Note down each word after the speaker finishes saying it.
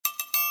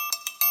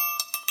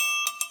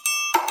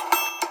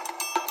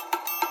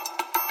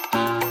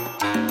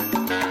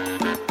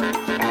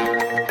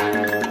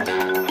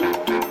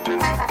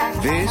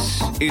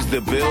This is the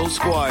Bill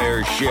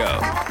Squire Show.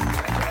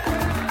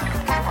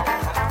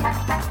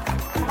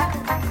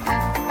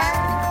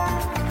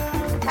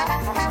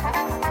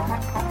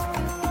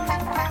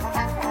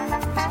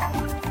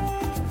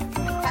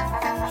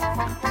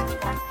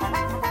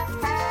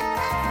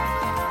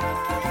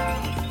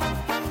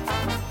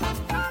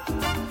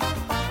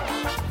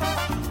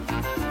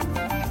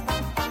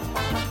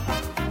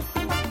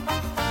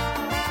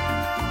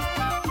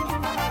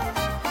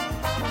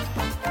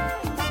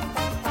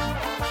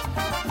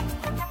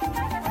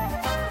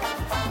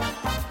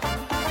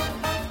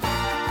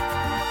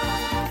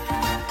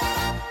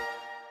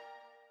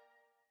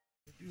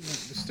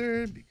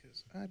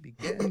 Because I be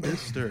getting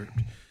disturbed.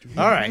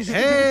 All right.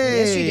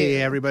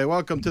 Hey, everybody.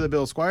 Welcome to the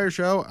Bill Squire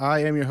Show. I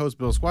am your host,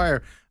 Bill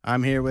Squire.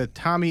 I'm here with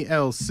Tommi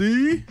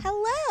LC.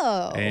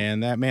 Hello.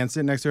 And that man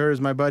sitting next to her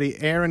is my buddy,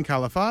 Aaron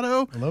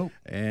Calafato. Hello.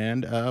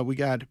 And we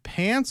got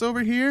Pants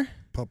over here.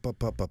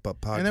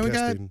 Podcasting. And then we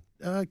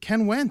got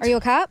Ken Wendt. Are you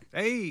a cop?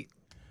 Hey.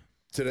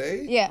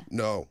 Today? Yeah.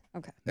 No.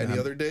 Okay. Any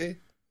other day?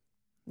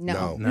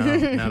 No. No,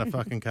 not a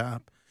fucking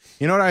cop.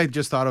 You know what I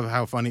just thought of?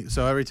 How funny.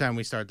 So every time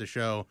we start the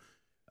show,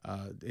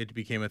 it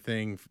became a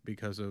thing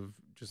because of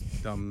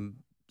just dumb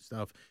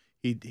stuff.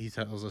 He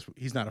tells us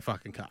he's not a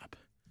fucking cop.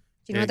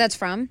 Do you know what that's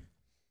from?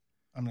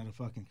 I'm not a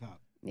fucking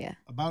cop. Yeah.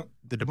 About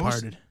The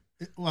Departed.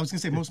 I was gonna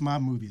say most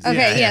mob movies.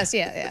 Okay. Yeah. Yes.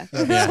 Yeah.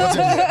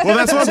 Well,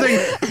 that's one thing.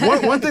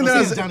 One thing that I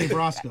was Donnie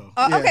Brasco.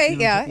 Okay.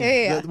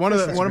 Yeah. one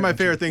of my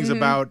favorite things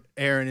about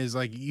Aaron is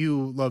like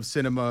you love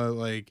cinema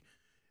like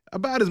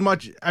about as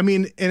much. I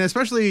mean, and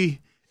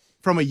especially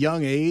from a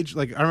young age.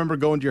 Like I remember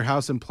going to your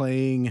house and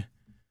playing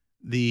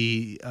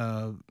the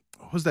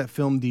what was that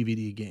film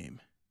DVD game?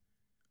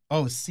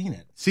 Oh, Seen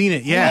It. Seen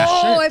It, yeah.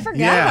 Oh, I forgot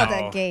Yeah. about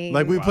that game.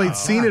 Like we played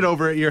Seen It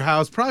over at your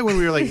house, probably when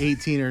we were like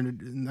 18 or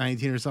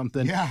 19 or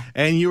something. Yeah.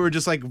 And you were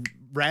just like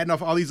ratting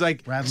off all these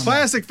like Rattling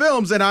classic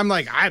films, and I'm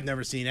like, I've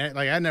never seen it.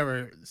 Like I'd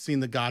never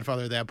seen The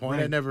Godfather at that point.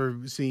 Right. I'd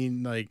never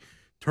seen like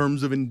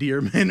Terms of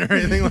Endearment or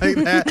anything like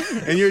that.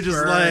 And you're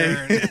just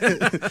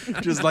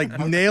like just like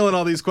nailing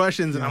all these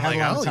questions, and Yeah, I'm I like,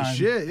 had a lot of holy time.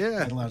 shit, I yeah.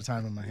 had a lot of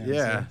time on my hands.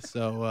 Yeah.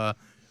 So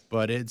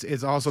but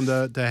it's awesome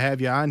to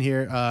have you on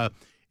here.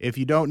 If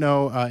you don't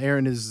know,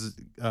 Aaron is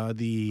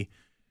the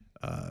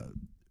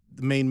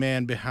main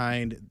man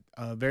behind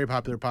a very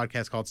popular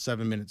podcast called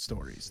 7 Minute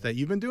Stories that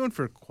you've been doing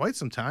for quite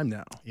some time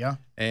now. Yeah.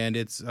 And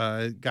it's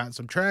got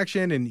some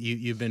traction, and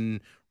you've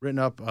been written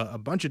up a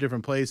bunch of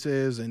different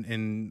places,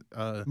 and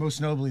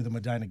Most notably, the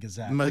Medina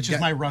Gazette, which is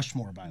my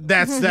Rushmore, by the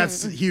way.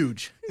 that's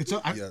huge. It's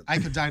I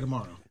could die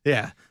tomorrow.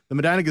 Yeah, the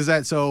Medina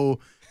Gazette. So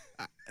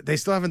they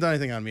still haven't done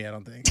anything on me, I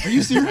don't think. Are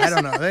you serious? I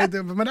don't know.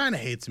 The Medina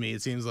hates me.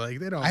 It seems like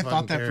they don't. I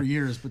thought that care. for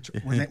years, but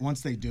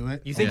once they do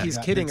it, You think oh, he's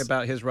yeah, kidding it's-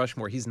 about his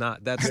Rushmore. He's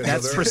not. That's Yeah,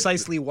 that's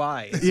precisely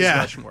why it's Yeah.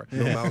 his Rushmore.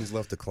 No mountains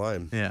left to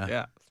climb. Yeah.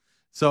 Yeah.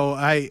 So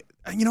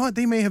you know what?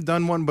 They may have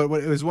done one, but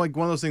it was like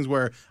one of those things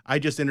where I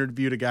just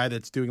interviewed a guy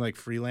that's doing like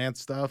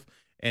freelance stuff,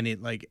 and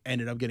it like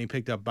ended up getting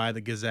picked up by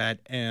the Gazette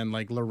and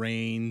like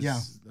Lorraine's,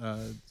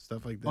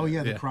 stuff like that. Oh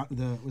yeah,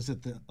 is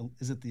it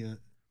the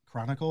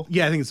Chronicle?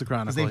 Yeah, I think it's the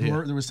Because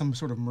Chronicle. there was some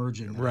sort of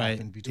merging that Right,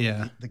 happened between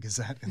yeah. the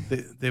Gazette and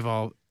They've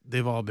all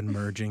been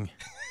merging.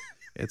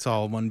 It's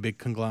all one big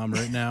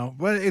conglomerate now.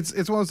 But it's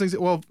one of those things.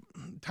 Well,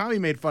 Tommi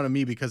made fun of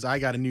me because I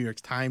got a New York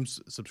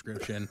Times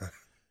subscription.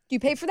 Do you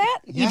pay for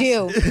that? Yes.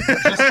 You do.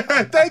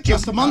 Thank you.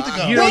 just a month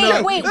ago. You don't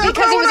know. Wait, That's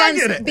because why it would I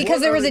was get on it?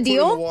 because there was a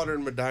deal. Water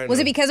in Medina. Was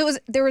it because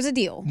there was a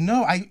deal?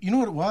 No, you know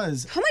what it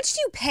was? How much do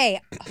you pay?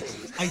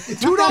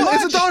 It's $2.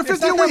 It's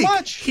 $1.50 a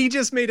week. He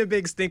just made a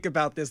big stink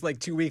about this like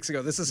 2 weeks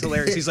ago. This is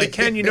hilarious. He's like,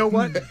 Ken, you know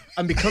what?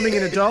 I'm becoming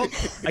an adult.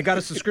 I got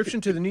a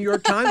subscription to the New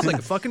York Times like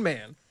a fucking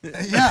man.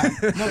 Yeah.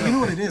 No, you know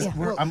what it is?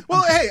 Well,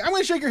 hey, I'm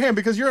going to shake your hand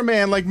because you're a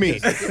man like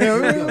me. we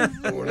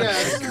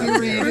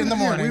read in the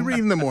morning. We read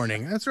in the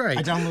morning. That's right.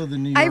 I download the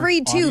New York I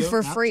read too audio for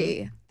app,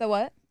 free. The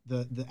what?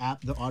 The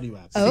app, the audio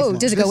app. Oh,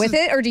 does it go This with is-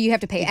 it, or do you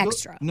have to pay it go-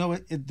 extra? No,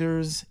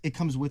 it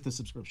comes with the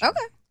subscription. Okay.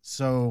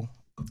 So,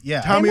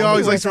 yeah. Tommi It might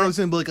always be likes to worth roll this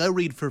in and be like, I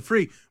read for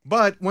free.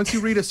 But once you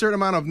read a certain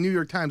amount of New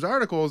York Times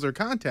articles or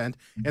content,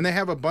 and they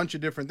have a bunch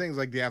of different things,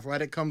 like The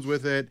Athletic comes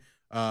with it,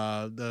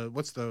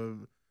 what's the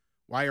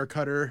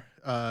Wirecutter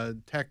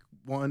tech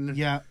one?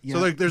 Yeah. So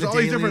like, there's The all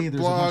these Daily, different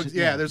there's a bunch blogs. of-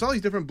 Yeah, there's all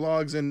these different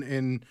blogs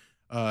and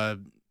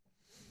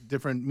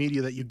different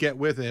media that you get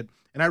with it.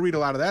 And I read a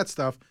lot of that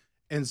stuff.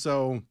 And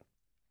so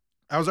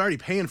I was already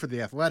paying for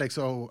The Athletic.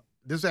 So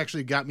this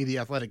actually got me The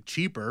Athletic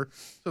cheaper.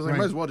 So I was like, Right.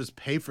 might as well just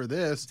pay for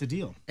this. It's a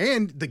deal.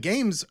 And the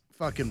games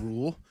fucking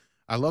rule.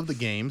 I love the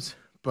games,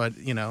 but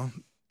you know,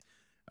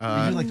 You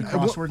do like the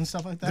crossword and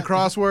stuff like that? the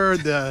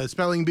crossword, the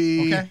spelling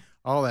bee, Okay.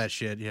 all that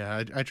shit.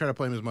 Yeah, I try to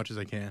play them as much as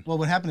I can. Well,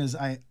 what happened is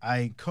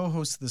I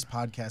co-host this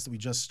podcast that we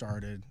just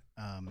started.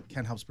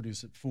 Ken helps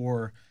produce it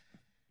for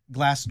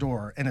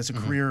Glassdoor, and it's a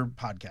career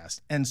podcast.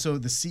 And so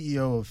the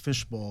CEO of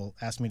Fishbowl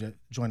asked me to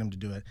join him to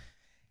do it.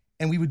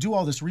 And we would do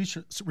all this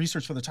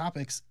research for the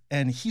topics,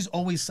 and he's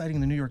always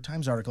citing the New York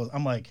Times articles.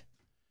 I'm like,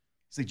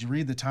 He's like, "Did you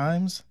read the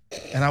Times?"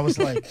 And I was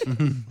like,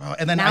 oh.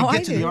 And then Now I I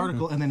get to the do.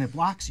 article, and then it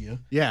blocks you.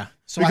 Yeah.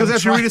 So I because would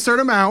if you try- read a certain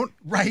amount,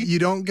 Right. you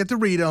don't get to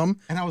read them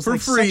And I was for like,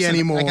 free "Section,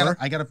 anymore.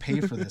 I gotta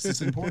pay for this.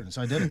 It's important."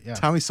 So I did it. Yeah.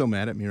 Tommy's so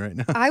mad at me right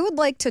now. I would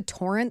like to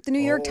torrent the New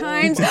York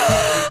Times.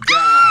 Oh,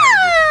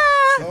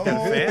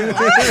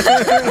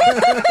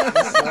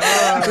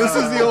 This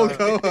is the old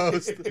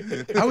co-host.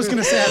 I was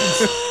gonna say,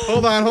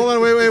 Hold on, wait.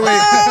 Oh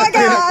my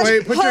gosh.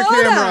 Wait, put your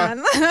Hold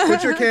camera. on.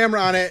 Put your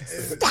camera on it.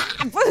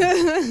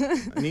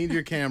 I need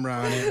your camera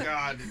on it.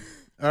 God.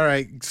 All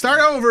right, start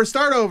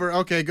over.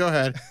 Okay, go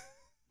ahead.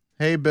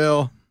 Hey,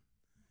 Bill.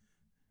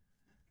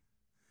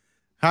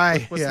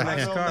 Hi. What's the yeah.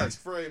 next yeah. card? Next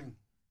frame.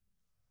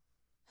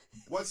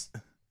 What's?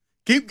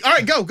 Keep. All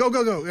right, go.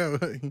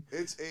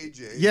 It's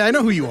AJ. Yeah, I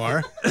know who you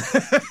are.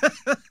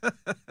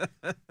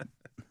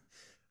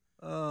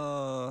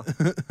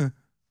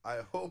 I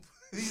hope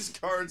these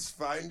cards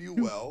find you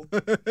well.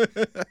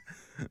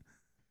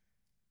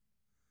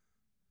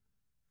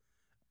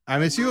 I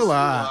miss you a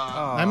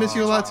lot. I miss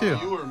you a lot too.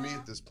 You or me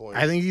at this point.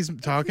 I think he's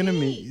talking to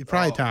me.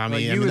 Probably Tommy.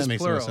 Well, I you mean, is that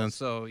makes plural, more sense.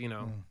 so you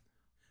know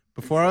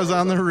Before I was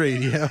on the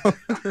radio.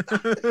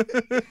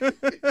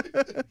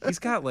 he's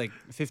got like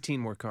 15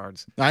 more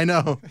cards. I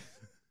know.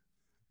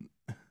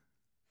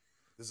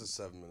 This is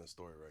a 7-minute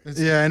story, right?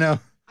 Yeah, I know.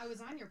 I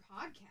was on your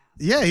podcast.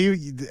 Yeah,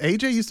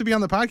 AJ used to be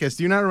on the podcast.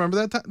 Do you not remember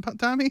that,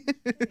 Tommy?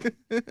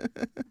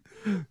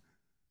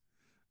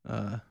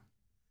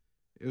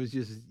 It was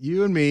just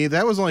you and me.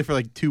 That was only for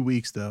like 2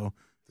 weeks, though.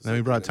 Then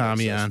we brought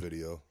Tommy on.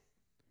 Video.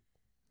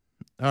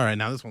 All right,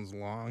 now this one's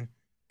long.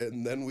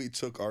 And then we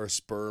took our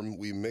sperm,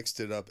 we mixed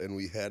it up, and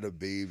we had a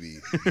baby.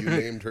 You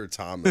named her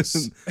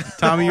Thomas.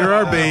 Tommy, you're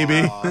our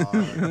baby.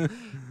 Aw,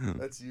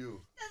 that's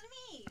you.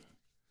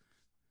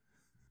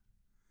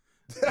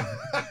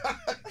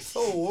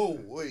 Oh,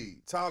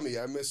 wait. Tommy,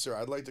 I miss her.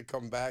 I'd like to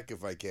come back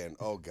if I can.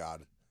 Oh, God.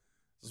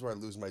 This is where I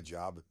lose my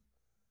job.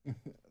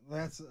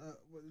 That's.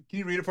 Can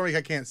you read it for me?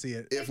 I can't see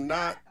it. If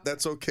not,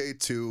 that's okay,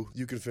 too.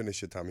 You can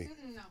finish it, Tommy.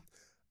 No.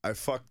 I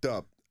fucked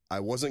up. I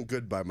wasn't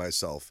good by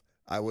myself.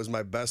 I was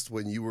my best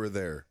when you were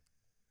there.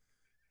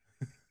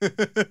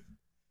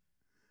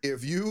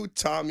 If you,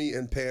 Tommy,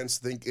 and Pants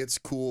think it's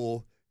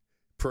cool,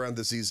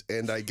 parentheses,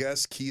 and I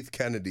guess Keith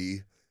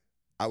Kennedy,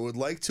 I would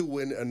like to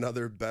win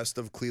another Best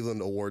of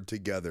Cleveland award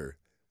together.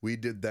 We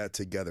did that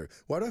together.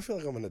 Why do I feel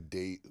like I'm on a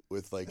date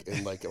with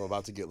I'm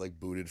about to get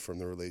booted from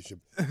the relationship?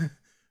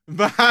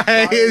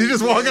 Bye. He's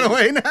just walking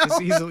away now.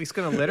 He's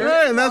gonna litter.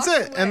 Right, and that's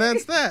it. And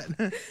that's that.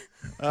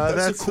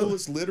 That's the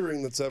coolest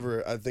littering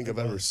I've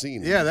ever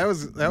seen. Yeah, that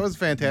was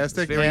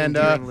fantastic. Very And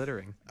endearing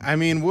littering. I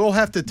mean, we'll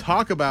have to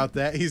talk about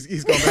that.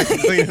 He's going back to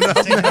clean it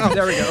up now.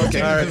 There we go.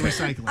 Okay. All right.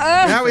 Recycling.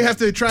 Now we have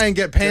to try and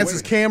get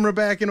Pants' camera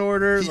back in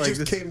order. He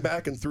just came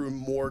back and threw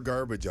more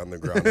garbage on the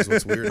ground. Is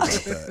what's weird about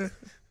that.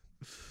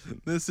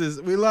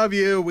 We love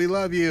you. We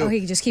love you. Oh,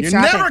 he just keeps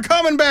You're dropping. never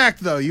coming back,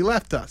 though. You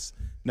left us.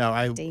 No,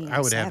 I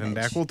Damn, would have him savage.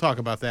 back. We'll talk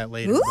about that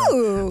later.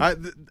 Ooh.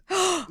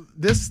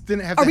 This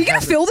didn't have. Are to we gonna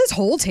happen. fill this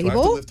whole Do I have to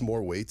table? lift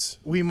more weights?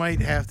 We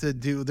might have to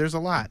do. There's a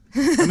lot. I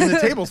mean, the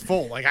table's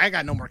full. Like I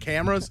got no more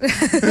cameras.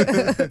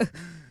 The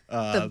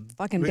fucking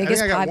I think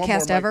biggest I got one more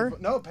podcast ever.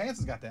 microphone. No, Pants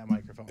has got that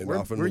microphone. And We're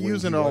off in we're the wind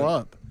using he it all went.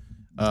 up.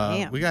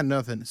 Damn. We got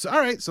nothing. So all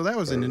right. So that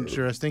was an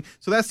interesting.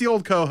 So that's the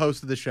old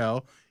co-host of the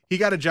show. He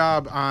got a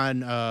job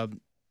on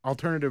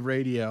alternative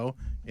radio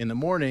in the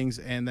mornings,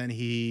 and then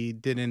he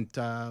didn't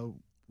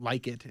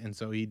like it, and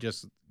so he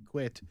just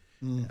quit.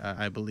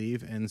 I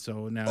believe, and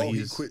so now He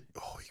he's. quit.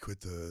 Oh, he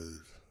quit the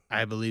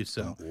I believe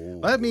so. Oh,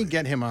 Let me boy.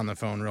 get him on the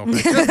phone real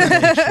quick. Just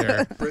to make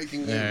sure.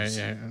 breaking Yeah, news.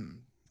 yeah.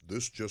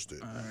 This just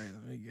in. All right,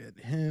 let me get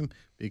him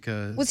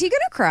because. Was he gonna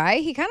cry?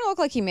 He kind of looked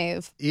like he may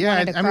have. Yeah,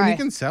 wanted to I mean, cry. you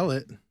can sell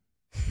it.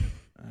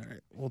 All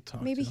right, we'll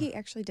talk. Maybe to he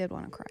actually did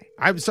want to cry.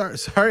 I'm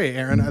sorry,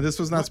 Aaron. This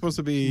was not supposed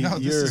to be No, your.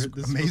 this is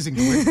this amazing.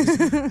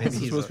 This Maybe is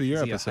he's supposed to be your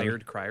is he episode. a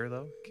hired crier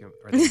though?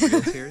 Are they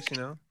real tears? You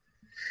know.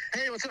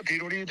 Hey, what's up,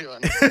 dude? What are you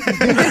doing?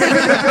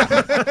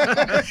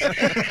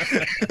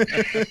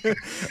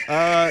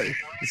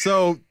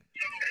 So,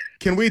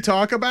 can we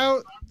talk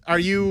about? Are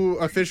you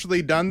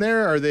officially done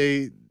there?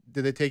 Did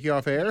they take you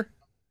off air?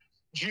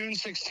 June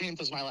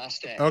 16th is my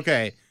last day.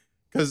 Okay.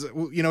 Because,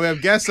 we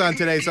have guests on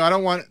today, so I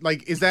don't want,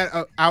 is that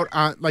out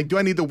on, do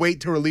I need to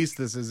wait to release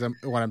this is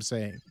what I'm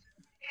saying?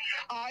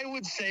 I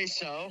would say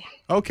so.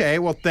 Okay,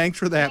 well, thanks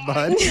for that,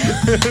 bud.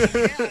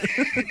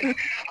 Yeah.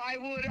 I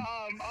would,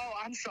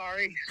 I'm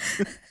sorry.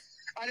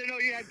 I didn't know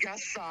you had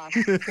guests on.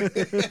 and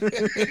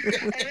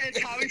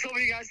Tommy told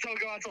me you guys don't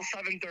go out until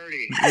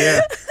 7:30.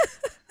 Yeah.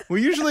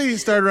 We usually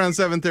start around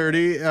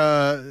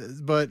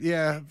 7:30, but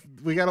yeah,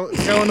 we got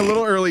going a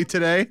little early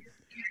today.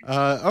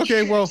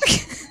 Okay, well,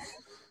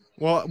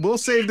 we'll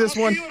save this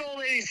I'll one. see you at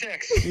Old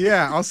 86.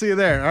 Yeah, I'll see you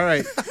there. All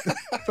right.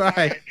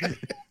 Bye.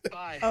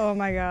 Bye. Oh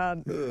my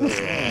god.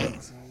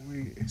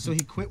 So he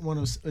quit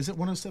is it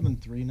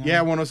 107.3 now? Yeah,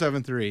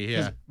 107.3.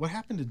 Yeah. What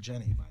happened to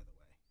Jenny, by the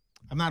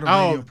way? I'm not a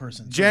radio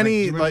person. So, Jenny, do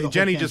you remember the whole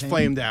Jenny just campaign?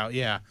 flamed out.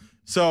 Yeah.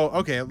 So,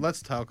 okay,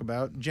 let's talk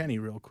about Jenny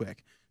real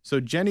quick. So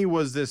Jenny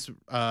was this. It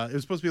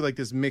was supposed to be like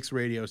this mixed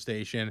radio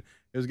station.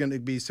 It was going to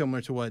be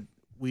similar to what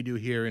we do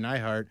here in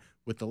iHeart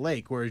with the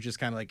Lake, where it's just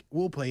kind of like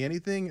we'll play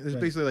anything. It's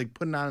basically like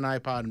putting on an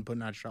iPod and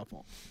putting on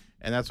shuffle,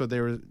 and that's what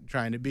they were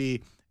trying to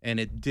be. And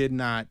it did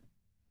not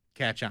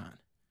catch on.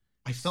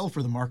 I fell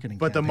for the marketing.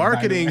 But the campaign, by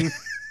marketing way.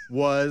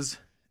 was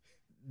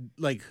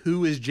like,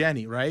 who is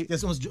Jenny, right?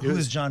 This was who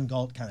is John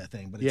Galt kind of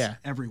thing, but it's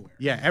everywhere.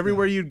 Yeah,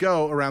 everywhere you'd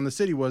go around the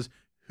city was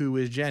who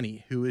is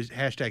Jenny? Who is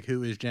hashtag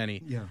who is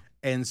Jenny? Yeah.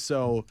 And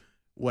so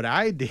what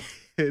I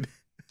did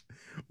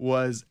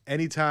was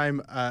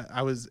anytime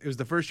it was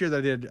the first year that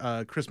I did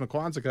Chris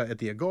McQuanzica at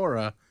the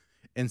Agora,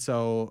 and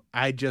so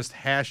I just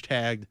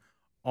hashtagged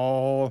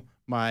all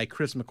my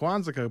Chris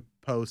McQuanzica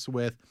posts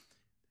with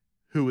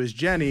who is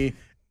Jenny.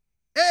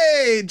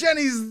 Hey,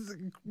 Jenny's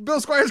Bill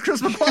Squire's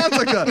Chris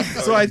McQuanzica.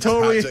 So I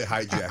totally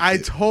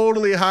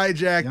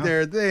hijacked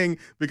their thing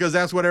because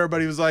that's what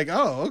everybody was like,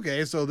 oh,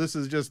 okay, so this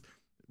is just,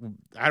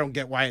 I don't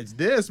get why it's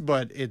this,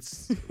 but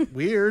it's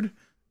weird.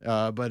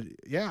 But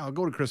yeah, I'll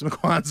go to Chris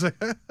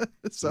McQuanzica.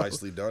 So,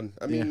 nicely done.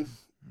 I mean,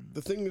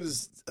 the thing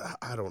is,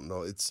 I don't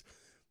know. It's,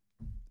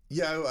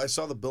 I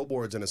saw the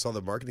billboards and I saw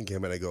the marketing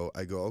campaign. I go,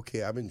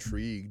 okay, I'm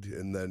intrigued.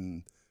 And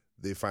then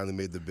they finally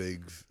made the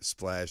big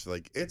splash,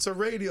 like, it's a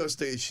radio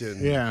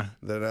station. Yeah.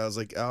 Then I was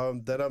like, I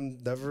don't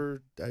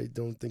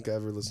think I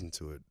ever listened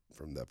to it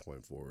from that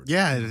point forward.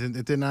 Yeah,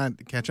 it did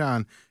not catch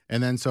on.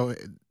 And then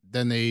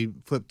then they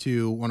flipped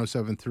to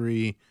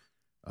 107.3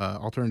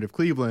 Alternative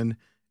Cleveland,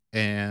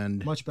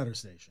 and Much better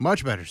station.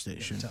 Much better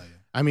station. I tell you.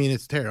 I mean,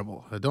 it's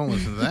terrible. Don't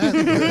listen to that.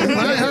 It's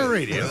not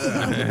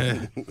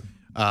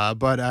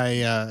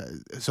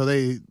iHeartRadio. So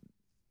they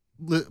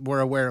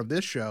were aware of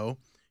this show,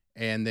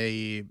 and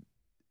they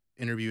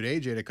interviewed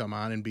AJ to come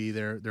on and be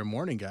their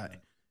morning guy,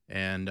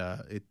 and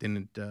it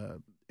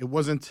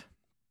wasn't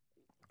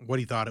what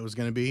he thought it was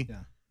going to be. Yeah.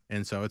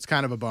 And so it's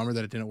kind of a bummer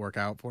that it didn't work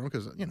out for him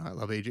because, I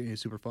love AJ.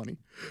 He's super funny,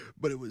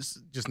 but it was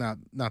just not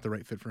the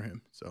right fit for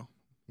him. So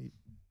he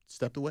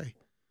stepped away.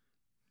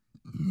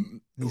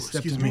 He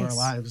stepped into our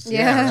lives.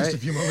 Yeah. Just a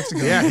few moments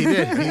ago. Yeah, he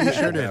did. He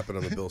sure That did. happened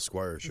on the Bill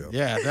Squire show.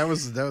 Yeah, that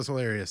was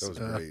hilarious. That was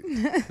great.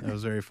 That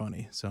was very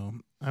funny. So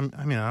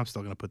I'm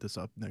still gonna put this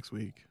up next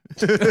week.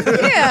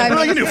 Yeah, What am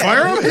I gonna do?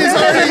 Fire him?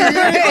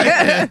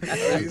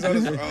 He's on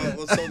his,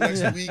 so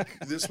next week,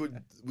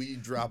 we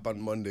drop on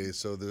Monday,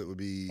 so that would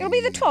be. It'll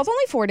be the 12th,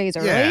 only 4 days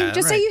early. Yeah,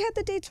 Just say right. you had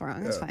the dates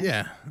wrong. That's fine.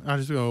 Yeah, I'll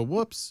just go.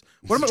 Whoops.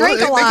 What am I?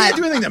 Drank a They lot. can't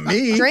do anything to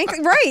me. Drink,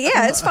 right?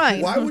 Yeah, it's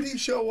fine. Why would he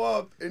show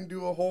up and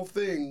do a whole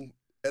thing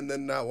and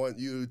then not want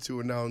you to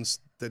announce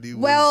that he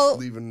Well, was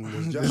leaving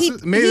his job?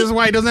 Maybe this is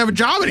why he doesn't have a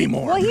job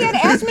anymore. Well, he had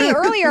asked me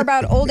earlier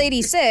about Old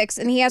 86,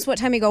 and he asked what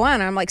time you go on.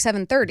 And I'm like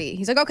 7:30.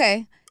 He's like,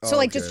 okay. So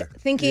like just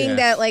thinking Yeah.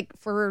 that like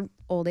for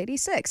Old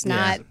 86,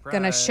 not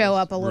gonna show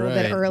up a little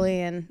bit Right.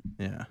 early and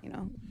Yeah.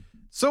 In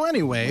So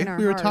anyway, our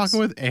we were hearts. talking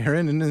with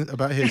Aaron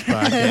about his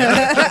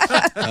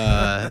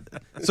podcast.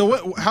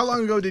 So how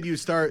long ago did you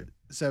start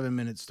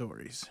 7-Minute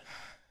Stories?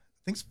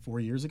 I think it's 4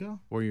 years ago.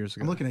 4 years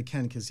ago. I'm looking at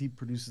Ken because he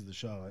produces the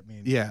show. I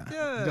mean, Yeah.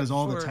 he does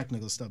all the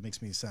technical stuff.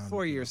 Makes me sound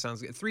 4 years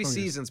sounds good. 3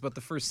 seasons, but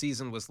the first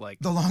season was like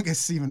the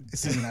longest season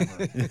ever.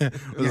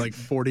 It was like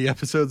 40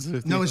 episodes.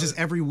 50? No, it's just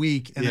every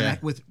week, and Yeah.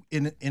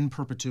 then in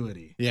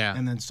perpetuity. Yeah.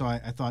 And then so I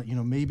thought,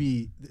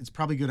 maybe it's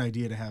probably a good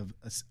idea to have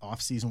an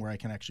off season where I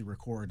can actually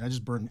record. I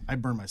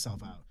burn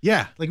myself out.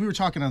 Yeah. Like we were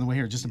talking on the way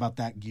here just about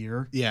that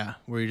gear. Yeah.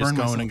 Where you're just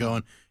Burn going and myself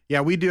going.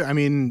 Yeah, we do. I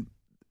mean,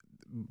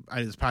 I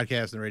do this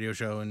podcast and radio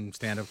show and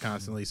stand up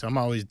constantly. So I'm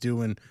always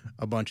doing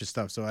a bunch of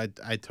stuff. So I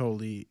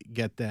totally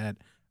get that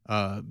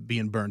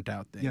being burnt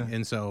out thing. Yeah.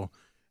 And so,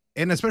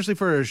 and especially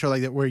for a show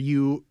like that where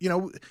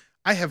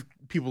I have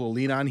people to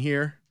lean on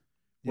here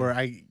where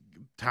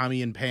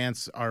Tommy and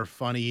Pants are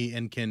funny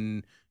and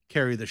can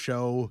carry the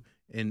show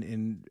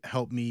and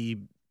help me,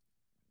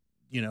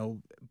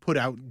 put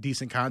out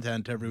decent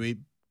content every week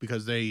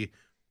because they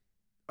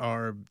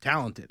are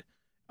talented.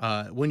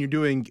 When you're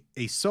doing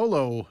a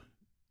solo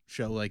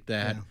show like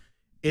that,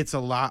 it's a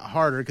lot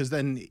harder because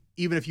then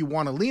even if you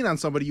want to lean on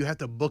somebody, you have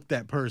to book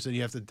that person.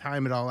 You have to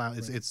time it all out.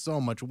 It's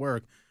so much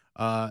work.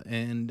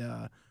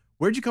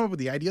 Where'd you come up with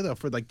the idea though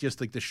for just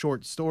the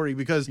short story?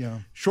 Because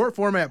short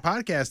format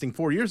podcasting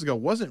 4 years ago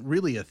wasn't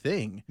really a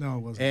thing. No, it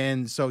wasn't.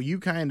 And so you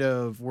kind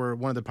of were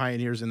one of the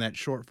pioneers in that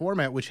short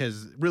format, which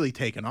has really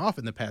taken off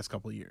in the past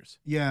couple of years.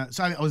 Yeah.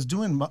 So I was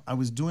doing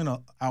an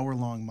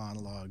hour-long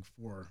monologue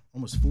for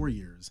almost 4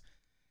 years.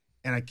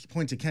 And I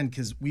point to Ken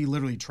because we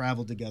literally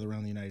traveled together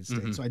around the United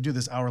States. Mm-hmm. So I do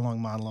this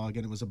hour-long monologue,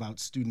 and it was about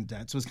student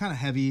debt. So it's kind of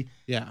heavy,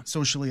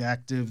 socially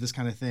active, this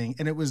kind of thing.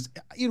 And it was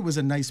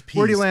a nice piece.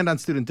 Where do you land on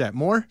student debt?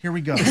 More? Here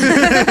we go. Well,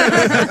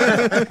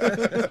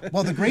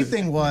 the great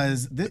thing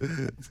was,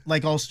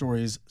 like all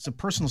stories, it's a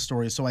personal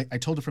story. So I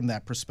told it from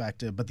that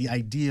perspective. But the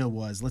idea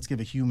was, let's give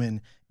a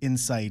human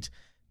insight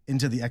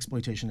into the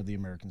exploitation of the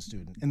American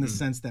student in the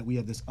sense that we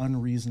have this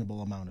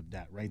unreasonable amount of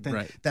debt, right?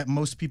 That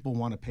most people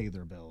want to pay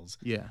their bills.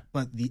 Yeah.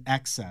 But the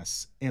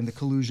excess and the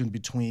collusion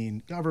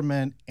between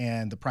government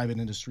and the private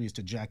industries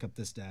to jack up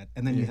this debt.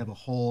 And then you have a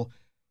whole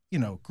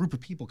group of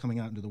people coming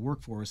out into the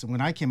workforce. And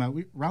when I came out,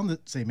 around the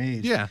same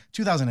age, Yeah.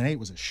 2008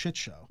 was a shit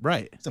show.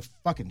 Right. It's a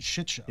fucking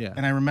shit show. Yeah.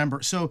 And I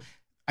remember, so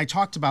I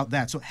talked about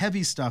that. So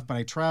heavy stuff, but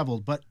I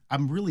traveled, but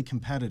I'm really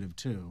competitive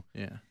too.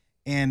 Yeah.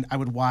 And I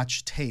would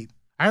watch tape.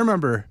 I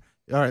remember.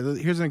 All right,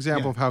 here's an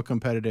example Yeah. of how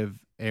competitive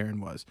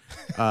Aaron was.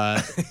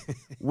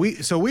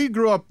 We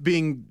grew up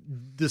being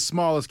the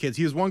smallest kids.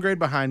 He was one grade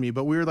behind me,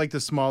 but we were like the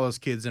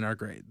smallest kids in our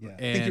grade. Yeah. I And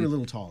think you were a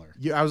little taller.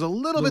 yeah, I was a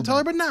little bit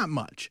taller, but not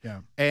much.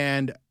 Yeah.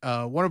 And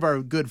one of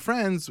our good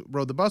friends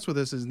rode the bus with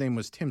us. His name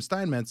was Tim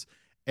Steinmetz,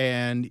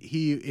 and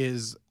he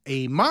is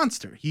a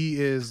monster.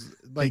 He is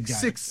like Big guy.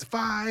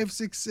 6'5",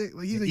 6'6".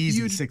 Like he's a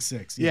Easy huge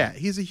 6'6". Yeah,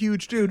 he's a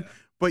huge dude.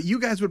 But you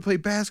guys would play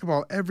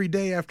basketball every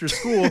day after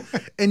school,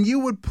 and you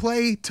would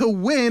play to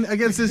win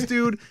against this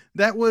dude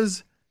that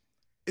was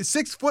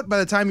 6 foot by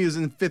the time he was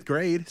in sixth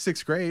grade.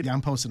 Yeah,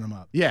 I'm posting them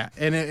up. Yeah,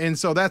 and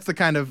so that's the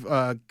kind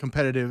of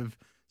competitive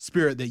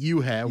spirit that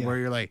you have, where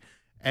you're like,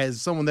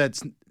 as someone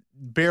that's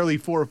barely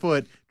 4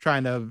 foot,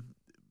 trying to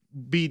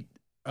beat,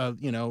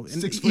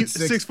 6'6".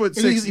 6 foot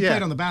And 6. he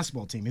played on the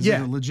basketball team. He's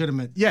a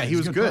legitimate. Yeah, he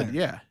was a good.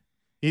 player.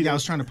 Yeah. I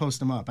was trying to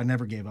post him up. I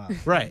never gave up.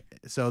 Right.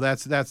 So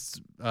that's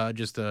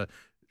just a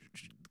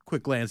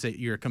quick glance at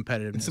your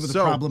competitiveness. And some of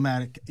the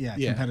problematic,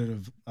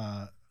 competitive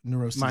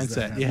neuroses mindset.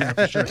 that I have.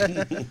 For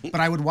sure. But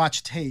I would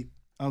watch tape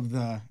of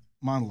the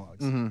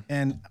monologues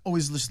and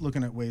always just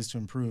looking at ways to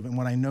improve. And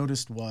what I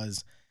noticed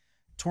was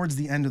towards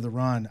the end of the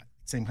run,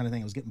 same kind of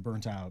thing. I was getting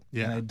burnt out.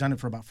 Yeah. And I'd done it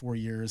for about 4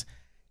 years.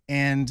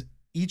 And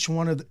each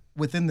one of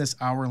within this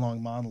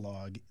hour-long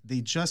monologue,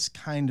 they just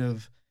kind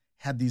of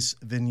had these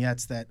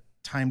vignettes that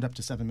timed up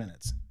to 7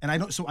 minutes. And I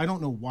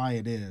don't know why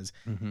it is.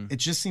 It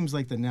just seems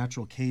like the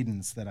natural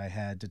cadence that I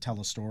had to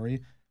tell a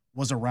story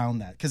was around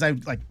that. Because I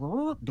like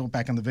go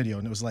back on the video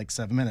and it was like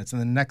 7 minutes.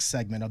 And the next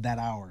segment of that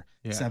hour,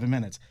 7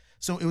 minutes.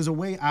 So it was a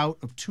way out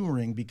of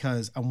touring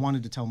because I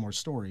wanted to tell more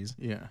stories.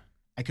 Yeah.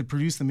 I could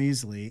produce them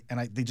easily and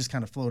they just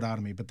kind of flowed out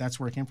of me. But that's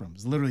where it came from. It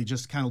was literally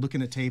just kind of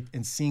looking at tape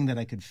and seeing that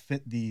I could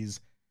fit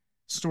these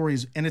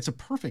stories. And it's a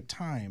perfect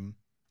time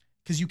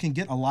because you can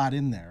get a lot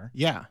in there.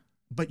 Yeah.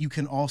 But you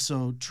can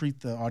also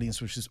treat the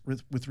audience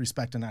with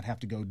respect and not have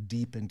to go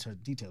deep into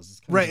details. It's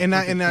kind Right, of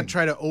and not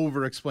try to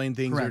over explain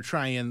things or Correct.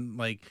 try and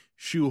like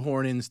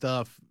shoehorn in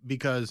stuff,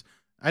 because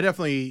I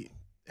definitely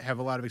have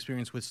a lot of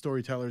experience with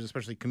storytellers,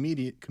 especially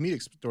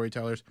comedic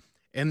storytellers.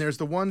 And there's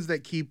the ones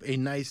that keep a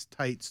nice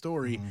tight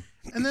story,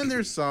 and then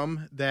there's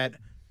some that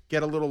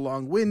get a little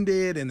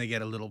long-winded and they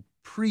get a little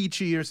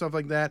preachy or stuff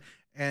like that.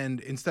 And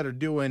instead of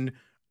doing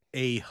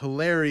a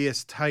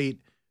hilarious tight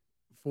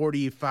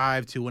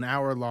 45 to an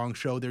hour long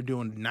show, they're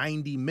doing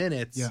 90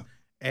 minutes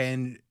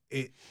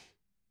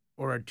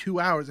or 2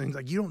 hours, and it's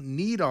like, you don't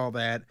need all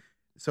that.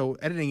 So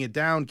editing it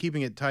down,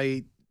 keeping it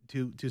tight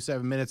to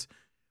 7 minutes,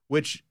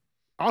 which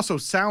also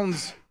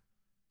sounds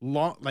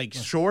long, like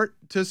short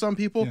to some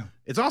people.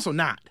 It's also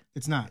not.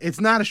 It's not.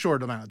 It's not a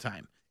short amount of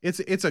time. It's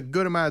a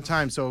good amount of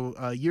time.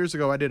 So years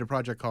ago I did a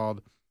project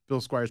called Bill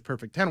Squire's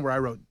Perfect 10, where I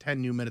wrote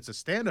 10 new minutes of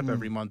stand-up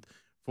every month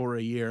for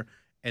a year,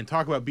 and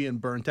talk about being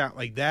burnt out.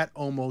 Like, that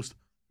almost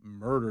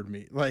murdered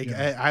me. Like,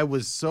 I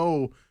was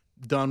so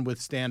done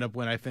with stand up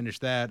when I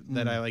finished that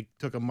I like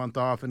took a month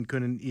off and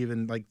couldn't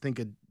even like think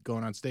of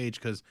going on stage,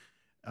 because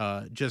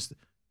just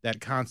that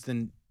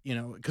constant,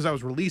 because I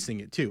was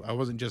releasing it too. I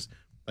wasn't just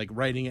like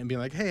writing it and being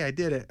like, hey, I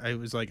did it. I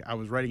was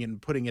writing it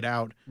and putting it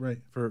out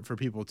for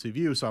people to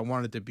view. So I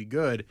wanted it to be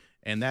good,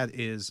 and that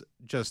is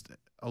just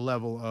a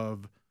level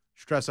of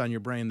stress on your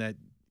brain that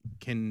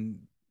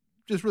can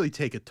just really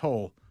take a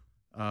toll.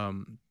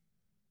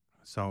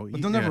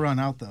 But they'll never run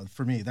out, though.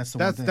 For me, that's the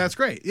one thing. That's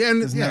great. Yeah,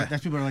 and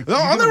that's people are like,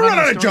 I'll never run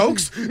out of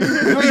jokes.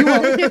 No, you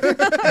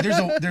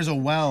won't. There's a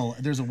well,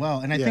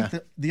 and I think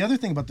that the other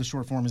thing about the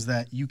short form is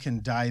that you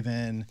can dive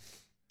in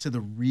to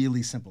the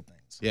really simple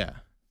things. Yeah.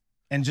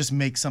 And just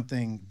make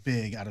something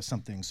big out of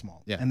something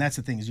small. Yeah. And that's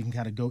the thing, is you can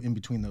kind of go in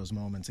between those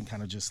moments and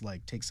kind of just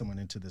like take someone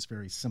into this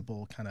very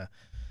simple kind of,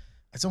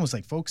 it's almost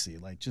like folksy,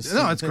 like just.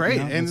 No, it's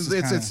great. And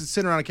it's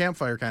sitting around a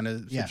campfire kind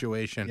of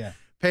situation. Yeah.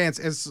 Pants,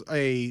 as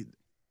a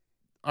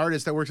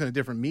artist that works in a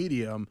different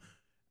medium,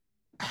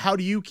 how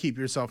do you keep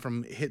yourself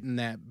from hitting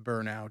that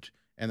burnout?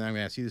 And I'm going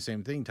to ask you the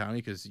same thing,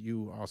 Tommy, because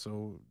you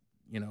also,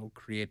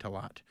 create a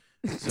lot.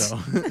 So,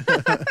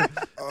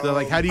 so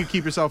like, how do you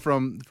keep yourself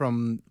from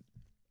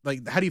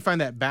like, how do you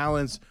find that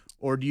balance,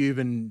 or do you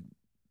even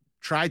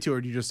try to, or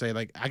do you just say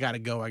like, I gotta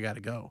go?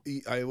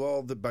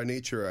 By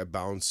nature, I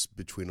bounce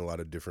between a lot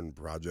of different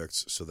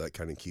projects, so that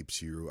kind of keeps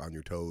you on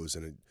your toes,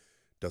 and it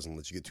doesn't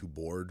let you get too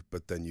bored.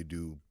 But then you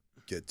do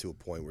get to a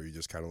point where you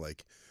just kind of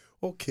like,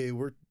 okay,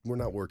 we're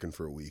not working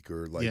for a week,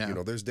 or like,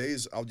 there's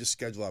days I'll just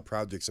schedule out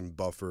projects and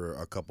buffer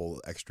a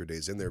couple extra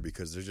days in there,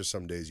 because there's just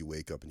some days you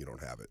wake up and you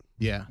don't have it.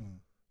 Yeah.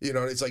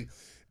 It's like,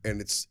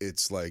 and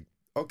it's like,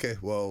 okay,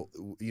 well,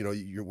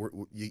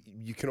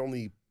 you can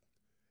only,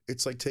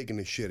 it's like taking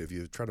a shit. If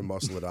you try to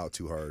muscle it out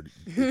too hard,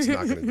 it's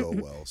not going to go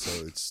well.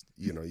 So it's,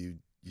 you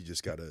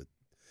just gotta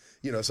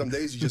some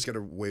days you just got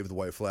to wave the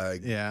white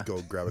flag,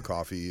 go grab a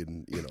coffee,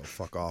 and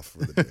fuck off for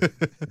the day.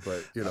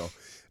 But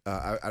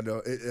I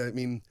know.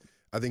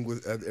 I think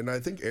I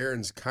think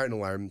Aaron's kind of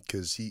lying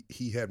because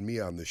he had me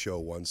on the show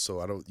once, so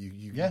I don't.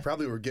 You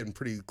probably were getting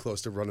pretty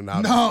close to running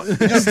out. No, of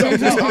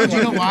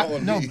you know why?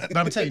 No, but I'm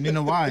gonna tell you. You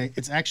know why?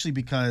 It's actually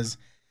because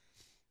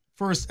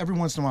first, every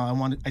once in a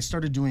while,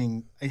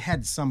 I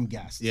had some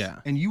guests. Yeah,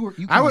 and you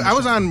I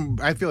was on.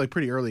 I feel like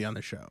pretty early on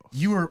the show.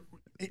 You were.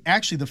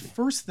 Actually, the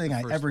first thing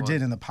I ever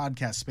did in the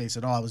podcast space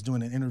at all, I was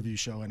doing an interview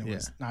show, and it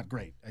was not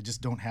great. I just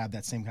don't have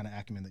that same kind of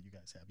acumen that you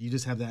guys have. You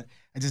just have that.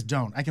 I just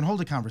don't. I can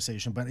hold a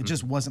conversation, but it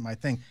just wasn't my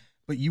thing.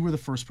 But you were the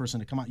first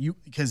person to come on.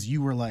 Because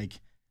you were like,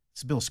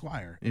 it's Bill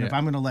Squire. And if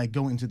I'm going to like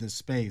go into this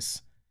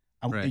space,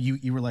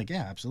 you were like,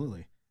 yeah,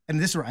 absolutely.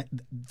 And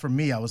for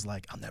me, I was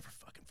like, I'll never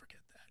fucking forget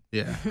that.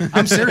 Yeah,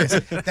 I'm serious.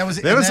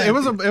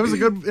 It was a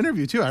good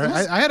interview too.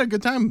 I had a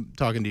good time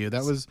talking to you.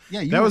 That was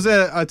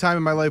a time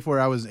in my life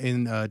where I was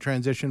in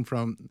transition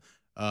from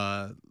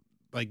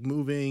like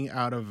moving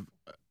out of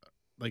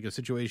like a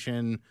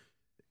situation,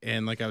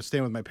 and like I was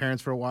staying with my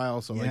parents for a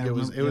while. So like it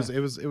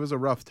was a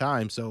rough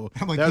time. So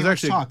I'm like, that was let's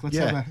actually talk. Let's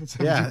have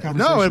a conversation.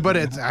 No,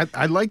 but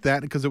I like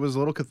that because it was a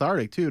little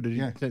cathartic too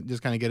to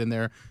just kind of get in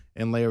there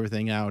and lay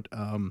everything out.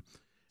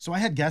 So I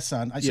had guests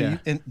on.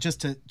 And just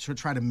to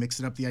try to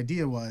mix it up, the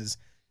idea was,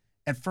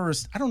 at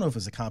first, I don't know if it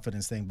was a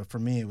confidence thing, but for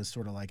me, it was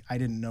sort of like I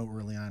didn't know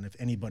early on if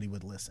anybody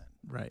would listen.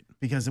 Right.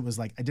 Because it was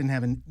like I didn't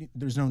have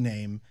there's no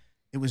name.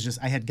 It was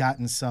just I had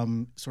gotten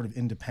some sort of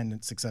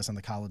independent success on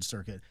the college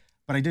circuit,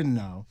 but I didn't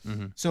know.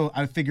 Mm-hmm. So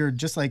I figured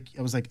just like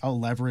I was like, I'll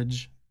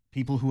leverage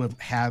people who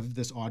have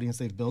this audience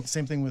they've built.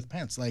 Same thing with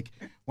Pence. Like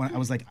when I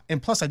was like,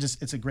 and plus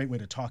it's a great way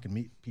to talk and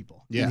meet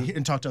people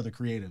and talk to other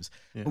creatives.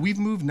 Yeah. But we've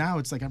moved now.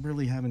 It's like I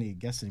barely have any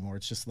guests anymore.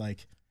 It's just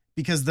like,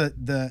 because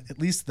the at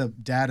least the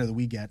data that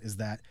we get is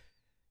that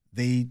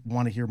they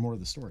want to hear more of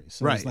the stories.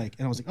 So it's like,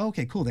 and I was like, oh,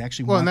 okay, cool. They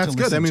actually want to listen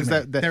to me. That means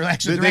that they're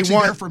actually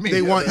there for me.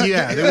 They want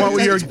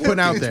what you're putting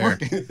out there.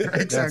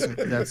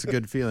 Exactly. That's a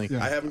good feeling.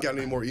 Yeah. I haven't gotten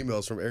any more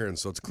emails from Aaron,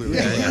 so it's clearly.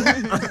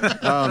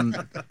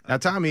 Now,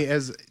 Tommy,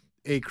 as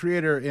a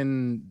creator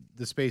in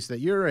the space that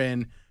you're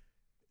in,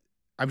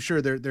 I'm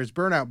sure there's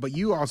burnout, but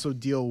you also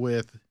deal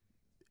with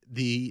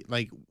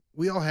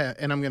we all have,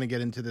 and I'm going to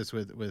get into this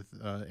with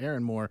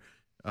Aaron more,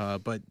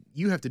 but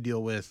you have to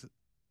deal with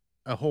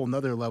a whole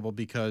nother level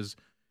because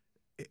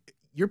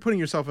you're putting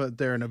yourself out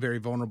there in a very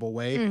vulnerable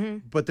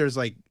way, but there's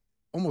like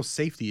almost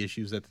safety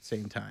issues at the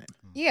same time.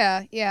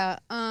 Yeah.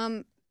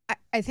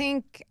 I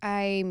think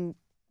I'm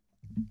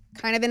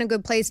kind of in a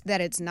good place that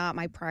it's not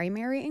my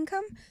primary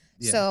income.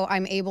 Yeah. So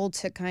I'm able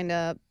to kind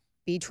of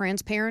be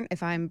transparent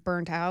if I'm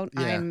burnt out.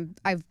 Yeah.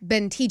 I've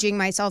been teaching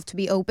myself to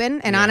be open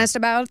and honest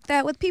about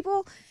that with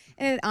people.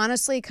 And it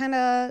honestly kind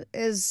of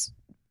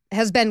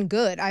has been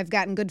good. I've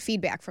gotten good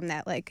feedback from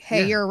that. Like,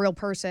 hey, you're a real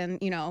person,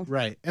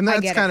 Right. And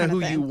that's kind of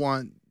who you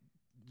want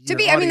to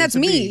be. I mean, that's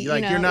me.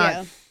 Like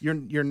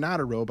you're not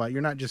a robot.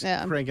 You're not just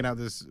cranking out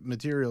this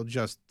material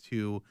just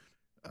to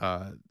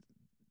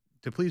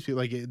please people.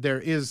 Like there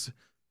is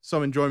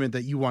some enjoyment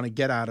that you want to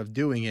get out of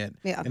doing it.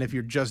 Yeah. And if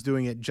you're just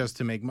doing it just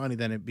to make money,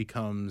 then it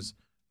becomes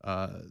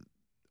a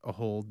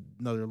whole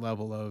nother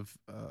level of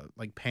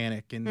like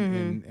panic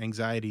and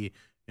anxiety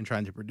in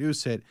trying to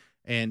produce it.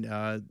 And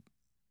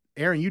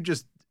Aaron, you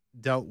just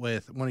dealt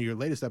with one of your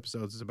latest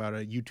episodes is about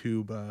a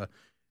YouTube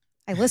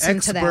I listened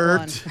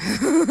expert, to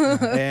that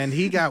one. And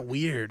he got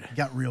weird. He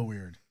got real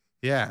weird.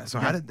 Yeah. So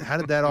how did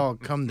that all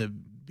come to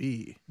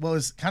be? Well,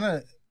 it's kind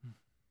of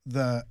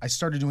I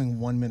started doing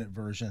 1-minute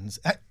versions.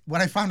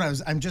 What I found out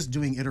was I'm just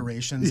doing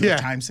iterations of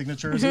time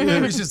signatures.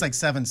 It's just like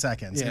 7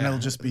 seconds, and it'll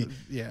just be.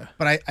 Yeah.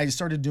 But I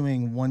started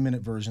doing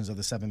 1-minute versions of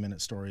the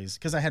 7-minute stories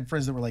because I had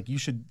friends that were like, "You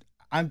should."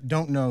 I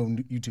don't know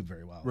YouTube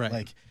very well, right?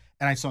 Like,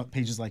 and I saw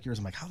pages like yours.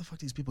 I'm like, how the fuck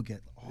do these people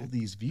get all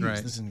these views? Right.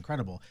 This is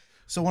incredible.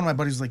 So one of my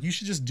buddies was like, you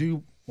should just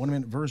do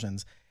 1-minute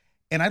versions.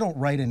 And I don't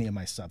write any of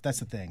my stuff. That's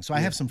the thing. So I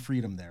have some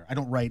freedom there. I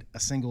don't write a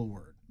single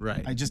word.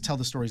 Right. I just tell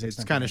the stories.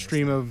 It's kind of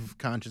stream of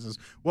consciousness.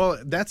 Well,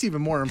 that's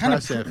even more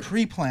impressive. Kind of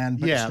pre-planned.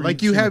 But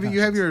like you have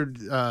your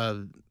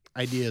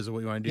ideas of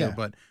what you want to do,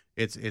 but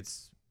it's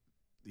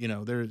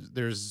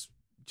there's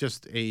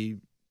just a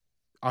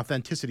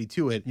authenticity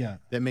to it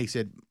that makes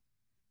it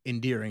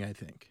endearing, I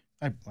think.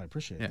 I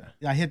appreciate it.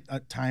 Yeah, I hit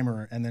a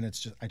timer and then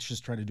I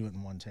just try to do it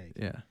in one take.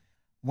 Yeah.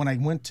 When I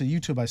went to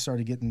YouTube, I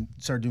started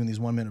doing these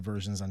 1-minute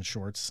versions on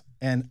shorts,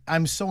 and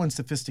I'm so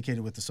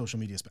unsophisticated with the social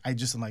media. I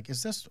just am like,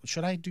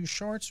 should I do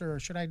shorts or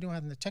should I do it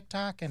on the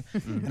TikTok? And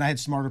and I had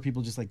smarter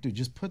people just like, dude,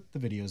 just put the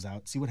videos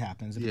out, see what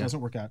happens. If it doesn't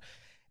work out,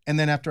 and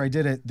then after I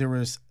did it, there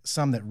was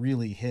some that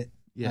really hit.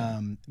 Yeah.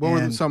 What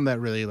were some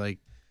that really like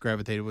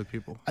gravitated with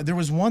people? There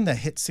was one that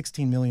hit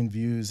 16 million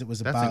views. It was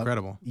That's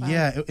incredible.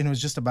 Yeah, and it was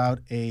just about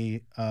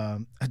a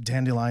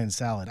dandelion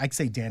salad. I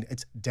say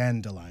it's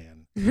dandelion.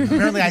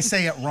 Apparently, I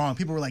say it wrong.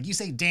 People were like, "You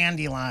say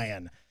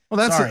dandelion." Well,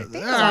 that's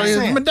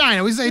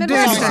Medina. We say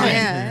dandelion.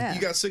 Yeah.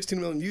 You got 16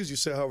 million views. You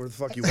say however the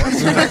fuck you want.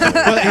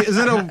 But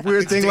isn't it a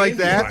weird thing like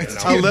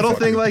that? A little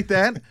thing like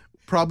that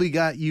probably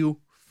got you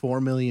 4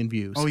 million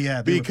views. Oh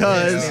yeah, they were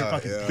because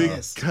fucking yeah.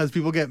 pissed. because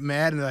people get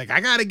mad and they're like, I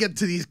gotta get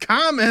to these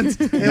comments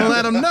and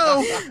let them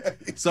know.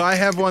 So I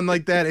have one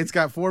like that. It's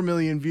got 4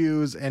 million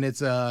views, and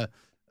it's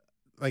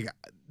like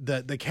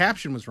the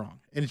caption was wrong,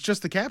 and it's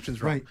just the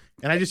caption's wrong. Right.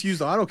 And I just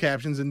used auto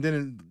captions and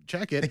didn't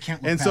check it. They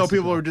can't look And past so it,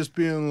 people though. are just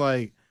being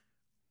like,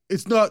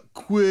 it's not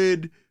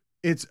quid.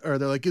 They're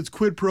like, it's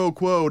quid pro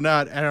quo.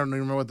 Not, I don't even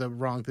remember what the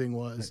wrong thing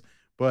was,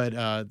 but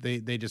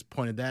they just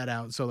pointed that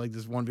out. So like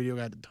this one video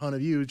got a ton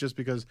of views just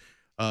because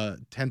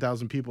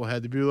 10,000 people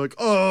had to be like,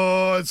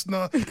 oh, it's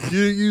not,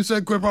 you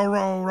said quid pro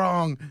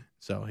wrong.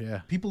 So yeah.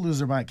 People lose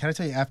their mind. Can I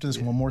tell you after this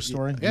one more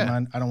story? Yeah. Do you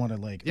mind? I don't want to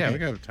like. Yeah, okay. we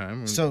got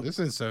time. So- this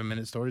is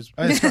 7-minute stories.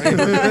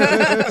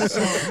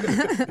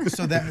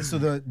 So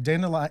the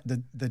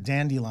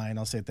dandelion,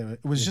 I'll say it there. It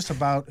was just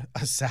about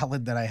a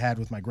salad that I had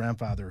with my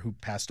grandfather who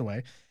passed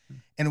away,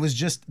 and it was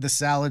just the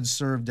salad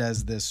served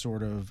as this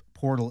sort of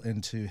portal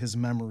into his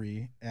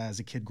memory as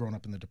a kid growing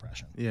up in the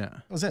Depression. Yeah.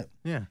 That was it.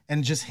 Yeah.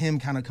 And just him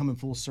kind of coming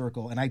full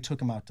circle. And I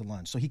took him out to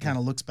lunch, so he kind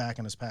of looks back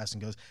on his past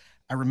and goes,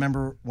 "I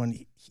remember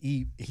when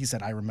he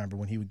said I remember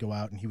when he would go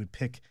out and he would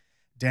pick."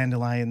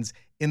 Dandelions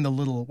in the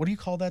little, what do you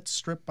call that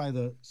strip by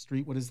the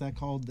street? What is that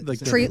called? Like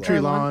Is it- tree Tree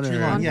lawn. Tree or-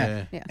 lawn,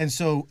 yeah. Yeah. And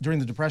so during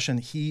the Depression,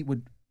 he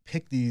would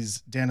pick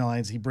these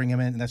dandelions, he'd bring them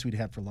in, and that's what he'd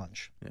have for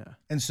lunch. Yeah.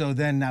 And so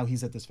then now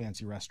he's at this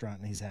fancy restaurant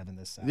and he's having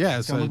this salad. Yeah.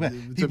 It's So gonna look bad.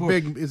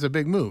 it's a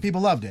big move.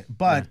 People loved it.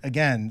 But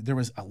again, there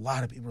was a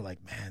lot of people were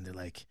like, man, they're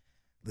like,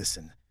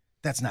 listen,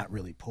 that's not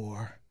really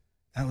poor.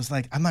 I was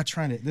like, I'm not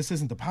trying to, this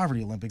isn't the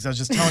poverty Olympics. I was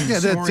just telling you Yeah, a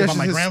that's story just about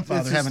my his- grandfather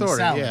it's his having a story,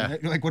 salad. yeah.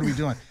 You're like, what are we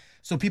doing?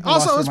 So people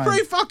Also, lost it's their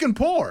pretty mind. fucking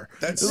poor.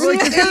 That's Like,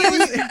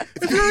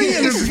 if you're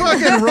eating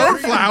fucking road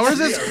flowers,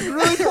 it's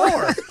really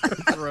poor.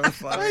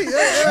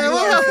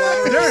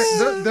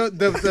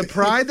 The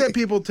pride that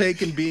people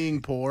take in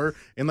being poor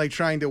and like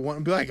trying to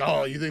be like,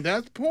 oh, you think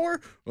that's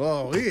poor?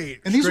 Oh, he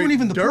ate And these weren't straight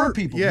even the poor dirt.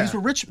 people. Yeah. These were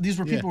rich. These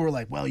were people who were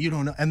like, well, you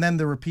don't know. And then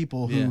there were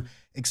people who Yeah.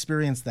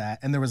 experienced that,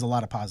 and there was a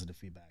lot of positive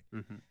feedback.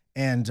 Mm-hmm.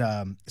 And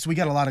so we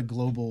got a lot of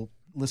global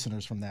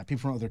listeners from that,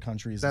 people from other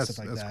countries and That's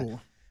stuff like that. cool.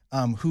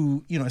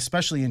 Who, you know,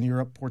 especially in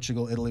Europe,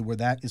 Portugal, Italy, where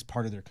that is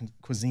part of their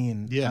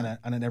cuisine Yeah.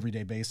 on an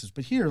everyday basis.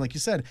 But here, like you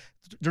said,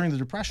 during the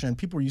Depression,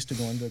 people were used to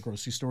going to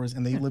grocery stores,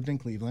 and they lived in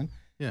Cleveland.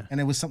 Yeah. And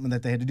it was something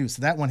that they had to do.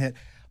 So that one hit.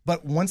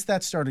 But once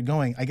that started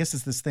going, I guess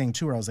it's this thing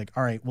too, where I was like,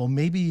 all right, well,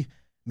 maybe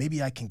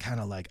I can kind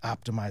of like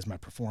optimize my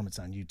performance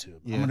on YouTube.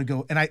 Yeah. I'm gonna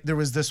go, and there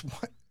was this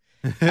one.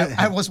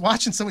 I was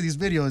watching some of these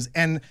videos,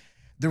 and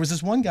there was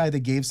this one guy that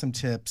gave some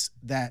tips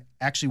that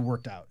actually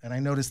worked out. And I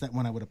noticed that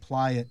when I would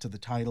apply it to the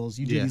titles,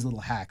 you do Yeah. these little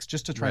hacks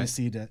just to try Right. to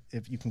see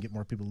if you can get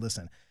more people to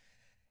listen.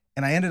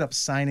 And I ended up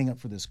signing up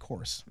for this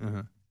course.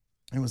 Uh-huh.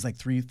 It was like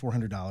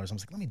 $300-400. I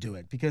was like, let me do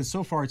it because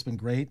so far it's been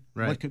great.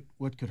 Right.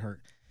 What could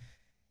hurt?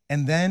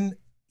 And then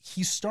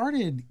he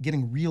started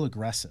getting real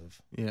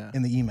aggressive Yeah.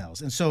 in the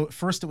emails. And so at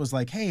first it was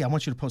like, hey, I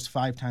want you to post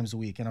 5 times a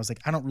week. And I was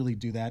like, I don't really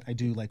do that. I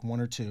do like 1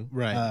 or 2.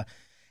 Right.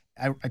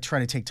 I try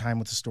to take time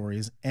with the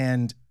stories.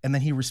 And then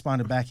he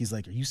responded back. He's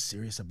like, are you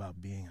serious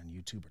about being on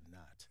YouTube or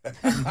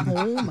not?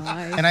 Oh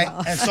my.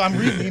 And so I'm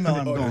reading the email.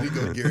 And I'm Oh, did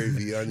going, he go Gary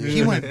Vee on you?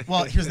 he went,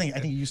 well, here's the thing. I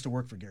think he used to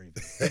work for Gary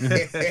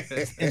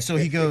Vee. And so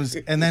he goes,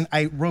 and then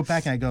I wrote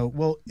back and I go,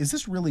 well, is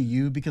this really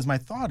you? Because my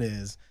thought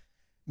is,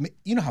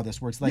 you know how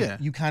this works. Like Yeah.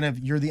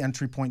 you're the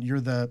entry point,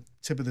 you're the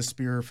tip of the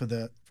spear for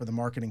the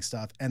marketing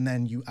stuff, and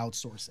then you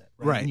outsource it.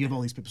 Right. Right. And you have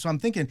all these people. So I'm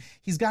thinking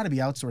he's got to be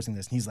outsourcing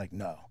this. And he's like,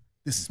 no,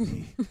 this is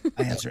me.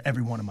 I answer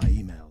every one of my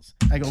emails.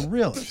 I go,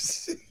 really?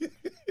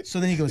 So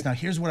then he goes, now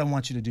here's what I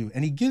want you to do.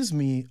 And he gives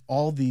me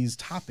all these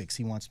topics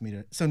he wants me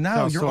to. So now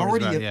Tell you're stories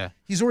already, about it, yeah.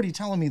 he's already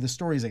telling me the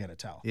stories I got to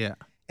tell. Yeah.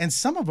 And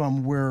some of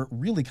them were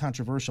really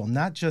controversial,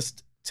 not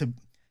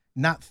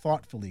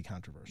thoughtfully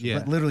controversial, Yeah.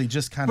 but literally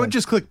just kind But of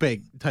just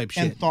clickbait type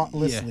shit. and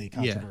thoughtlessly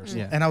Yeah, controversial.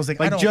 yeah. And I was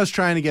like, I Like don't, just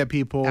trying to get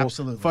people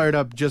Absolutely. fired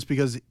up just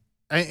because,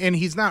 and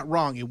he's not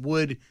wrong. It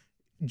would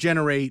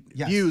generate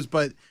Yes. views,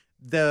 but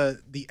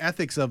the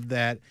ethics of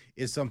that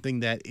is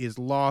something that is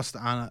lost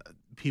on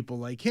people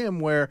like him,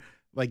 where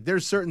like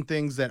there's certain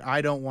things that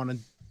I don't want to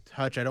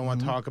touch, I don't want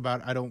to talk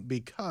about,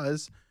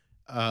 because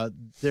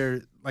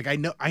they're like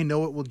I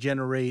know it will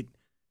generate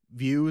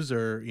views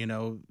or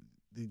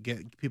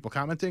get people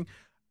commenting.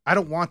 I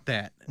don't want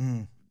that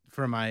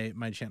for my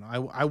channel.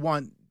 I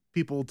want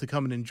people to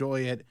come and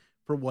enjoy it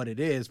for what it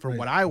is, for Right.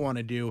 what I want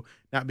to do,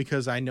 not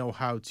because I know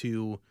how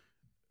to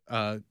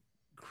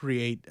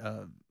create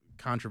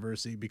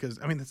controversy. Because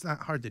I mean, it's not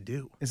hard to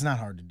do. it's not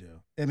hard to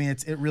do. I mean,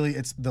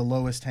 it's the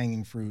lowest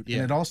hanging fruit. Yeah.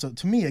 And it also,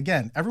 to me,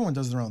 again, everyone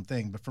does their own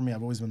thing, but for me,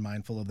 I've always been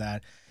mindful of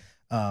that.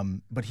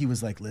 But he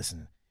was like,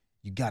 listen,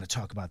 you got to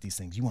talk about these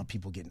things. You want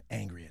people getting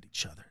angry at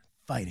each other,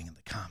 fighting in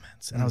the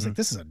comments. And I was like,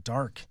 this is a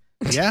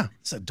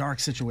dark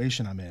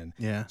situation I'm in.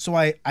 Yeah. So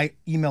I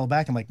emailed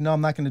back. I'm like, no,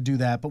 I'm not going to do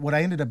that. But what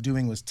I ended up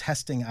doing was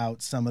testing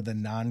out some of the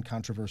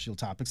non-controversial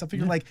topics. I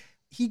figured like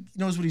he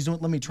knows what he's doing.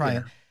 Let me try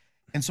it.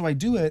 And so I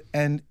do it.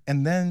 And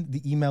then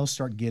the emails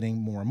start getting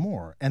more and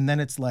more. And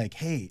then it's like,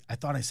 hey, I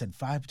thought I said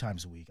 5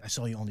 times a week. I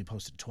saw you only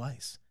posted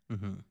twice.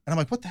 And I'm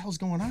like, what the hell's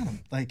going on?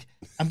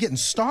 I'm getting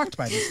stalked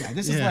by this guy.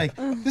 This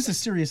is a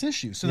serious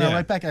issue. So then I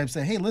write back and I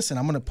say, hey, listen,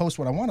 I'm going to post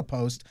what I want to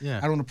post. I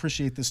don't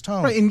appreciate this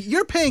tone. Right, and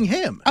you're paying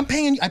him. I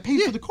paid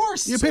for the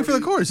course. You're paying for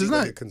the course, isn't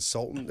like it? a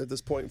consultant at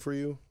this point for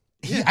you?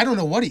 I don't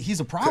know what he's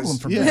a problem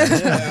for me. I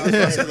was about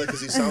to say,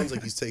 because he sounds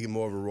like he's taking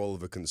more of a role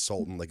of a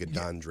consultant, like a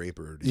Don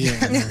Draper.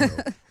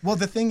 Well,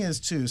 the thing is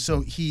too. So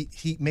he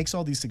makes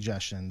all these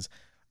suggestions.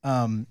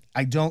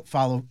 I don't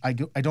follow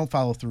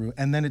through,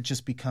 and then it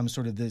just becomes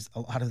sort of a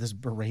lot of this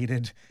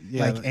berated,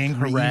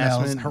 angry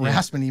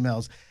harassment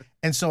emails,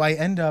 and so I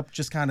end up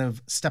just kind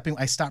of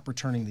I stop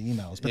returning the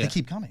emails, but they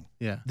keep coming.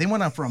 Yeah, they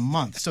went on for a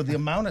month, so the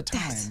amount of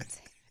time.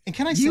 And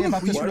can I say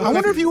about this? I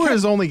wonder if you were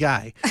his only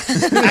guy. I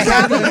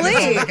have been his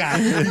only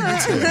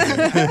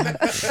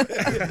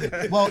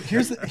guy. Well,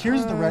 here's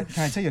the red.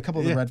 Can I tell you a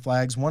couple of the red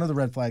flags? One of the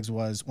red flags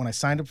was when I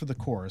signed up for the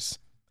course,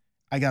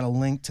 I got a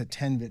link to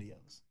 10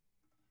 videos,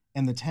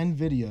 and the 10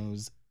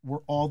 videos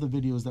were all the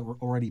videos that were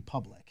already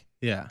public.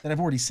 Yeah, that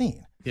I've already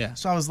seen. Yeah.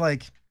 So I was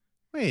like,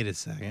 wait a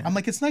second. I'm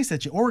like, it's nice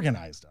that you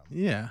organized them.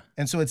 Yeah.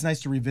 And so it's nice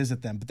to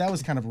revisit them. But that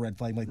was kind of a red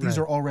flag. Like, these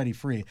are already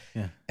free.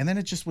 Yeah. And then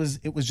it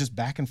was just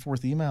back and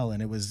forth email.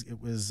 And it was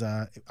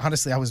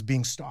honestly, I was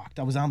being stalked.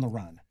 I was on the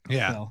run.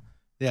 Yeah. So,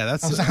 yeah,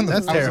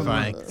 that's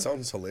terrifying. It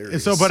sounds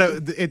hilarious. So, but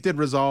it did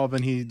resolve,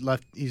 and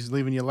he's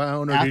leaving you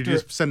alone, or did you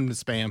just send him to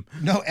spam?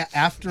 No,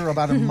 after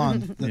about a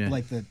month,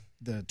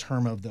 the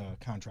term of the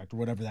contract or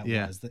whatever that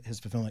was, his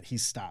fulfillment, he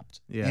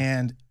stopped. Yeah.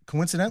 And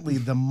coincidentally,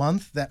 the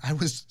month that I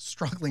was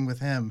struggling with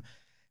him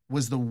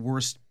was the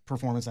worst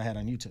performance I had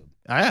on YouTube.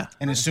 Oh, yeah.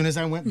 And as soon as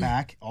I went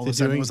back, all of a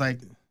sudden it was like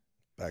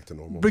back to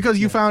normal. Because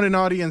you found an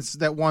audience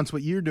that wants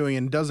what you're doing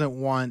and doesn't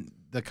want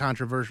the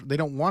controversial. They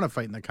don't want to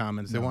fight in the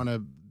comments. They want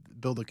to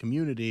build a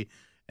community,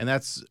 and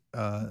that's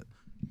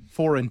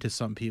foreign to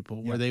some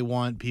people, where they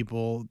want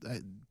people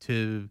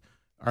to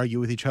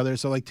argue with each other.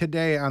 So like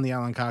today on the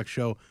Alan Cox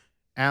Show,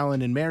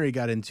 Alan and Mary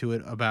got into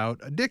it about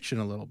addiction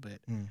a little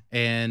bit.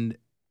 And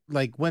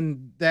like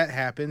when that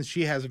happens,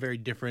 she has a very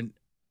different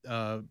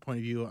point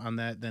of view on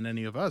that than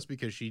any of us,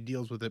 because she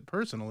deals with it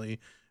personally.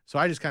 So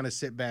I just kind of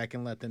sit back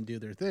and let them do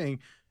their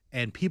thing,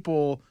 and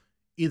people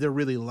either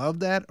really love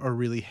that or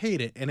really hate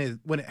it. And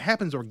when it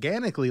happens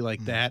organically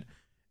like that,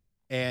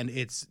 and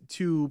it's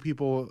two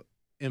people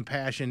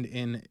impassioned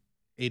in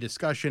a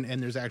discussion,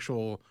 and there's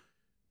actual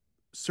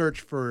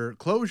search for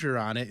closure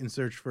on it and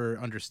search for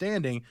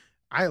understanding,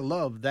 I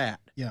love that.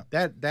 Yeah,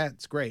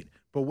 that's great.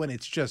 But when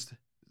it's just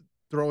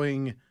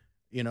throwing,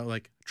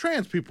 like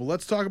trans people,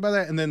 let's talk about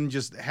that, and then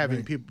just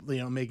having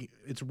people, make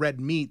it's red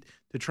meat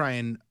to try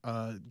and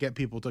get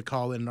people to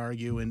call in and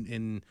argue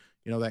in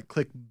that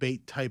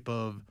clickbait type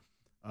of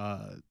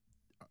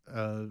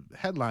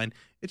headline,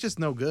 it's just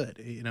no good.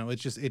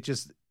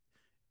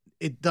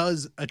 It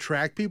does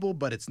attract people,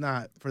 but it's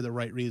not for the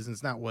right reasons.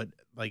 It's not what,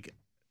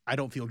 I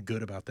don't feel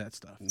good about that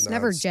stuff. It's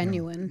never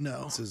genuine.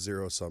 No. It's a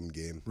zero-sum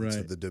game. Right.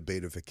 So the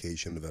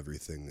debatification of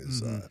everything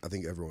is, I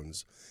think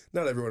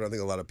not everyone, I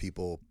think a lot of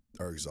people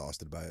are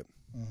exhausted by it.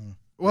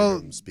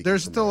 Well,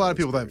 there's still a lot of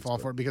people that fall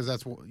for it, because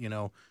that's what,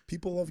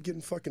 people love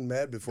getting fucking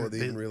mad before they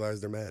even realize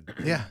they're mad.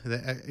 Yeah,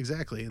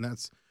 exactly. And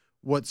that's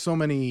what so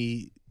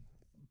many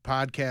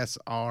podcasts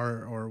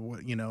are, or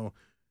what,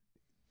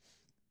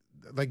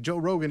 like Joe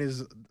Rogan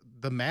is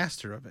the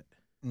master of it,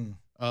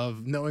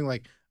 of knowing,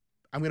 like,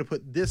 I'm going to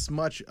put this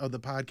much of the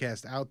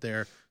podcast out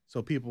there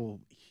so people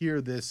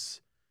hear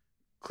this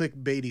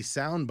clickbaity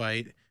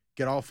soundbite,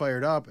 get all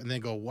fired up, and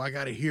then go, well, I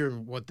got to hear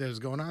what there's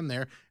going on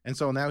there. And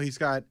so now he's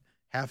got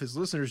half his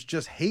listeners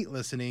just hate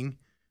listening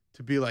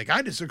to be like,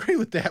 I disagree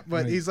with that.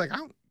 But he's like,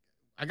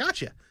 I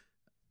got you.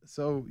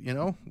 So,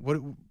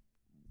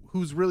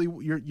 who's really,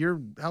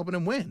 you're helping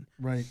him win.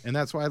 Right. And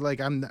that's why,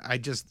 I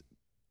just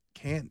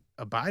can't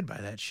abide by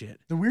that shit.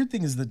 The weird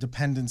thing is the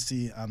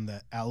dependency on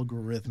the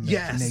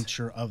algorithmic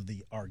nature of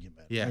the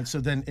argument. Yeah. Right? So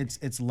then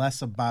it's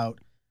less about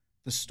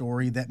the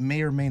story that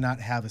may or may not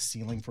have a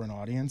ceiling for an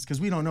audience, because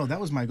we don't know.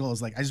 That was my goal.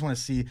 Is I just want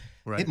to see.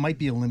 It might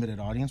be a limited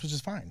audience, which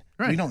is fine.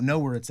 Right. We don't know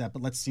where it's at,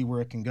 but let's see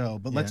where it can go.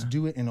 But let's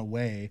do it in a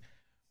way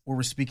where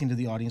we're speaking to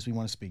the audience we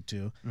want to speak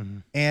to.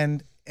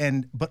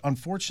 But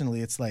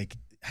unfortunately, it's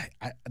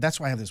that's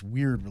why I have this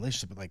weird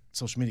relationship with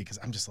social media, because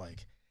I'm just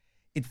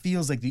it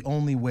feels like the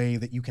only way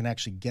that you can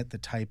actually get the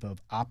type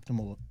of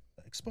optimal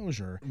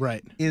exposure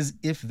is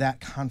if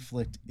that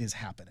conflict is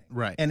happening.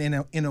 Right. And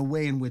in a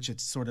way in which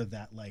it's sort of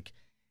that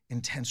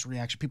intense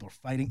reaction, people are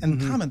fighting,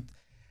 and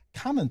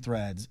common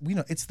threads, we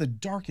know it's the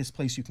darkest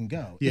place you can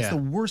go. Yeah. It's the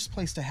worst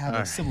place to have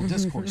a civil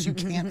discourse. You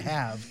can't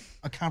have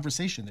a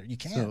conversation there. You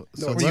can't.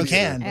 You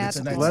can.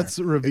 Let's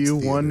review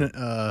one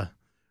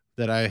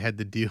that I had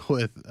to deal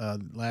with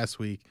last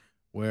week,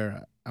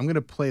 where I'm going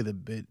to play the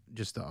bit,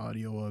 just the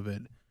audio of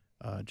it,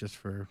 just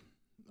for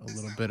a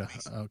little bit of,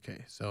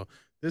 okay, so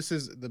this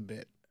is the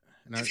bit.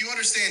 And if you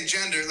understand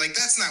gender,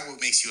 that's not what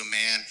makes you a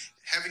man.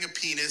 Having a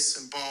penis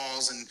and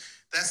balls, and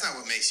that's not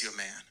what makes you a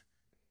man.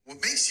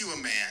 What makes you a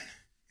man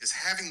is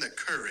having the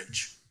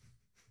courage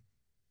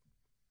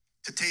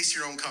to taste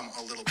your own cum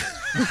a little bit.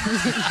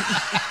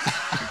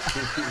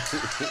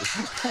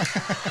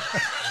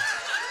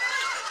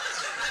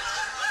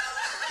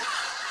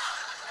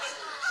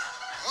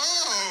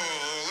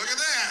 Oh, look at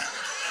that.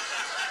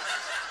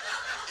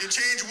 You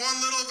change one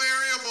little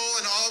variable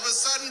and all of a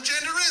sudden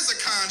gender is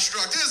a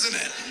construct, isn't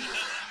it?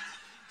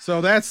 So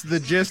that's the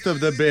gist of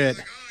the bit.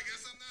 Like, oh, I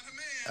guess I'm not a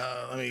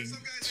man. Let me Some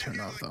guys turn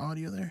gender off the is-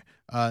 audio there.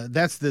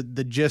 That's the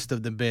gist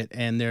of the bit,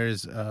 and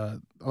there's a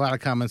lot of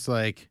comments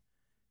like,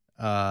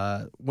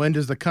 when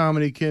does the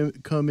comedy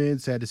come in?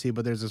 Sad to see,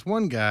 but there's this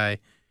one guy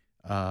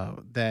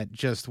that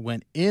just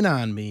went in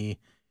on me,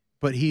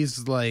 but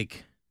he's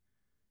like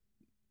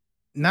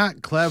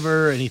not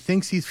clever, and he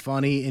thinks he's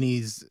funny, and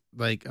he's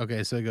like,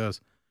 okay, so he goes,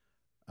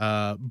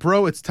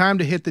 bro, it's time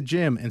to hit the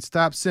gym and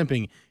stop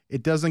simping.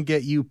 It doesn't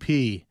get you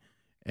pee.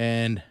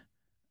 And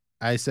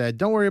I said,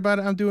 don't worry about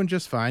it. I'm doing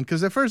just fine.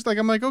 Because at first, like,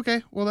 I'm like,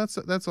 okay, well,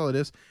 that's all it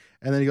is.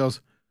 And then he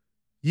goes,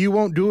 you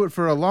won't do it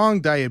for a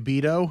long,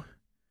 Diabito.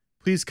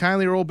 Please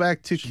kindly roll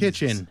back to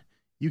kitchen.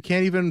 You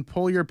can't even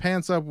pull your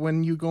pants up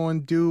when you go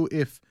and do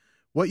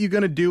what you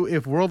going to do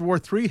if World War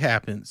III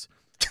happens.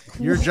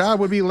 Your job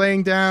would be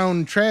laying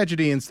down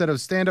tragedy instead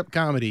of stand-up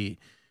comedy.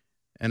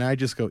 And I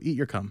just go, eat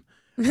your cum.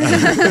 And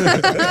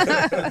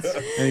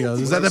he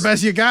goes, is that the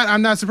best you got?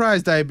 I'm not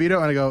surprised, Diabito.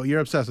 And I go, you're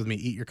obsessed with me.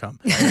 Eat your cum.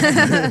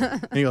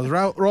 And he goes,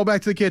 roll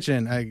back to the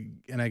kitchen.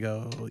 And I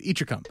go, eat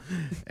your cum.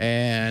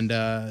 And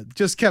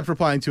just kept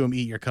replying to him,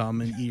 eat your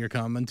cum and eat your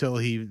cum until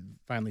he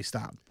finally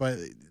stopped. But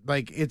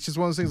like, it's just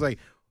one of those things like,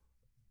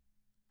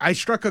 I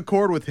struck a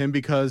chord with him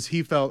because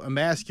he felt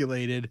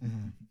emasculated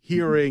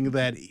hearing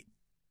that,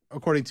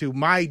 according to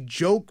my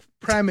joke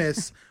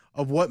premise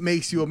of what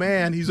makes you a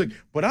man, he's like,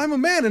 but I'm a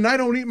man and I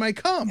don't eat my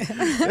cum.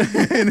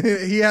 And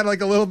he had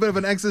like a little bit of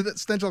an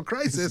existential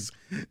crisis,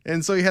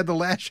 and so he had to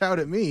lash out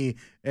at me.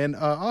 And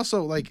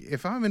also, like,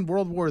 if I'm in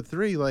World War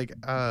III, like,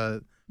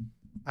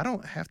 I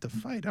don't have to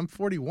fight. I'm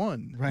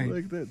 41. Right.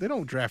 Like, they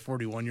don't draft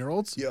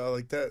 41-year-olds. Yeah,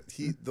 like that.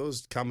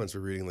 Those comments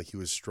were reading like he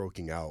was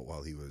stroking out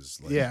while he was.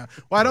 Like, Yeah.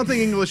 Well, I don't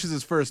think English is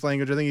his first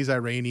language. I think he's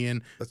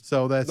Iranian.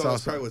 So that's no, that's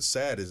also probably what's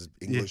sad is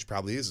English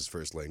probably is his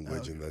first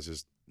language, and that's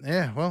just.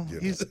 yeah. Well,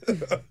 Yeah.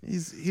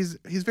 he's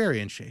very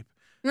in shape.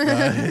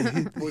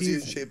 Was he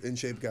in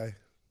shape guy?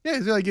 Yeah,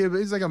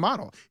 he's like a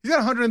model. He's got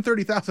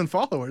 130,000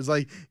 followers.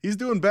 Like, he's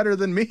doing better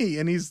than me,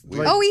 and he's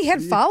like, Oh, he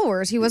had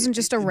followers. He wasn't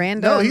just a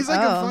random. no, he's like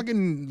a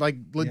fucking like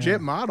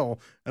legit model.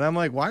 And I'm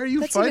like, why are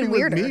you That's fighting even with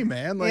weirder. me,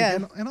 man? Like,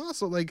 Yeah. and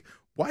also like,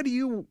 why are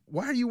you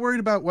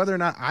worried about whether or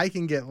not I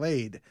can get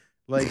laid?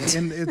 Like,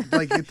 and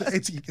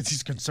it's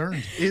He's concerned.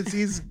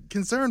 he's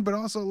concerned, but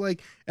also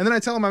like, and then I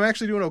tell him I'm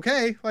actually doing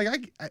okay. Like,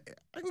 I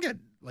can get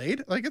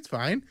laid. Like, it's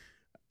fine.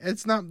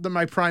 It's not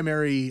my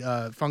primary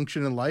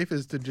function in life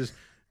is to just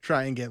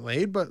try and get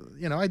laid, but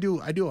you know, I do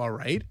all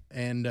right.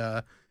 And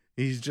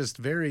he's just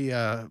very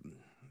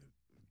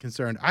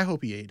concerned. I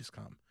hope he ate his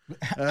cum.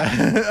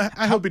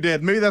 I hope he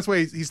did. Maybe that's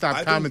why he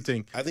stopped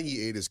commenting. I think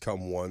he ate his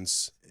cum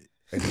once,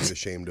 and he's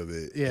ashamed of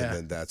it. Yeah. And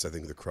then that's, I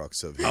think, the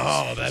crux of his.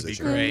 Oh, that'd be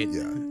position. great.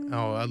 Yeah.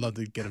 Oh, I'd love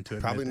to get him to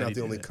admit Probably that not he the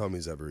did only it. cum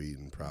he's ever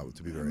eaten. Probably,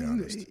 to be I very mean,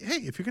 honest. hey,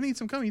 if you're gonna eat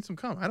some cum, eat some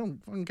cum. I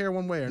don't fucking care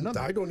one way or another.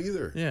 I don't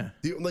either. Yeah.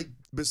 Like,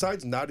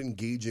 besides not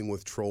engaging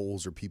with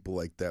trolls or people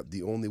like that,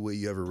 the only way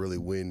you ever really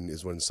win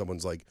is when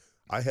someone's like,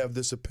 I have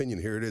this opinion,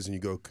 here it is, and you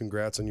go,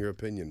 congrats on your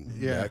opinion.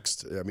 Yeah.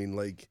 Next. I mean,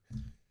 like,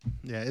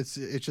 Yeah, it's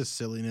just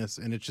silliness,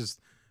 and it's just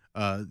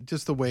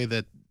the way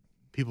that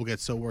people get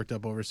so worked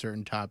up over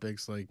certain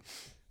topics. Like,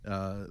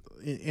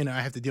 and I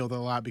have to deal with it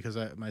a lot because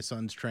my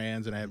son's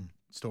trans, and I have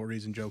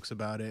stories and jokes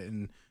about it,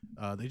 and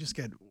they just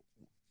get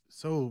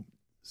so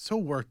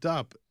worked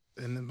up,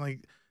 and I'm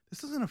like, this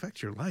doesn't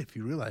affect your life.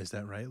 You realize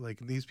that, right? Like,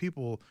 these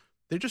people,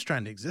 they're just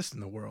trying to exist in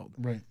the world,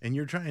 Right. and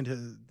you're trying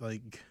to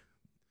like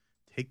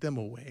take them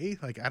away.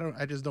 Like, I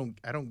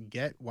don't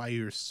get why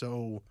you're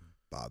so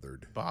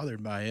bothered.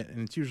 by it, and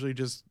it's usually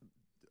just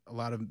a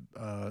lot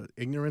of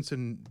ignorance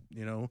and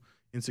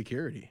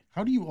insecurity.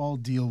 How do you all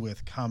deal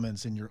with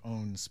comments in your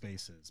own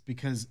spaces?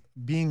 Because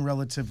being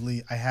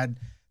relatively, I had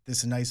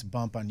this nice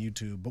bump on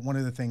YouTube, but one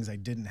of the things I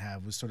didn't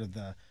have was sort of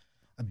the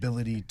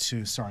ability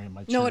to. Sorry,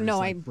 my chair is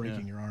like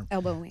breaking your arm.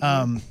 Elbowing.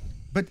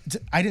 But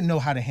I didn't know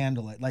how to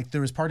handle it. Like,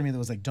 there was part of me that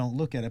was like, don't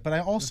look at it. But I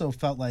also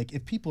felt like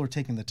if people are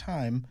taking the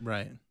time,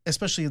 Right.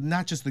 especially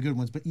not just the good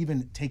ones, but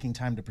even taking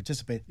time to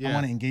participate, I Yeah.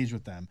 want to engage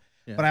with them.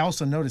 Yeah. But I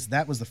also noticed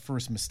that was the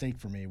first mistake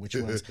for me, which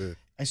was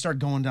I started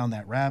going down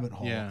that rabbit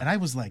hole. Yeah. And I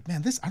was like,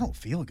 man, I don't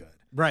feel good.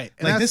 Right.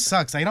 And Like, that's- this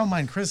sucks. I don't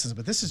mind criticism,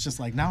 but this is just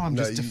like, now I'm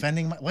just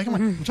defending my, like,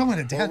 I'm talking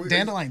about a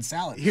dandelion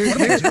salad.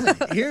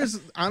 Here's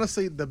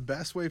honestly the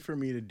best way for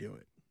me to do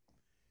it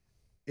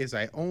is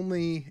I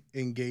only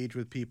engage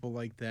with people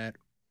like that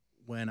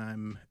when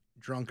I'm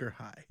drunk or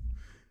high.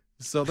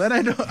 So then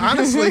I don't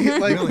honestly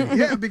like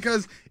yeah,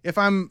 because if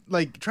I'm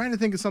like trying to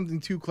think of something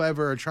too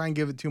clever or try and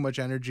give it too much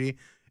energy,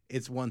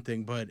 it's one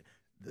thing, but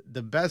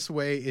the best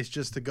way is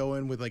just to go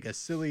in with like a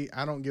silly,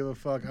 I don't give a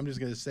fuck, I'm just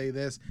going to say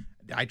this.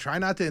 I try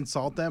not to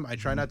insult them. I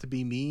try not to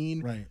be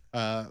mean. Right.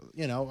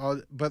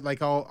 But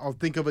like I'll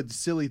think of a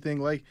silly thing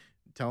like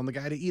telling the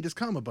guy to eat his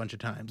cum a bunch of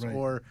times, Right.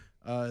 or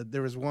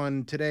There was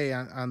one today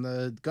on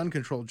the gun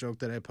control joke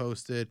that I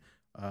posted,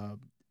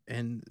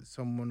 and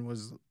someone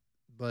was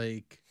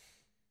like,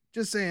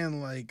 just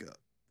saying like,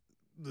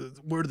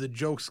 where do the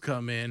jokes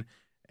come in?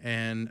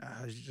 And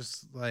I was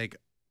just like,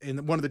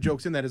 and one of the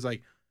jokes in that is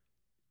like,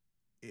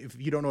 if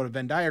you don't know what a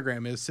Venn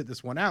diagram is, sit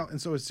this one out.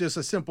 And so it's just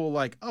a simple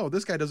like, oh,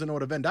 this guy doesn't know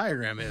what a Venn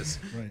diagram is.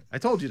 Right. I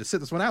told you to sit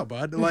this one out,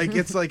 bud. Like,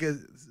 it's like a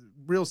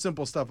real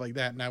simple stuff like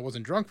that. And I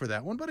wasn't drunk for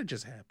that one, but it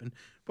just happened.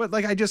 But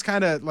like, I just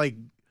kind of like,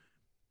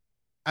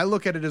 I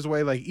look at it as a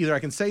way, like either I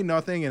can say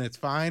nothing and it's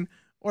fine,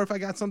 or if I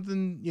got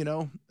something, you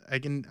know,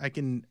 I'm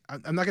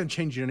not going to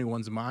change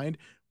anyone's mind,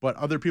 but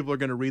other people are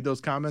going to read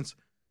those comments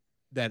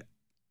that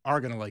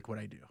are going to like what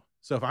I do.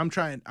 So if I'm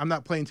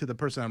not playing to the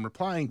person I'm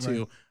replying to,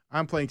 Right.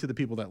 I'm playing to the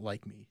people that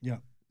like me. Yeah.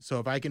 So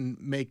if I can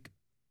make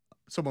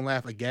someone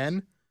laugh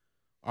again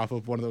off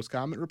of one of those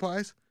comment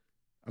replies,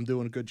 I'm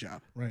doing a good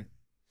job. Right.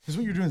 Because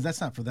what you're doing is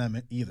that's not for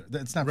them either.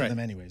 That's not for Right. them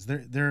anyways. They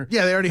They already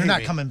they're hate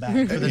not me. coming back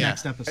for the Yeah.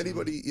 next episode.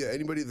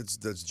 Anybody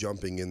that's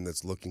jumping in,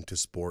 that's looking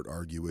to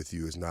argue with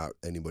you, is not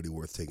anybody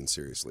worth taking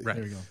seriously. Right.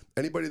 There you go.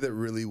 Anybody that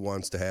really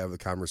wants to have a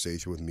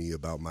conversation with me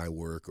about my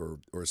work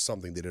or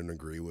something they didn't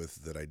agree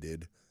with that I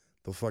did,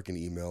 they'll fucking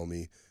email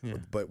me. Yeah.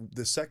 But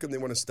the second they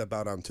want to step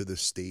out onto the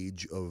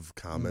stage of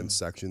comment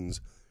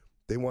sections,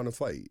 they want to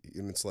fight.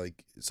 And it's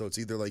like, so it's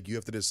either like you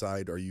have to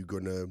decide, are you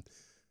going to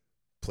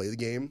play the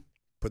game,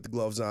 put the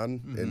gloves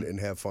on and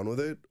have fun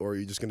with it, or are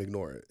you just going to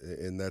ignore it?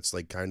 And that's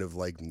like kind of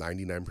like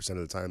 99% of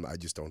the time, I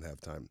just don't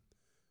have time.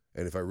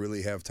 And if I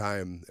really have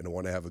time and I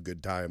want to have a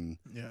good time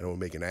and I want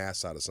to make an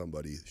ass out of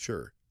somebody,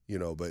 sure, you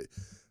know, but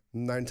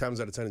 9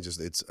 times out of 10,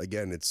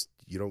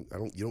 you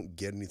don't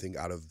get anything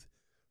out of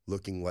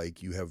looking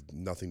like you have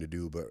nothing to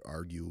do but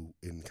argue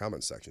in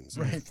comment sections.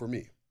 Right. For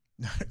me.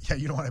 Yeah,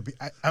 you don't want to be.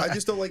 I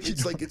just don't like.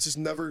 It's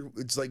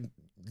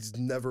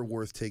never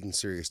worth taking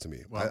serious to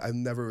me. Wow. I've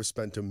never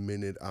spent a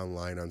minute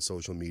online on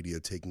social media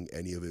taking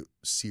any of it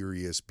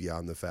serious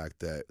beyond the fact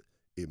that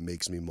it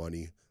makes me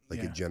money.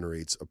 Like it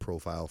generates a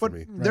profile for But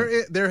me.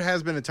 there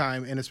has been a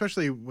time, and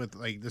especially with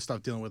like this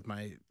stuff dealing with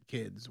my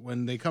kids,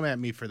 when they come at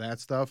me for that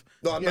stuff.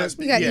 No, I'm yeah, not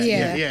speaking.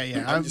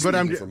 Yeah. I'm just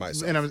speaking for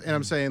myself. And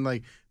I'm saying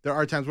like there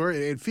are times where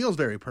it feels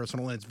very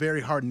personal, and it's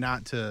very hard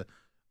not to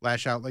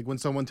lash out. Like when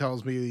someone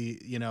tells me,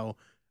 you know,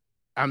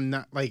 I'm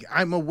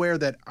aware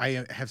that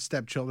I have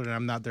stepchildren and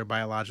I'm not their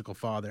biological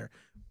father,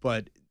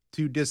 but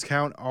to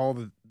discount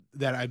all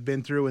that I've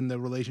been through in the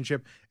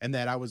relationship and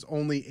that I was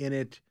only in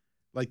it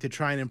like to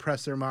try and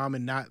impress their mom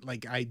and not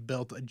like I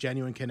built a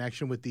genuine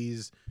connection with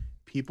these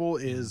people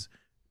is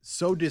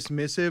so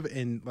dismissive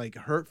and like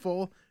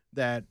hurtful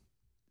that,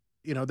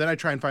 you know, then I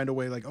try and find a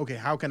way like, okay,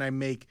 how can I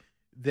make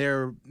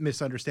their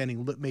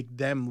misunderstanding make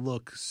them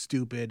look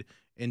stupid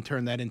and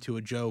turn that into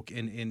a joke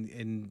and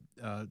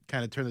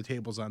kind of turn the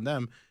tables on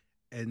them.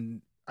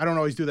 And I don't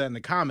always do that in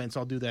the comments.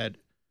 I'll do that,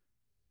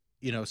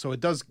 you know, so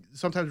it does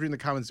sometimes reading the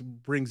comments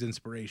brings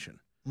inspiration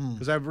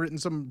because I've written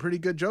some pretty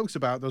good jokes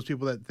about those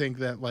people that think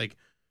that like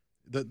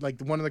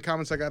one of the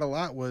comments I got a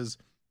lot was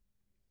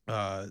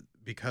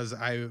because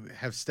I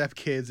have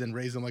stepkids and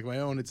raise them like my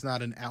own, it's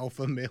not an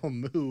alpha male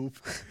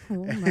move.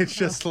 Oh And my it's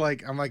just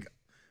like, I'm like,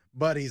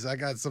 buddies, I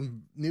got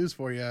some news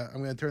for you. I'm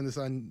going to turn this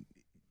on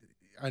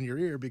your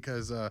ear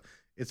because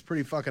it's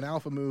pretty fucking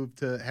alpha move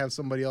to have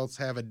somebody else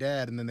have a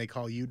dad and then they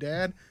call you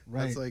dad.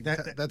 Right. That's like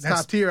That's that's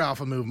top tier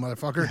alpha move,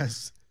 motherfucker.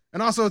 Yes.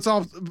 And also it's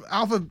all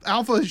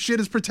alpha shit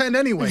is pretend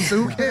anyway,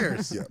 so who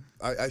cares? Yeah,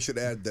 I should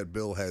add that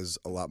Bill has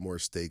a lot more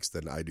stakes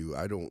than I do.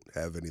 I don't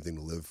have anything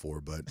to live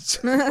for, but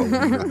a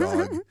wiener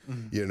dog,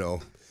 you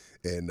know.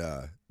 And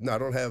no, I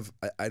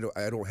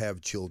don't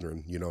have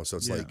children, you know. So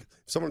it's like if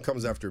someone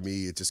comes after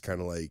me, it's just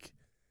kind of like,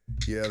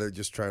 yeah, they're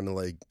just trying to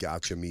like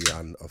gotcha me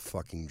on a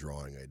fucking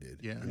drawing I did.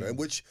 Yeah. You know,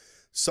 which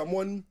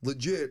someone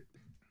legit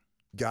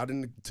got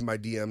into my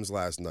DMs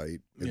last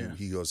night, and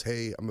he goes,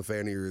 "Hey, I'm a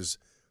fan of yours.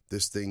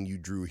 This thing you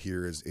drew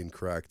here is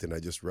incorrect." And I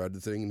just read the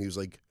thing, and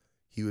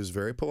he was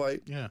very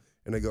polite. Yeah.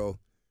 And I go,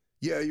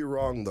 "Yeah, you're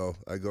wrong, though."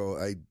 I go,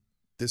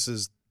 this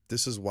is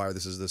why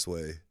this is this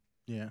way."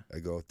 Yeah. I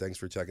go, "Thanks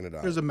for checking it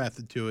out." There's a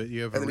method to it.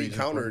 You have And a then he reason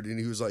for it. countered, and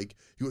he was like,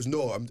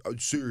 "No, I'm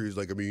serious.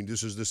 Like, I mean,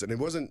 this is this," and it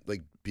wasn't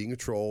like being a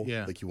troll.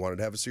 Yeah. Like he wanted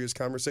to have a serious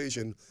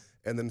conversation.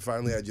 And then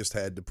finally, I just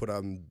had to put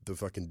on the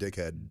fucking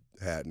dickhead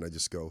hat, and I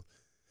just go,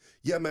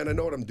 "Yeah, man, I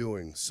know what I'm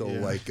doing." So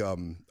like,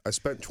 I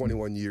spent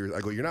 21 years.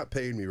 I go, "You're not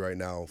paying me right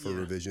now for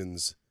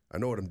revisions. I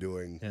know what I'm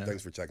doing. Yeah.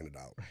 Thanks for checking it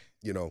out.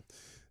 You know,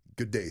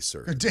 good day,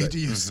 sir." Good day to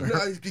you, sir.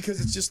 No,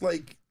 because it's just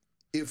like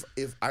if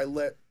I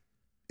let.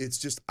 It's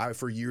just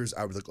for years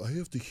I was like, I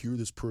have to hear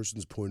this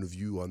person's point of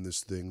view on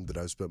this thing that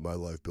I spent my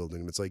life building,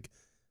 and it's like,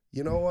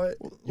 you know what?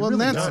 Well, really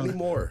that's Not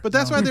anymore. But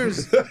that's why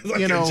there's Like,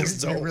 you know I just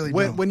don't. really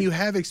when don't. when you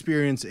have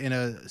experience in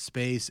a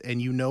space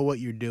and you know what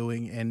you're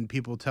doing and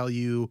people tell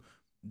you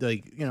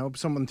like, you know,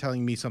 someone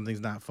telling me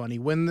something's not funny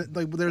when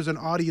like there's an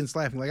audience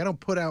laughing. Like I don't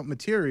put out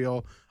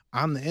material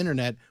on the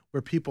internet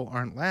where people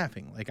aren't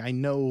laughing. Like I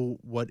know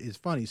what is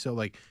funny. So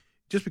like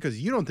just because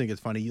you don't think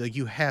it's funny, like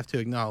you have to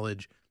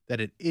acknowledge that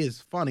it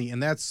is funny,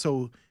 and that's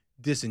so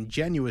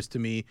disingenuous to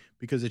me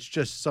because it's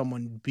just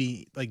someone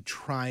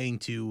trying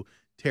to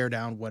tear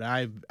down what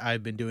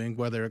I've been doing,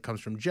 whether it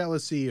comes from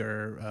jealousy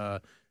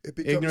or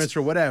ignorance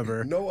or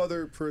whatever. No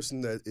other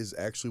person that is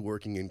actually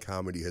working in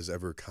comedy has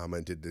ever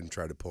commented and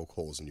tried to poke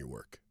holes in your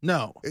work.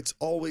 No. It's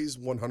always 100%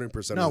 No, of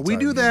the time. we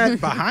do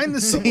that behind the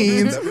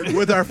scenes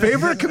with our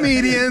favorite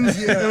comedians.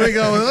 And we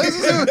go,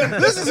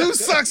 this is who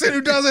sucks and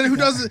who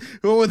doesn't.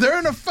 Well, they're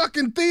in a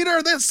fucking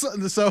theater.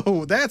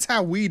 So that's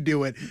how we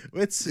do it.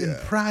 It's in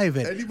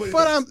private.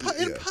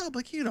 In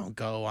public, you don't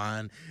go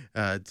on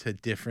to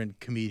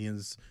different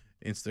comedians'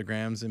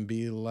 Instagrams and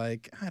be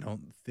like, I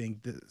don't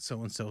think that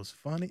so-and-so's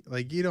funny.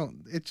 Like, you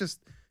don't, it's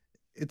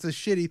a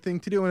shitty thing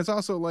to do. And it's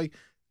also like,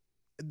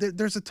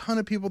 there's a ton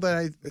of people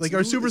that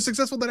are super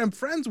successful that I'm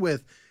friends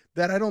with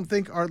that I don't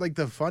think are like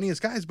the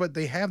funniest guys, but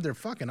they have their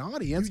fucking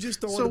audience. You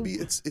just don't want to be,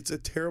 it's a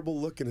terrible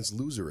look and it's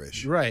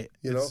loserish. Right.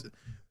 You know?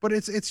 But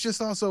it's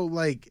just also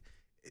like,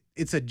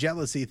 it's a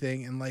jealousy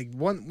thing. And like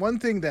one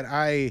thing that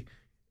I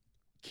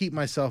keep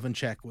myself in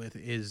check with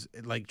is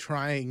like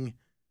trying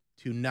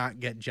to not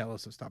get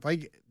jealous of stuff.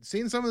 Like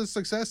seeing some of the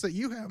success that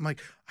you have, I'm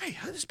like, hey,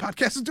 this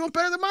podcast is doing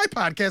better than my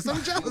podcast.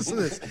 I'm jealous of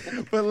this.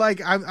 But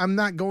like, I'm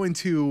not going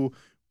to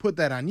put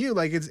that on you.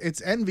 Like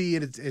it's envy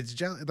and it's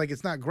jealous. Like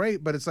it's not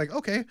great, but it's like,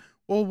 okay,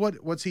 well,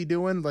 what's he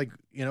doing? Like,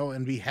 you know,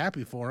 and be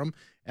happy for him.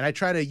 And I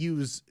try to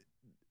use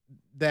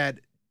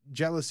that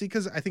jealousy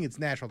because I think it's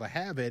natural to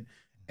have it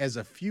as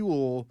a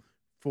fuel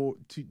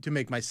to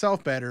make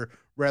myself better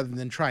rather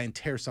than try and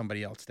tear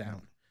somebody else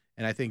down.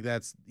 And I think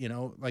that's, you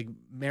know, like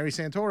Mary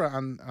Santora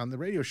on the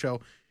radio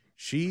show,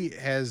 she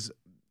has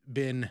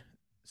been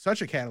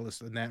such a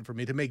catalyst in that for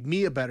me to make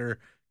me a better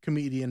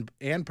comedian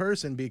and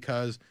person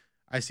because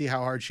I see how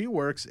hard she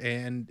works.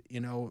 And, you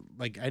know,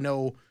 like I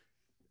know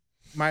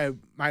my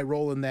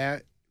role in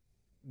that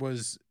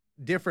was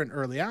different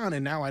early on.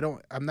 And now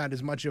I'm not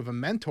as much of a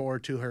mentor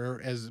to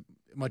her as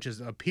much as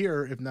a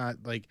peer, if not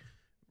like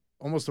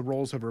almost the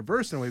roles have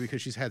reversed in a way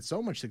because she's had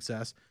so much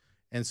success.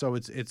 And so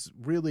it's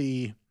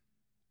really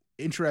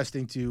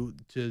interesting to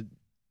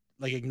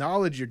like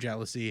acknowledge your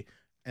jealousy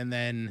and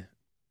then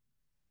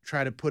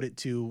try to put it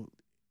to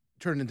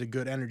turn into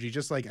good energy.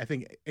 Just like I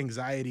think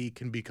anxiety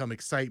can become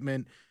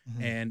excitement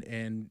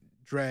and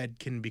dread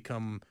can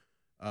become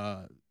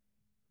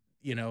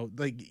you know,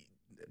 like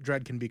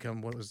dread can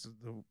become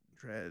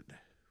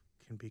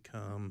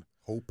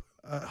hope.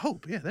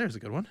 Hope. Yeah, there's a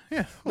good one.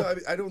 Yeah. No,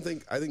 I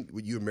think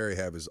what you and Mary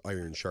have is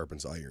iron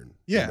sharpens iron.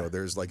 Yeah. You know,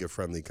 there's like a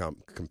friendly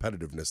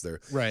competitiveness there.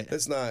 Right.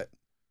 That's not,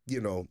 you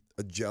know,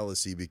 a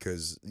jealousy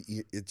because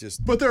it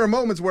just. But there are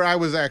moments where I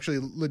was actually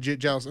legit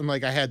jealous and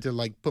like I had to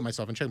like put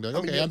myself in check and be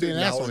like, okay, I'm being an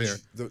asshole here.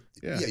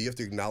 You have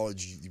to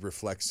acknowledge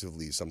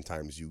reflexively.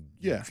 Sometimes you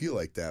feel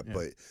like that,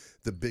 but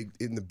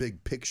in the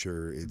big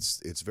picture,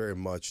 it's very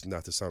much,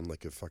 not to sound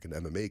like a fucking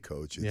MMA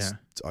coach. It's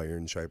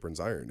iron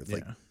sharpens iron. If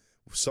like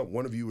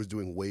one of you was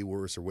doing way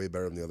worse or way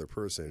better than the other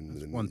person,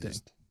 then one thing.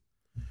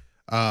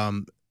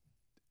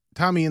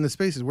 Tommy, in the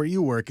spaces where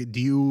you work, do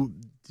you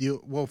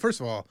well,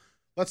 first of all,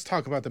 let's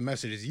talk about the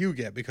messages you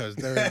get because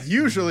they're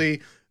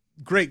usually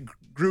great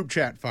group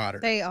chat fodder.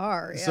 They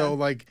are. Yeah. So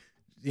like,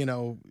 you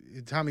know,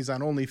 Tommy's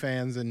on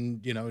OnlyFans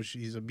and, you know,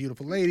 she's a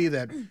beautiful lady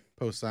that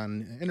posts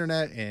on the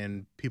internet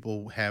and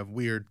people have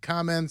weird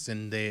comments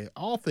and they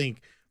all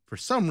think for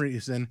some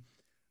reason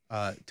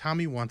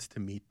Tommy wants to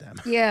meet them.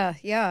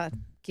 Yeah.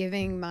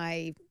 Giving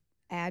my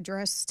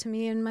address to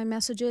me in my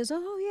messages.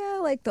 Oh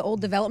yeah, like the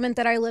old development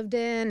that I lived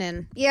in,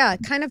 and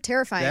kind of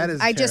terrifying. That is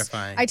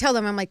terrifying. I tell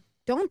them, I'm like,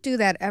 don't do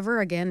that ever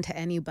again to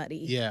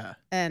anybody. Yeah.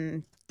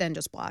 And then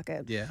just block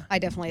it. Yeah. I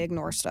definitely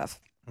ignore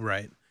stuff.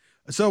 Right.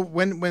 So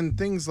when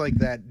things like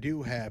that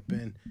do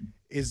happen,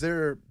 is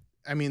there,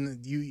 I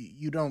mean,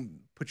 you don't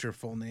put your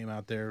full name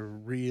out there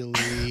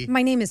really.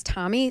 My name is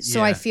Tommy,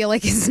 so I feel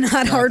like it's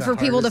not hard for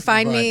people to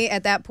find me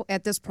at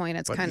this point.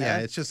 It's kind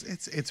of it's just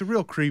it's a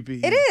real creepy.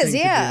 It is,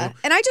 yeah.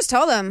 And I just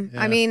tell them.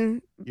 Yeah. I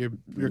mean, you're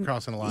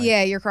crossing a line.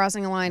 Yeah, you're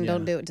crossing a line. Yeah.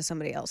 Don't do it to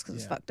somebody else because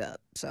it's fucked up.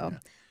 So.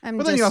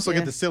 But then you also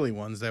get the silly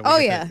ones that.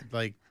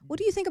 Like, what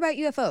do you think about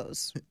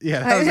UFOs?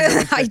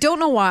 Yeah, I don't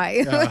know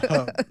why.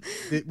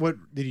 What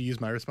did you use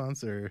my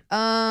response or?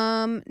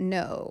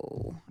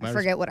 No, I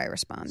forget what I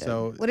responded.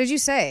 So what did you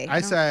say?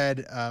 I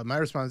said my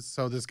response.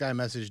 So this guy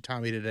messaged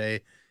Tommy today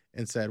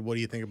and said, "What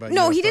do you think about?"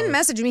 No, UFOs? He didn't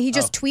message me. He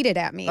just tweeted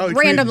at me he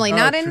randomly, tweeted,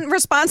 not in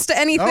response to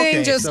anything.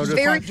 Okay, just so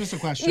just a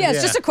question. Yeah,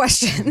 it's just a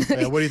question.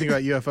 What do you think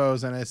about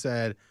UFOs? And I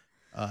said.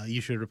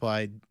 You should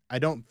reply, I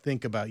don't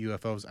think about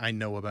UFOs. I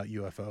know about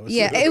UFOs.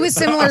 Yeah, it was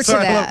similar to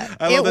that.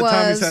 I love that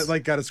Tommy's had,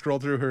 like, got to scroll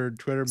through her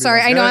Twitter.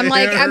 Sorry, I know.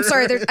 I'm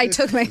sorry. I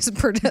took my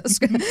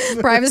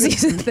privacy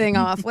thing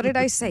off. What did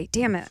I say?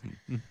 Damn it.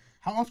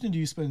 How often do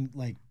you spend,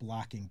 like,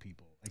 blocking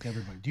people? like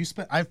everybody. Do you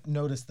spend? I've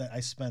noticed that I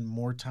spend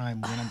more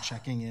time when I'm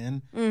checking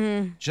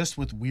in, just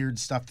with weird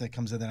stuff that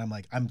comes in. That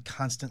I'm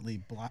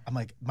constantly I'm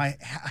like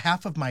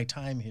half of my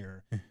time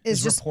here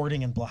is just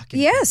reporting and blocking.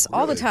 Yes, people.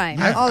 all the time.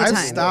 I've, all the I've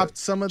time. stopped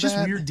some of Just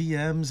that. weird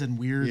DMs and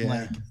weird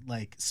Yeah.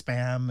 like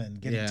spam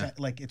and getting Yeah.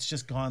 like it's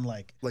just gone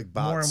like Like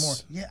more and more.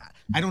 bots. Yeah,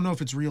 I don't know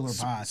if it's real or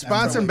bots.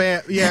 Spots and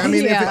ban. ban. Yeah, I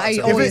mean, Yeah, I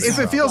if always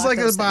it feels block like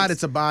a those bot, things.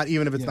 it's a bot,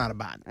 even if it's not a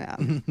bot. Yeah.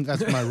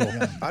 That's my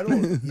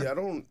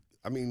rule.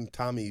 I mean,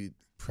 Tommy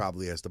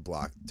probably has to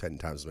block 10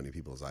 times as many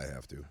people as I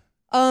have to.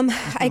 I a lot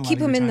keep of your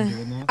them in time the.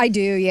 doing that? I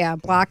do, yeah,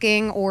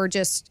 blocking or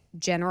just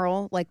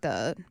general, like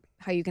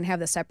how you can have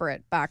the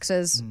separate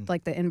boxes,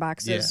 like the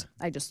inboxes. Yeah.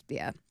 I just You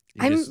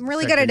I'm just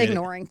really good at segregate it.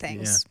 ignoring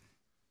things.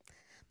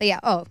 But yeah.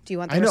 Oh, do you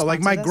want? The I know, like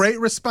response my to this? great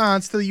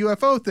response to the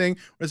UFO thing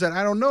was that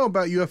I don't know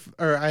about UFO,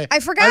 or I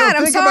forgot, I don't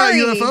I'm think sorry.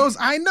 about UFOs.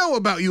 I know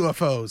about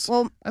UFOs.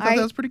 Well, I thought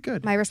that was pretty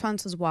good. My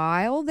response was,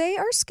 while they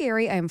are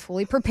scary, I am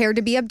fully prepared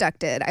to be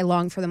abducted. I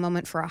long for the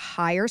moment for a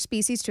higher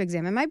species to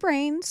examine my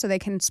brain so they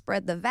can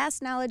spread the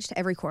vast knowledge to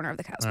every corner of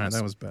the cosmos. All right,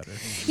 that was better.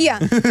 Yeah.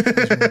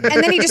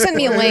 And then he just sent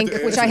me a link,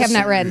 which I have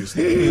not read.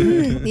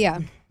 Yeah.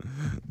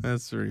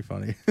 That's very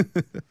funny. I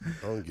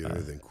don't get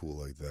anything cool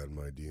like that in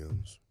my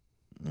DMs.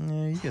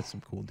 Yeah, you get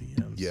some cool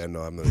DMs. Yeah,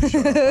 no, I'm gonna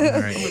shut up.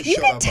 All right. You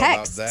Shut get up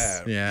texts. about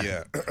that. Yeah.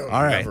 Yeah.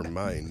 All right. Never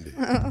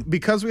mind.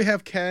 Because we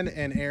have Ken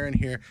and Aaron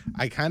here,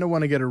 I kind of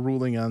want to get a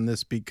ruling on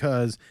this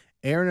because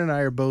Aaron and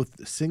I are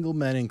both single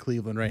men in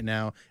Cleveland right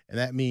now, and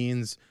that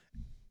means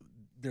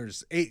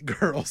there's 8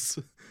 girls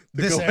to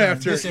This go Aaron,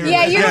 after. this Aaron.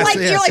 Yeah, you're like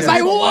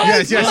my one.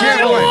 Yes, yes, my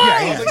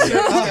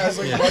yes,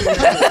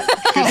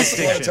 one. He's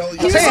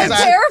He was so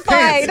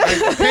terrified.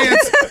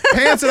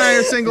 Pants and I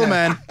are single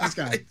men. This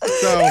guy.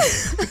 So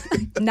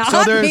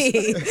Not there's-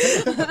 me.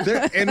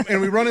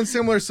 and we run in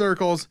similar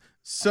circles.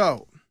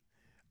 So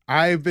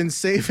I've been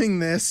saving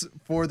this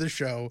for the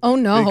show. Oh,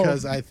 no.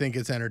 Because I think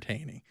it's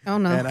entertaining. Oh,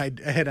 no. And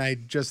I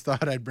just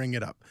thought I'd bring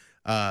it up.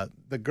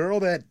 The girl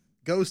that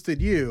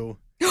ghosted you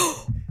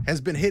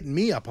has been hitting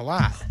me up a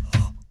lot.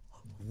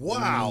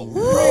 Wow.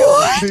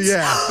 What?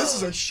 Yeah. This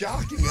is a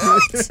shocking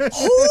act.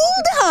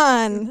 Hold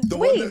on.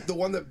 Wait. The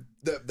one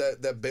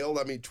that bailed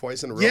on me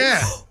twice in a row.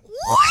 Yeah.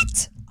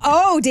 What?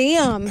 Oh,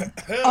 damn.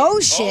 Oh,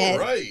 shit.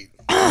 All right.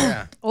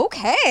 Yeah.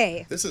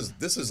 Okay. This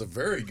is a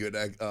very good.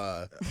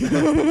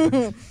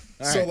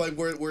 So like,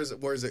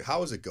 where's it?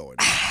 How is it going?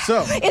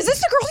 So Is this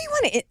the girl you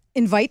want to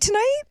invite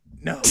tonight?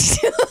 no.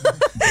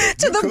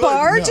 To the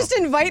bar? No. Just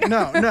invite her?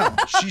 No.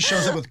 She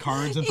shows up with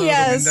cards in front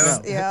Yes. of the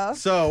window. Yeah.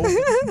 So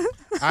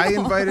I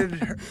invited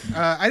her.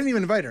 I didn't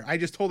even invite her. I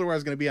just told her where I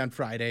was going to be on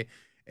Friday,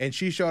 and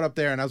she showed up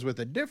there, and I was with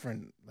a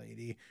different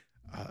lady.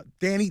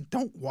 Danny,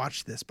 don't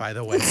watch this, by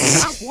the way.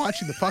 Stop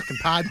watching the fucking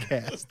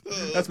podcast.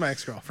 That's my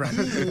ex-girlfriend.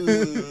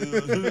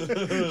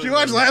 She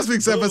watched last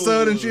week's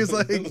episode, and she's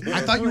like,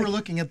 I thought you were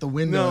looking at the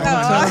window. No.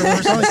 I'm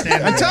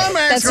telling my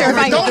That's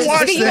ex-girlfriend, terrifying. don't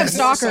watch Speaking of this.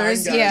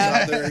 stalkers, Sign guys yeah.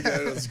 out there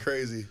again, it's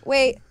crazy.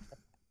 Wait.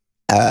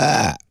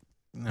 All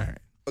right.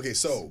 Okay,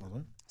 so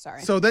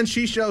Sorry. So then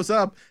she shows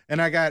up,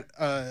 and I got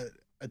a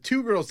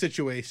 2-girl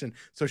situation.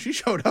 So she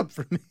showed up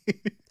for me.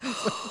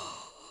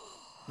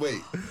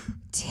 wait.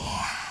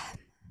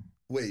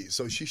 Wait,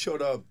 so she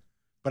showed up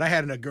But I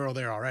had a girl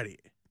there already.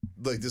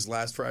 like this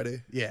last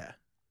Friday? Yeah.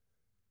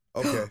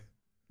 Okay.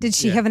 Did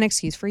she Yeah. have an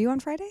excuse for you on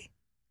Friday?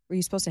 Were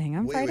you supposed to hang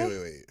out on Friday?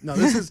 Wait. No,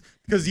 this is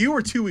because you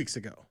were 2 weeks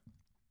ago.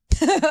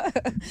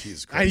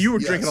 Jesus And Christ. you were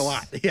Yes. drinking a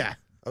lot. Yeah.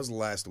 That was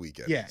last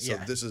weekend. Yeah, So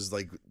yeah. this is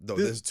like no,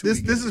 This, this is 2 this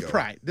weekends is ago.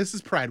 Pride. This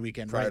is Pride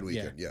weekend, Pride right?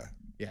 weekend. Yeah.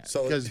 Yeah.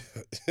 So because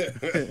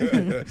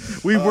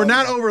we were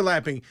not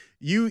overlapping.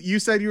 You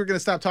said you were going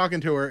to stop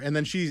talking to her, and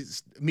then she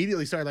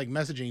immediately started like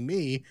messaging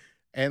me,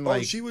 and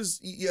like she was.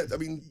 Yeah. I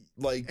mean,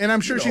 like, And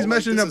I'm sure you she's like,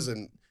 messaging this up-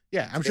 isn't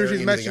yeah, I'm sure she's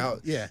airing anything messaging.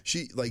 out. Yeah.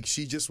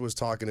 She just was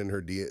talking in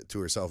her to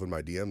herself in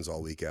my DMs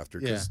all week after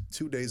because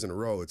 2 days in a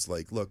row it's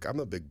like, look, I'm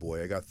a big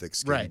boy, I got thick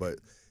skin, Right. but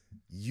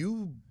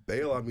you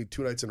bail on me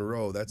 2 nights in a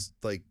row. That's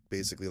like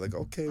basically like,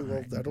 okay, well,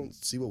 right. I don't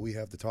see what we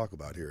have to talk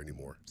about here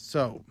anymore.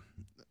 So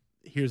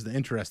here's the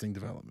interesting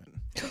development.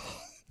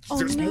 Oh,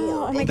 There's no.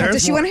 more. Oh, my Okay. God. Does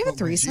There's she want to more. have a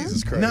threesome?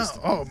 Jesus Christ!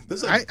 No, oh,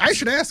 This is like I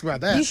should ask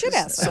about that. You should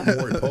ask some that.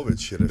 more Povich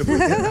shit. If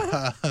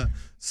we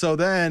So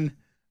then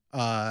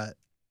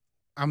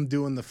I'm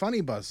doing the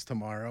funny bus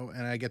tomorrow,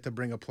 and I get to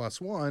bring a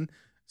 +1.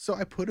 So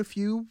I put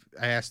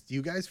I asked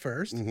you guys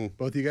 1st. Mhm.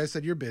 Both of you guys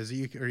said you're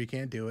busy or you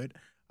can't do it,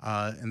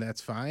 and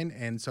that's fine.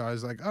 And so I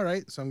was like, all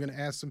right, so I'm going to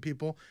ask some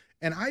people.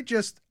 And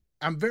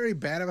I'm very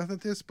bad about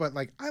this, but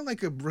like I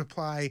like a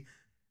reply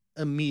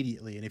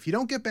immediately. And if you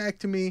don't get back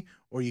to me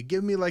or you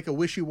give me like a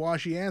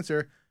wishy-washy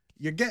answer,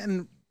 you're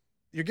getting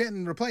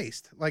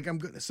replaced. Like I'm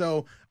good.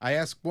 So I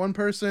ask one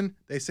person,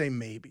 they say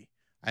maybe.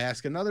 I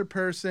ask another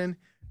person,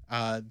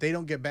 they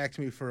don't get back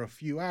to me for a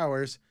few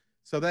hours.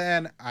 So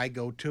then I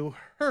go to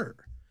her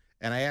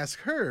and I ask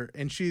her,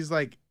 and she's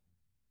like,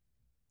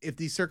 if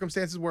these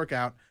circumstances work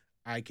out,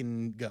 I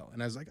can go.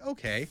 And I was like,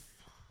 okay.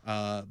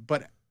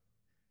 But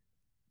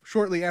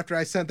shortly after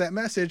I sent that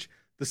message,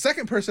 the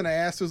second person I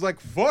asked was like,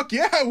 fuck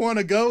yeah, I want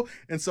to go.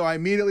 And so I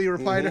immediately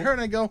replied to her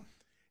and I go,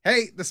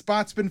 hey, the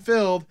spot's been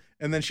filled,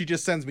 and then she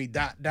just sends me ...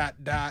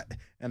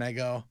 and I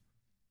go,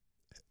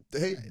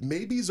 hey,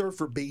 maybes are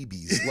for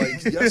babies.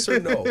 Like, yes or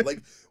no.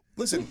 Like,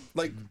 listen,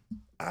 like,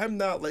 I'm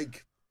not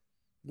like,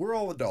 we're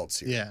all adults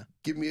here. Yeah.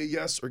 Give me a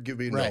yes or give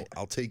me a no. Right.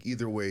 I'll take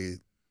either way.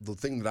 The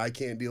thing that I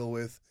can't deal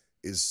with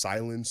is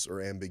silence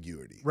or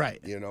ambiguity. Right.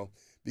 You know?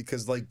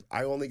 Because, like,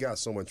 I only got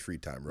so much free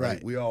time, right?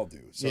 Right. We all do.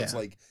 So Yeah. it's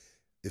like,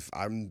 if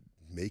I'm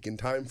making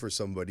time for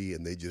somebody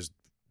and they just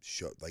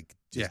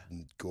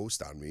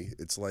ghost on me,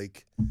 it's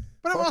like,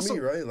 but I'm fuck also me,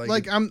 right?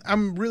 like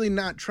I'm really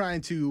not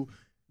trying to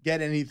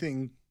get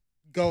anything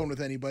going with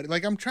anybody.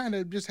 Like, I'm trying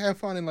to just have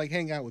fun and like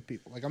hang out with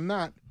people. Like, I'm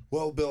not.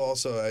 Well, Bill,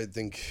 also, I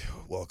think,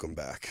 welcome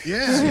back. Yeah.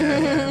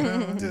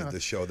 The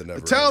show that never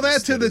Tell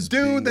ends, that to the is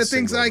being dude that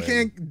thinks single I man.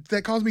 can't,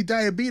 that calls me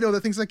diabeto, that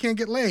thinks I can't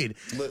get laid.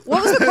 What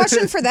was the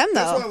question for them,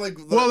 That's though? why, like,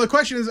 Well, the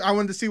question is, I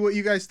wanted to see what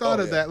you guys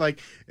thought of yeah. that. Like,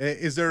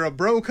 is there a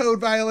bro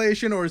code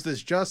violation or is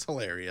this just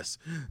hilarious?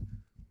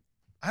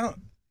 I don't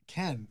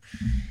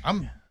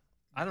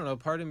know.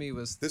 Part of me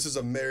was this is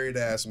a married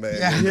ass man.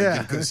 Yeah. and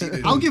Yeah. you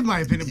conceded- I'll give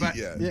my opinion, but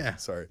Yeah.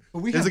 Sorry. but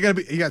we Is have, it gonna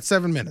be? You got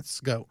 7 minutes.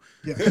 Go.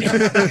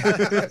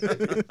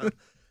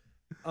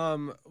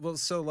 well,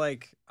 so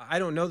like I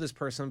don't know this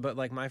person, but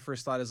like my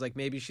first thought is like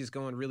maybe she's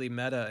going really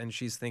meta and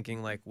she's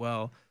thinking like,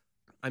 well,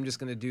 I'm just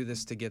gonna do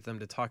this to get them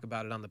to talk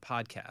about it on the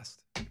podcast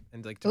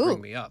and like to Ooh.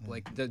 bring me up.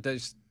 Like Then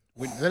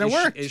it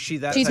worked. Is she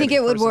that? Do you type think of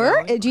it would work?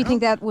 personality? Do you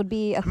think that would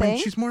be a I mean, thing?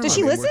 she's more Does like-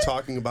 she I mean, listen? We're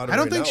talking about it I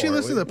don't right think now, she aren't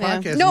listens to the Yeah.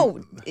 podcast. No.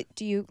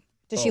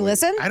 Does she Oh,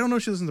 listen? I don't know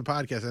if she listens to the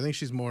podcast. I think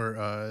she's more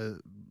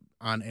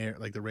on air,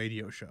 like the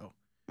radio show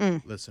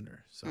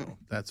listener. So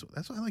that's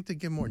why I like to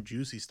give more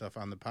juicy stuff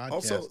on the podcast.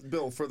 Also,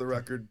 Bill, for the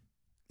record,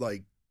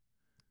 like,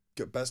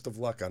 best of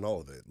luck on all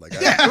of it. Like,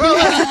 yeah,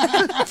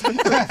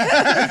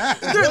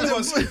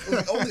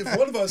 if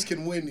one of us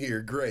can win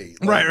here,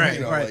 great. Like, right.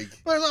 you know, Right. Like,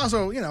 But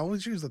also,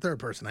 she was the third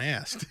person I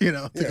asked, to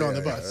go on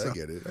the bus. I So.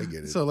 get it. I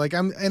get it. So like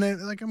I'm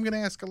gonna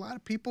ask a lot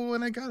of people,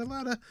 and I got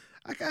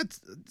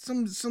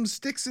some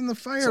sticks in the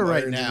fire Some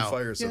right irons in the now,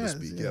 fire, so to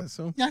speak. Yeah. Yep.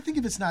 So I think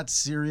if it's not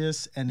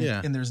serious and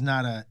Yeah. and there's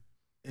not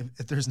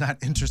if there's not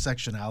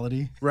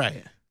intersectionality,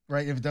 right.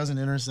 if it doesn't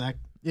intersect,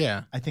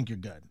 Yeah. I think you're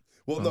good.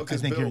 Well, no,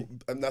 because I think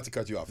Bill, not to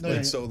cut you off, No, but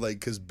you're- so like,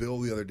 because Bill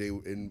the other day,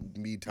 and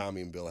me,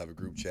 Tommy, and Bill have a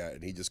group chat,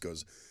 and he just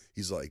goes,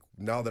 he's like,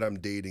 now that I'm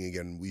dating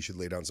again, we should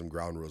lay down some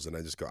ground rules, and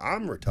I just go,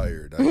 I'm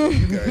retired. I think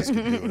you guys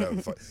can do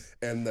whatever.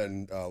 And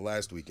then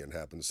last weekend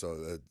happened,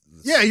 so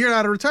Yeah, you're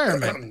out of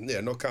retirement. yeah,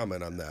 no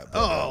comment on that.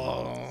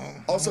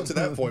 But, also to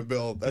that point,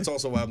 Bill, that's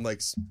also why I'm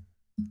like,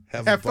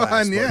 have a blast,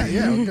 fun. Yeah, buddy.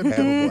 yeah. have a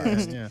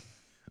blast. Yeah.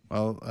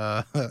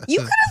 Well, You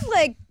could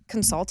have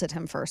consulted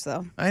him first,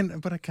 though.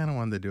 but I kind of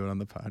wanted to do it on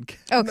the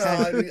podcast.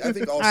 Okay. No, I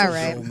think also All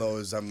right. Bill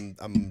knows I'm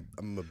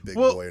a big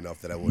Well, boy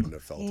enough that I wouldn't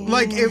have felt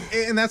Like,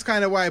 and that's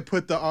kind of why I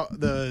put the.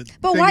 But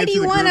thing why into do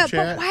you the want group to?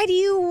 chat. But why do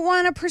you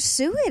want to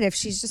pursue it if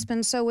she's just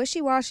been so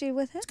wishy-washy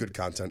with him? It's good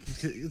content.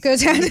 Good.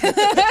 It's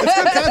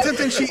good content,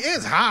 and she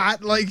is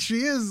hot. Like she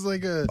is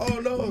like a. Oh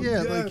no!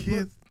 Yeah, like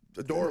look,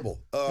 adorable.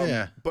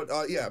 Yeah. But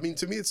yeah, I mean,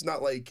 to me, it's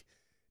not like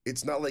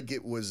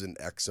it was an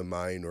ex of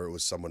mine or it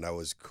was someone I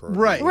was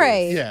currently Right. with.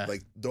 Right. Yeah.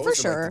 Like those For are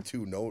sure. like the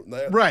two. No,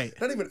 not, Right.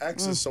 Not even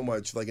exes so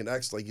much. Like an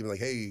ex, like even like,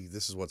 hey,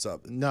 this is what's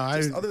up. No,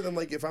 Just other than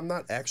like if I'm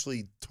not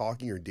actually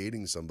talking or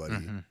dating somebody,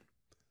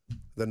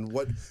 then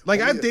what?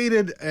 Like I mean, I've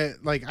dated,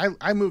 like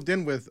I moved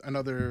in with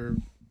another,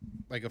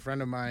 like a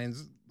friend of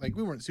mine's. Like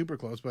we weren't super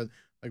close, but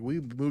like we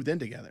moved in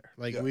together.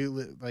 Like Yeah. we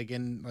like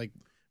in like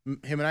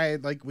him and I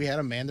like we had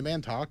a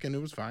man-to-man talk and it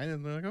was fine.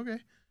 And they're like, okay,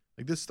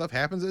 like this stuff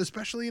happens,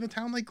 especially in a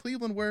town like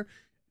Cleveland where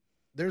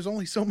there's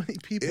only so many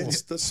people.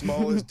 It's the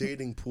smallest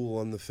dating pool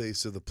on the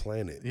face of the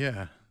planet.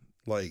 Yeah,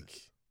 Like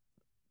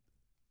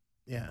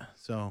yeah.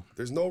 So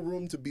there's no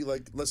room to be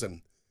like,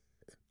 listen,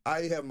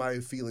 I have my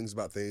feelings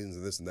about things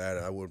and this and that,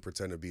 and I wouldn't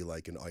pretend to be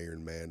like an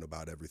Iron Man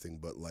about everything.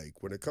 But like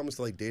when it comes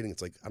to like dating,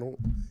 it's like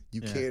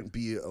you can't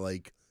be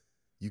like,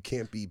 you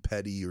can't be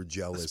petty or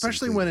jealous.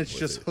 especially and when clingy it's with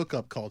just it.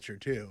 hookup culture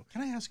too.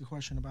 Can I ask a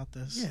question about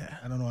this? Yeah.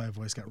 I don't know why my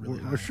voice got really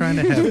high. We're trying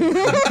to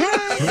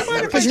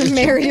have. Because you're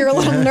married, you're a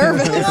little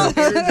nervous.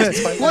 What's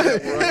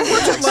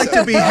it like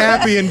to be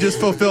happy and just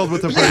fulfilled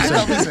with a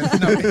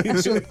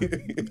person?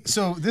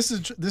 So this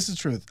is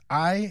truth.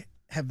 I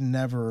have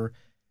never,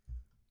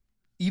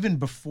 even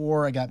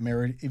before I got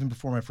married, even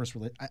before my first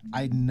relationship,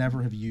 I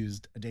never have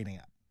used a dating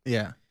app.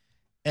 Yeah,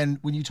 And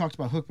when you talked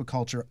about hookup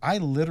culture, I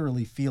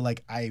literally feel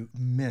like I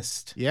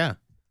missed, yeah.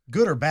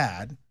 good or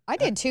bad. I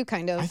did too,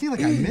 kind of. I feel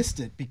like I missed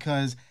it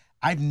because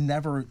I've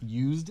never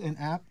used an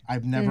app.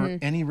 I've never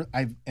any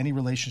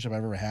relationship I've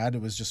ever had.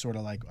 It was just sort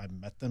of like I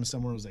met them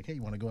somewhere. It was like, hey,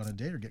 you want to go on a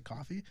date or get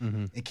coffee?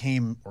 It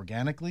came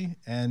organically,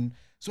 and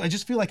so I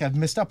just feel like I've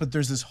missed out. But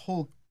there's this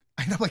whole,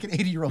 I know, like an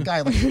 80-year-old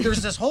guy. Like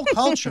there's this whole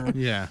culture,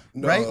 Yeah.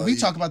 No, right? We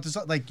talk about this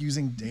like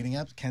using dating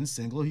apps. Ken's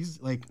single. He's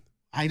like,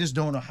 I just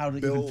don't know how to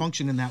even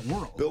function in that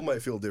world. Bill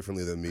might feel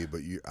differently than me,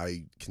 but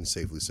I can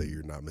safely say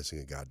you're not missing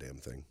a goddamn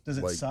thing. Does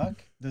it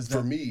suck?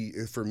 For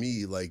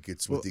me, like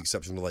it's with the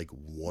exception of like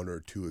one or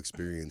two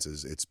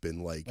experiences, it's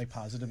been like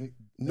positive.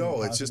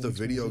 No, it's just a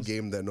video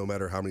game that no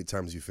matter how many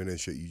times you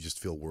finish it, you just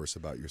feel worse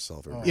about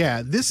yourself.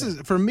 Yeah, this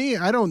is for me.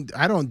 I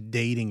don't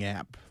dating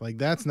app. Like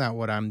that's not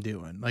what I'm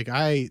doing. Like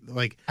I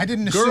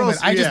didn't assume it.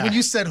 I just when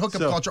you said hookup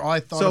culture, all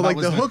I thought about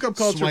was the hookup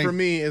culture for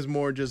me is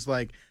more just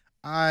like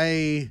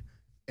I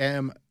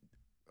am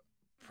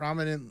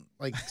prominent,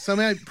 like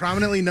somehow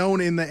prominently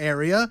known in the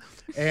area,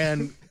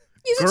 and use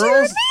it to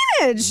your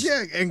advantage.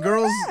 Yeah, and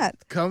girls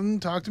come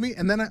talk to me,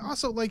 and then I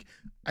also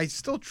I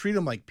still treat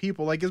them like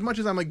people. Like as much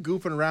as I'm like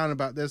goofing around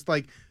about this,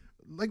 like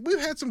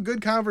we've had some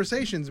good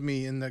conversations,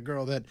 me and the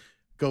girl that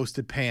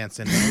ghosted pants,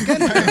 and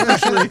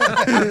actually,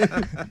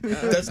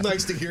 that's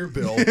nice to hear,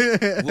 Bill.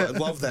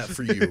 Love that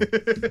for you.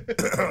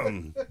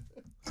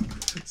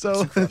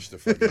 So crush the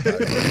fucking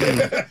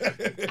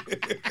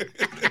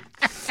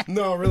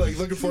No, really,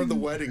 looking forward to the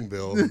wedding,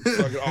 Bill.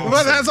 Fucking awesome.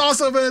 But that's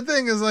also been a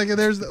thing. Is like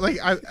there's like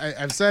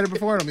I've said it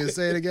before. And I'm gonna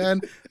say it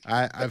again.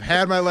 I've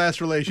had my last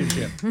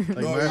relationship.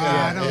 Like,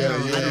 I don't know.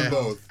 You do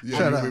both.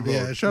 Shut up.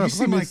 Yeah, shut up.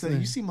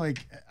 You seem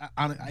like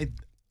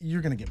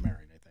you're gonna get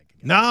married. I think.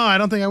 Again. No, I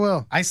don't think I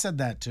will. I said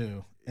that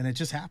too. And it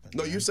just happened.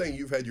 No, you're saying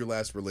you've had your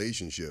last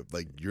relationship.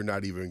 Like you're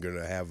not even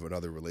gonna have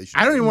another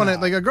relationship. I don't even want to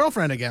like a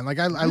girlfriend again. Like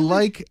I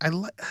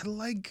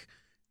like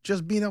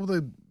just being able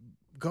to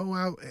go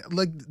out,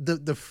 like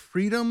the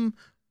freedom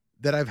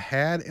that I've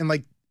had, and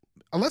like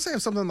unless I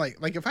have something like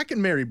if I can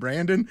marry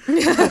Brandon,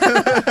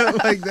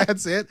 like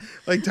that's it.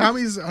 Like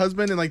Tommy's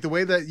husband, and like the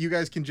way that you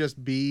guys can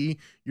just be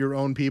your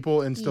own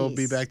people and still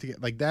be back together.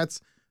 Like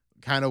that's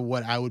kind of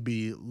what I would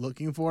be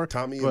looking for.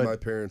 Tommy and my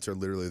parents are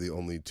literally the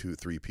only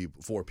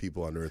 4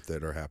 people on earth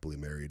that are happily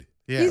married.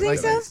 Yeah, you think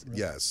so?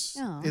 Yes.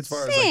 Oh, as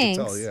far as I can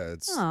tell, yeah.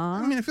 It's.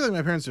 I mean, I feel like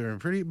my parents are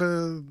pretty,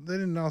 but they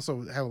didn't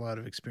also have a lot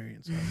of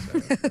experience.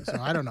 So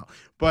I don't know.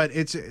 But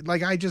it's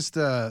like I just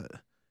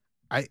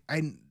I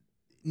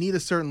need a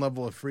certain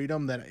level of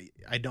freedom that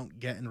I don't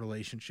get in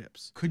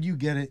relationships. Could you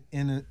get it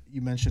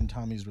you mentioned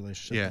Tommy's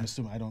relationship. Yeah. I'm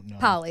assuming I don't know.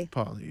 Poly,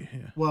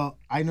 yeah. Well,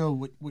 I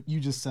know what you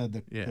just said,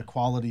 the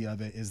quality of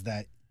it is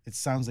that it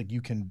sounds like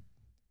you can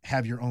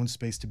have your own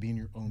space to be in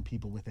your own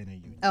people within a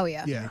unit. Oh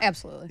yeah,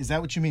 absolutely. Is that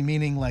what you mean?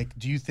 Meaning, like,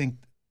 do you think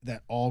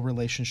that all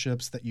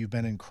relationships that you've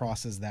been in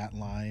crosses that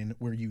line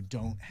where you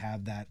don't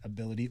have that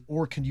ability,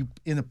 or can you,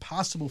 in a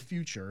possible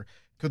future,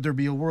 could there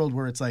be a world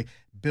where it's like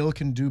Bill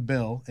can do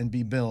Bill and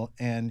be Bill,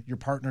 and your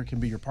partner can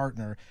be your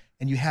partner,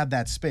 and you have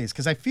that space?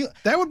 Because I feel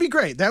that would be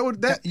great.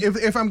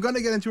 If I'm going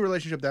to get into a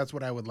relationship, that's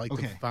what I would like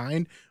to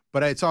find.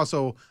 But it's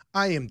also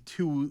I am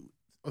 2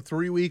 or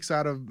 3 weeks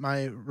out of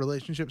my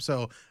relationship,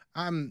 so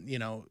I'm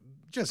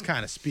just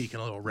kind of speaking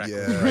a little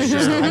reckless.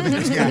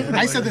 Yeah, right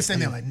I said the same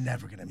thing. I'm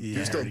never gonna.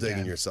 You're still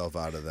digging yourself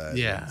out of that.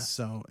 Yeah.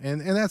 So and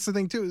that's the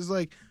thing too, is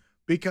like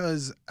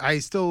because I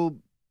still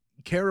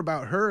care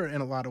about her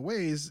in a lot of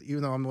ways,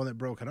 even though I'm the one that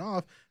broke it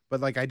off.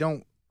 But like I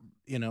don't,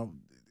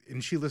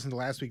 and she listened to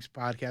last week's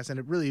podcast, and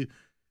it really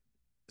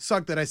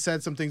sucked that I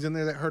said some things in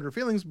there that hurt her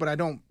feelings. But I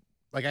don't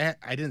like I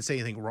didn't say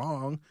anything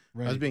wrong.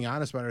 Right. I was being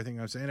honest about everything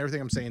I'm saying. Everything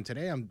I'm saying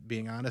today, I'm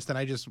being honest, and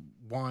I just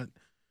want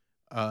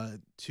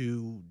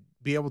to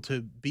be able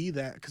to be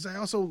that, because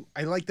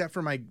I like that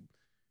for my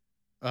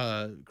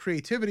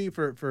creativity,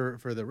 for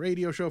the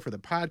radio show, for the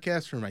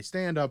podcast, for my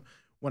stand-up,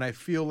 when I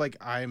feel like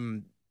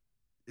I'm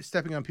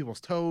stepping on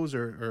people's toes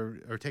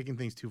or taking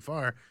things too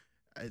far,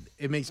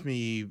 it makes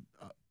me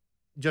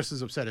just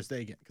as upset as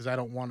they get, because I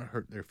don't want to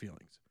hurt their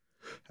feelings.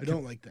 I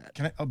don't like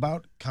that.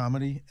 About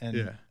comedy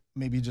and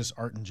maybe just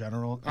art in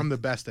general. I'm the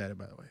best at it,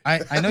 by the way.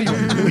 I know you're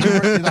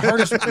the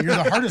hardest. You're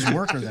the hardest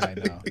worker that I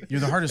know. You're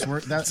the hardest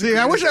worker. See,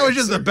 I wish I was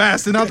just the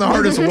best and not the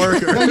hardest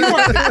worker.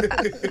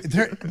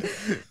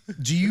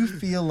 Do you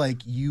feel like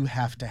you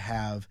have to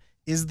have?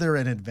 Is there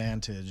an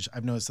advantage?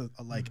 I've noticed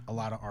like a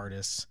lot of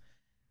artists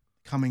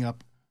coming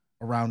up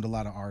around a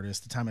lot of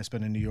artists. The time I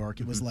spent in New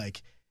York, it was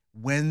like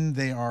when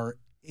they are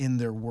in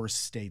their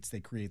worst states,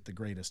 they create the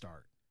greatest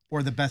art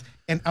or the best.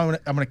 And I'm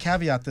gonna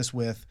caveat this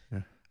with.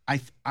 Yeah.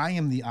 I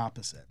am the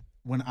opposite.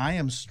 When I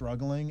am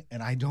struggling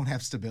and I don't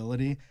have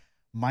stability,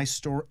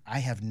 I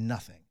have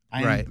nothing.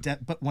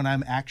 But when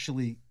I'm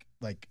actually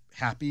like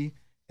happy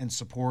and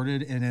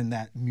supported and in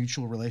that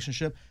mutual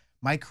relationship,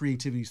 my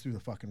creativity is through the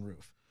fucking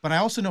roof. But I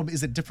also know,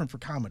 is it different for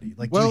comedy?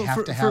 Like, do you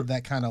have to have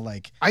that kind of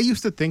like... I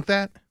used to think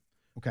that.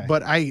 Okay.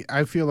 But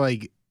I feel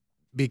like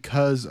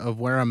because of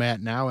where I'm at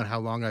now and how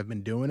long I've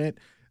been doing it,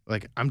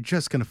 like I'm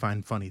just gonna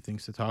find funny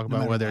things to talk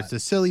about, whether it's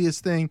the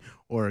silliest thing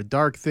or a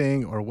dark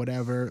thing or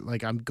whatever.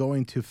 Like I'm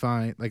going to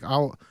find, like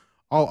I'll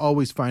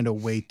always find a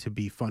way to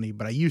be funny.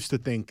 But I used to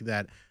think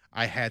that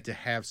I had to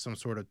have some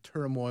sort of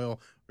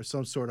turmoil or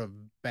some sort of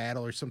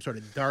battle or some sort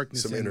of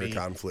darkness, some in inner me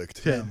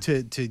conflict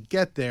to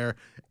get there.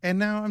 And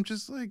now I'm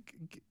just like,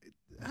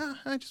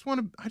 I just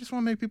want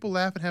to make people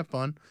laugh and have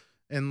fun.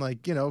 And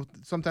like,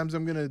 sometimes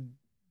I'm gonna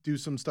do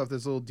some stuff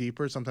that's a little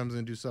deeper. Sometimes I'm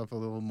gonna do stuff a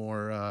little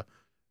more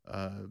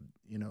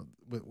you know,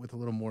 with a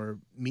little more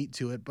meat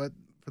to it. But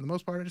for the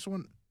most part, I just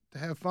want to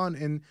have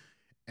fun.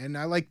 And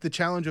I like the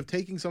challenge of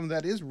taking something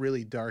that is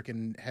really dark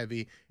and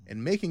heavy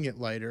and making it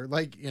lighter,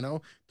 like, you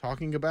know,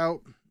 talking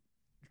about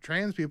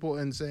trans people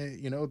and saying,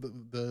 you know,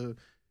 the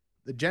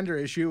gender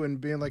issue and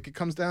being like, it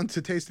comes down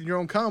to tasting your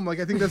own cum. Like,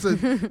 I think that's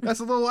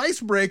a little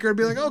icebreaker.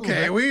 Be like,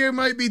 okay, we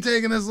might be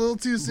taking this a little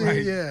too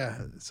serious. Right. Yeah.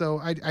 So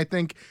I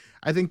think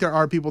there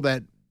are people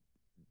that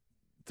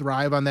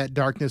thrive on that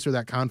darkness or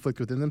that conflict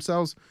within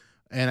themselves.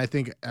 And I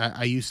think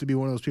I used to be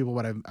one of those people,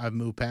 but I've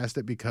moved past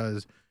it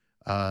because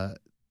I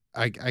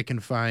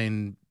can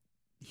find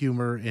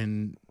humor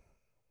in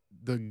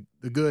the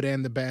good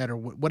and the bad, or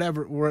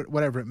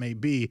whatever it may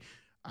be.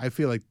 I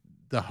feel like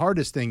the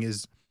hardest thing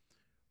is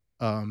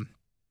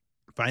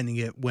finding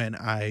it when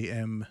I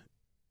am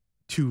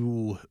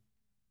too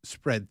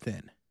spread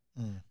thin.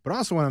 But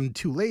also when I'm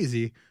too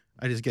lazy,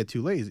 I just get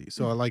too lazy.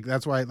 So like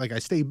that's why I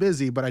stay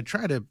busy, but I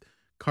try to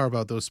carve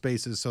out those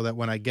spaces so that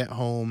when I get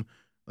home,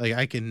 like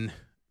I can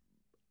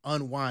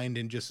unwind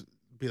and just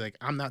be like,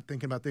 I'm not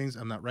thinking about things.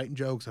 I'm not writing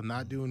jokes. I'm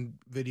not doing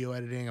video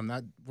editing. I'm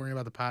not worrying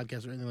about the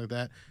podcast or anything like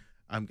that.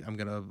 I'm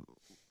going to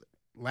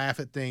laugh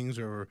at things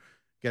or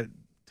get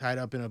tied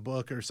up in a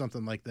book or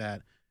something like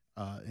that.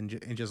 And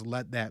just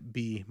let that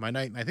be my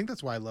night. And I think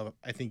that's why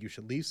I think you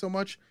should leave so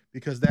much,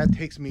 because that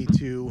takes me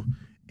to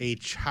a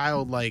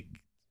childlike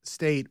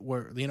state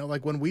where, you know,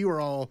 like when we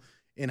were all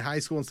in high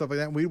school and stuff like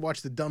that, and we'd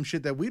watch the dumb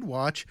shit that we'd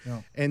watch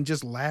and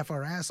just laugh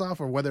our ass off,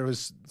 or whether it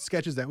was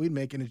sketches that we'd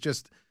make. And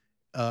it's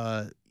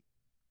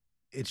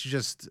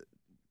just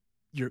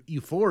your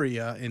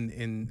euphoria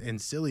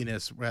and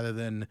silliness rather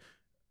than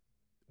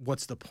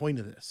what's the point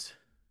of this.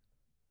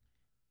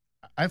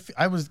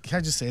 I was, can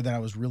I just say that I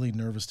was really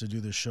nervous to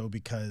do this show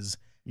because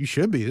you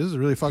should be. This is a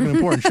really fucking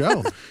important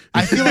show.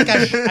 I feel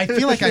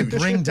like I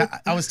bring down,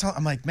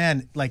 I'm like,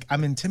 man, like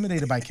I'm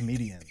intimidated by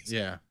comedians.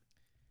 Yeah.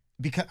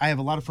 Because I have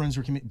a lot of friends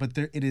who are but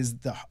it is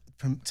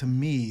to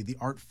me, the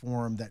art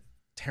form that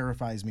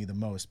terrifies me the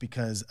most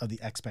because of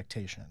the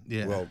expectation.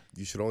 Yeah. Well,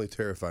 you should only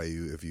terrify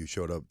you if you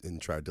showed up and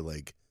tried to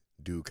like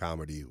do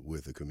comedy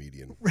with a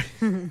comedian.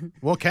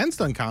 Well, Ken's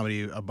done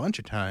comedy a bunch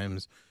of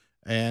times.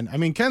 And I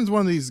mean, Ken's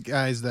one of these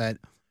guys that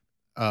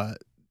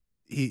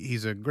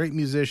he's a great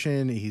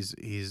musician.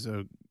 He's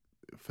a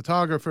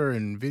photographer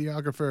and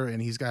videographer,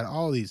 and he's got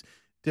all these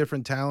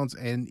different talents.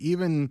 And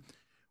even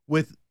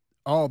with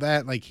all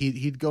that, like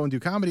he'd go and do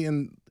comedy,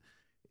 and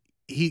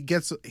he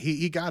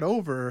got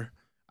over.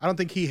 I don't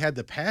think he had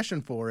the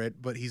passion for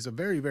it, but he's a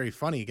very, very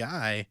funny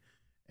guy.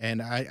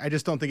 And I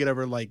just don't think it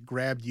ever like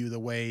grabbed you the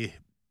way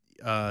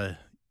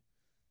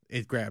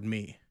it grabbed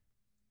me.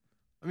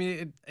 I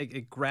mean,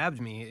 it grabbed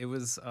me. It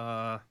was,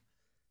 I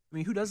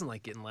mean, who doesn't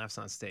like getting laughs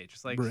on stage?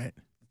 It's like, right.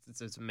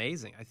 It's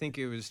amazing. I think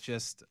it was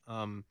just,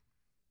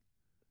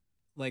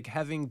 like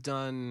having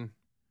done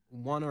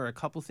one or a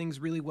couple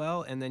things really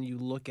well, and then you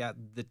look at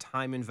the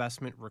time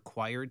investment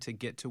required to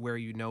get to where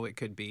you know it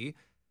could be,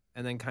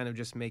 and then kind of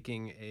just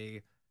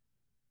making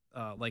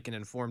like an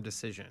informed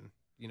decision,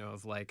 you know,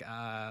 of like,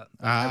 I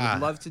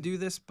would love to do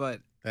this,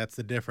 but that's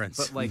the difference.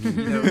 But like, you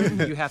know,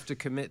 you have to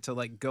commit to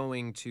like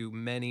going to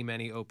many,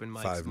 many open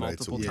mics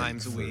multiple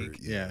times a week.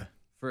 Yeah.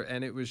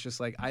 And it was just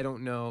like, I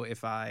don't know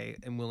if I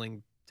am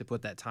willing to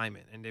put that time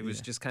in. And it was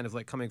just kind of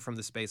like coming from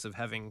the space of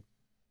having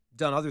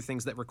done other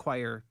things that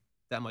require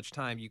that much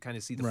time. You kind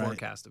of see the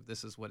forecast of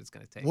this is what it's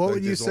going to take. What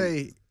would you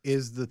say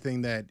is the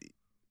thing that,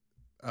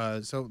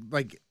 so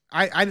like,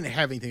 I didn't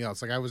have anything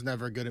else. Like I was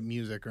never good at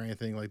music or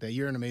anything like that.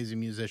 You're an amazing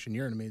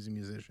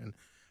musician.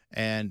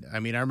 And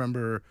I mean, I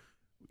remember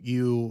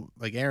you,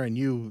 like Aaron,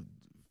 you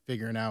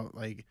figuring out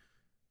like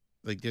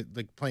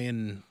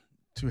playing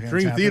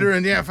Dream Theater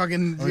and like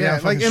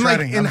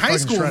in high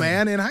school,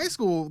 man. In high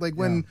school, like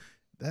when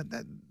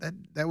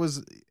that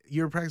was,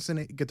 you were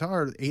practicing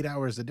guitar 8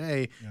 hours a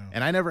day,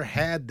 and I never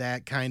had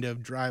that kind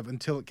of drive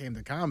until it came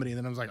to comedy. And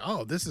then I was like,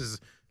 oh, this is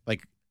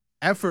like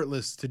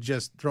effortless to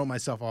just throw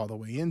myself all the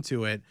way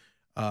into it.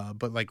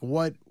 But like,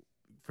 what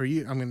for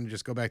you? I'm gonna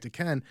just go back to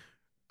Ken.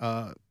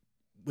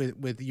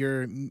 With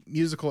your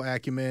musical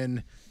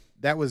acumen,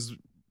 that was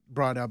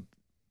brought up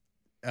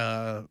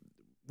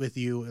with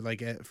you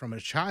like from a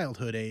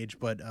childhood age.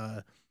 But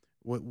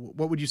what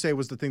would you say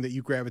was the thing that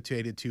you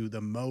gravitated to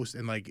the most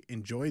and like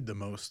enjoyed the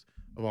most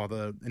of all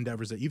the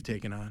endeavors that you've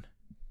taken on?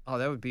 Oh,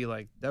 that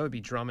would be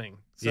drumming.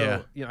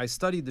 So you know, I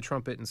studied the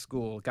trumpet in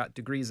school, got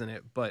degrees in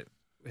it, but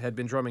had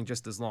been drumming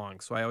just as long.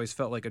 So I always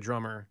felt like a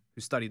drummer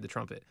who studied the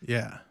trumpet.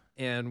 Yeah.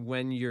 And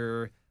when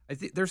I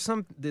think there's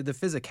the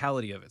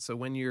physicality of it. So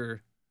when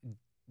you're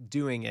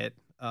doing it,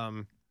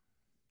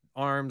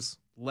 arms,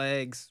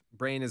 legs,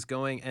 brain is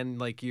going, and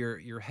like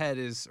your head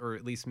is, or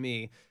at least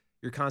me,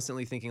 you're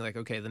constantly thinking like,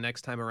 okay, the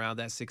next time around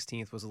that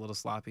 16th was a little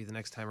sloppy. The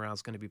next time around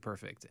it's going to be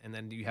perfect. And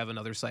then you have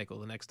another cycle.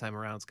 The next time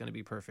around it's going to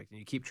be perfect. And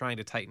you keep trying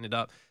to tighten it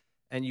up,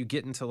 and you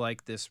get into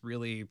like this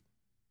really,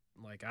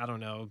 like, I don't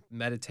know,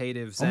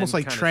 meditative, Zen almost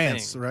like kind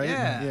trance, of thing. right?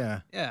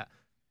 Yeah.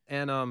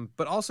 And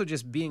but also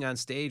just being on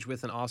stage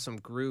with an awesome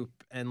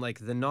group and like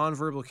the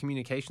nonverbal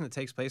communication that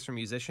takes place from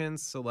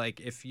musicians. So like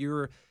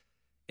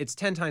it's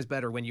 10 times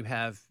better when you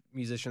have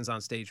musicians on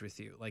stage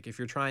with you. Like if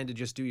you're trying to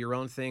just do your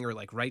own thing or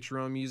like write your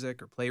own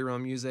music or play your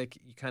own music,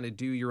 you kind of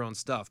do your own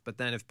stuff. But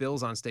then if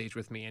Bill's on stage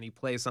with me and he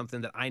plays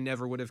something that I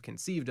never would have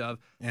conceived of,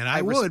 and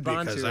I would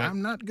respond because to it.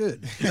 I'm not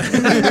good.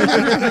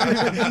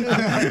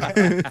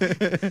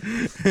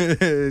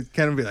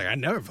 Kind of be like, I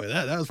never played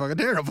that. That was fucking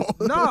terrible.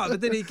 No,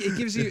 but then it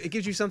gives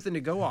you something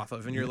to go off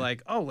of, and you're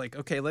like, oh, like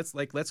okay, let's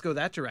go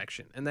that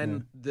direction, and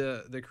then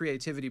the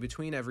creativity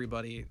between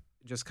everybody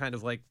just kind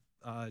of like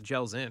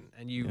gels in,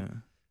 and you. Yeah.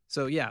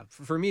 So yeah,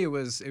 for me it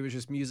was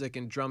just music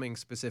and drumming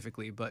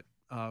specifically, but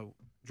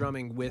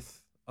drumming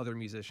with other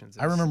musicians.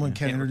 I remember when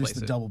Ken introduced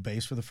the double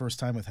bass for the first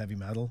time with heavy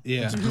metal. Yeah,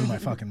 it just blew my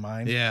fucking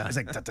mind. Yeah, it's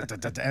like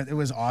it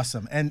was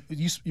awesome. And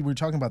you were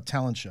talking about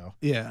talent show.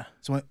 Yeah.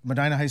 So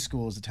Medina High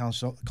School is a talent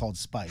show called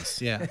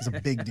Spice. Yeah, it's a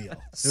big deal.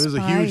 It was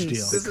a huge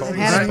deal. It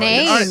had a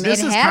name.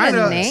 This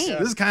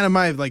is kind of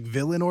my like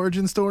villain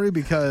origin story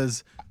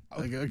because.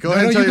 Go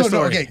ahead and tell your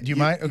story. Okay, do you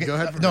mind? Okay, go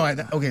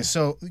ahead. Okay,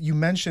 so you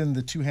mentioned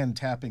the two-hand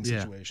tapping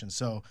situation.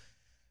 So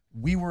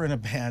we were in a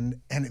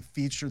band and it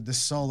featured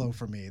this solo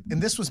for me.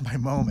 And this was my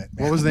moment.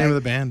 Man. What was the name of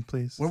the band,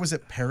 please? What was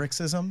it?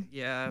 Paroxysm?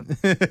 Yeah.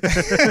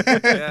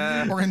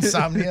 Or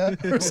Insomnia?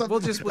 Or something.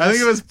 I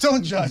think it was.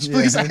 Don't judge,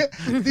 please. I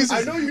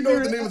know you know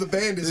what the name of the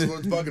band is.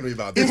 What's bugging me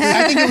about this?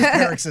 I think it was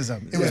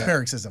Paroxysm. It was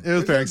Paroxysm. It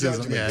was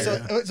Paroxysm. Yeah.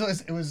 So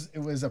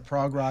it was a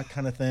prog rock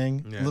kind of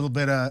thing. A little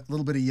bit of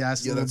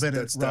Yes. A little bit of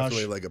That's Rush.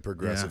 definitely like a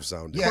progressive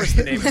sound. Of course,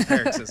 the name is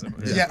Paroxysm.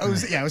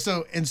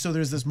 So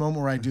there's this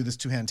moment where I do this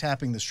two-hand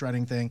tapping, this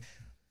shredding thing.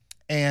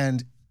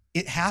 And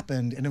it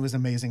happened, and it was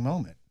an amazing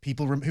moment.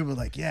 People were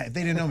like, yeah, if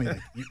they didn't know me,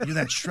 like, you're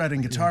that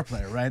shredding guitar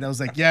player, right? I was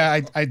like, yeah,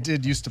 I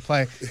did used to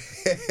play.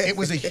 It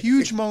was a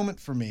huge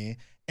moment for me.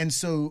 And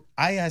so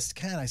I asked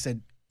Ken, I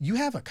said, you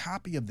have a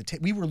copy of the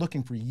tape. We were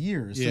looking for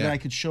years so that I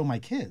could show my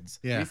kids.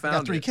 Yeah. I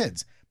got 3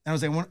 kids. And I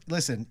was like,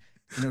 listen,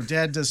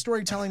 Dad does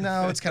storytelling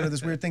now. It's kind of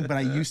this weird thing, but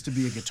I used to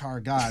be a guitar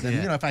god.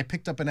 And, if I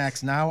picked up an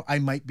axe now, I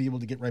might be able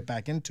to get right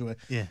back into it.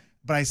 Yeah.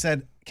 But I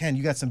said, Ken,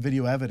 you got some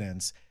video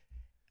evidence.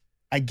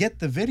 I get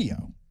the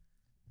video,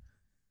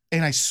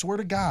 and I swear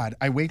to God,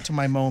 I wait to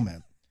my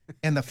moment,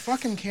 and the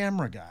fucking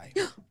camera guy,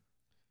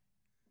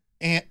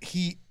 and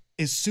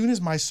as soon as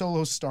my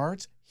solo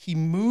starts, he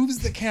moves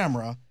the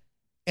camera,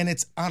 and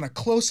it's on a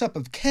close-up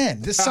of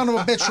Ken, this son of a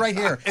bitch right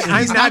here. And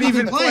I'm not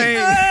even playing.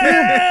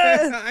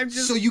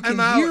 So you can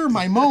hear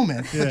my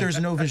moment, but there's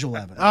no visual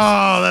evidence.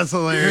 Oh, that's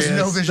hilarious. There's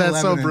no visual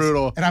That's evidence. so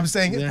brutal. And I'm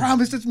saying, I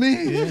promise it's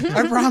me.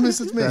 I promise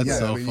it's me. That's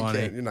so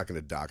funny. You're not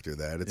going to doctor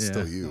that. It's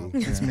still you.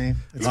 It's me.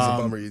 It's a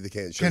bummer you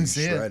can't show you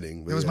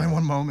shredding. It was my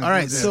one moment. All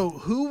right, so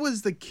who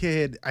was the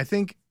kid? I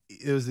think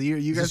it was the year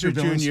you guys were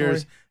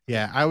juniors.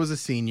 Yeah, I was a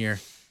senior,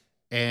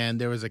 and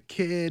there was a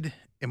kid.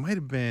 It might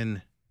have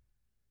been.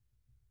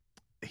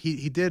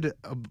 He did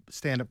a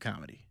stand-up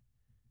comedy,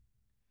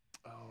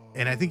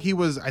 and I think he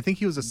was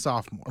a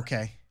sophomore.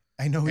 Okay,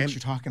 I know what you're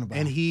talking about.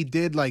 And he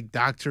did like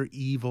Dr.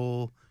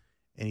 Evil,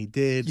 and he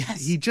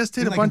just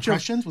did a like bunch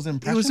impressions? of Was it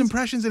impressions? It was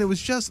impressions, and it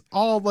was just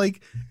all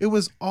like it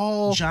was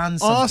all John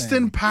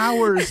Austin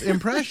Powers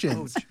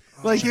impressions.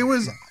 Like it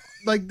was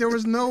like there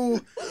was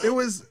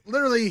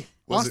literally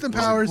Austin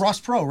Powers. Ross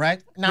Pro,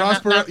 right? Ross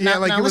Pro, yeah,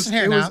 like it was. Listen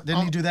here now.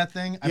 Didn't you do that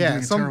thing? I'm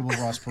doing a terrible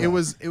Ross Pro. It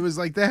was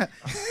like that,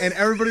 and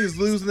everybody was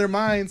losing their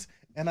minds,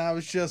 and I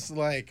was just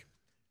like,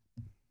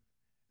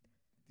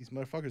 these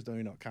motherfuckers don't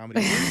even know what comedy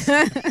is.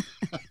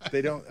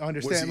 They don't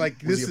understand.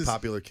 Was he a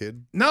popular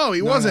kid? No,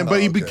 he wasn't.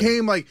 But he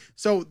became like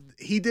so.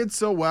 He did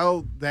so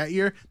well that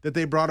year that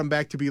they brought him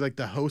back to be like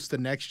the host the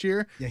next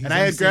year. Yeah, and I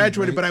had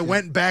graduated, but I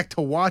went back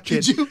to watch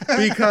it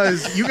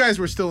because you guys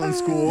were still in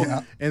school,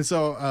 and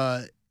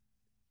so.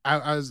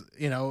 I was,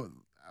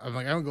 I'm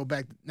like, I'm gonna go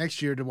back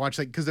next year to watch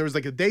because there was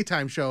like a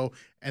daytime show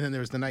and then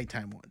there was the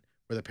nighttime one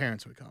where the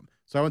parents would come.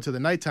 So I went to the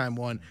nighttime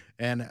one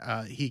and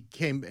he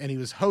came and he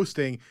was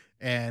hosting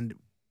and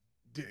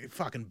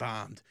fucking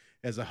bombed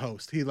as a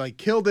host. He like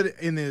killed it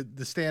in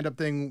the stand up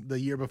thing the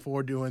year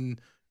before, doing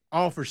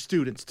all for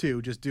students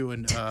too, just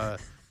doing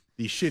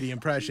these shitty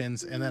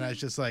impressions. And then I was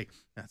just like,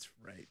 that's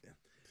right.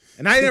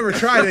 And I never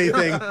tried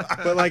anything,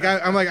 but like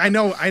I'm like I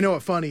know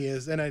what funny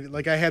is, and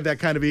I had that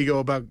kind of ego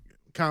about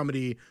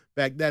comedy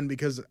back then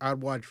because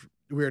I'd watch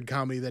weird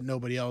comedy that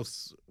nobody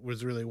else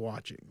was really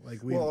watching.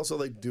 Also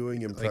like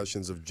doing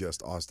impressions of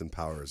just Austin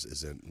Powers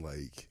isn't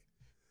like,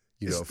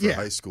 for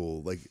high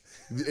school, like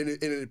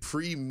in a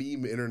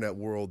pre-meme internet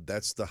world,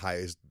 that's the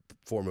highest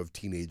form of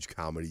teenage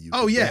comedy you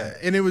could get.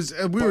 And it was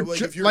we were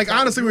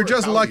honestly we were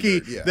just lucky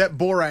that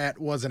Borat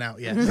wasn't out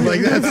yet. Like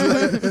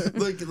that's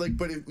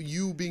but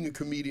you being a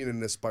comedian,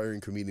 an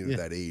aspiring comedian at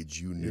that age,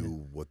 you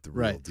knew what the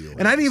real deal was.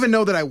 And I didn't even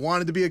know that I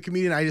wanted to be a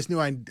comedian. I just knew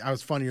I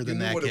was funnier than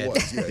that kid. It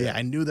was. Yeah,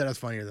 I knew that I was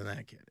funnier than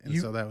that kid. And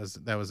so that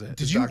was it.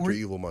 Dr.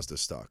 Evil must have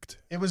stuck.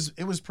 It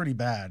was pretty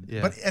bad.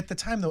 Yeah. But at the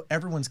time though,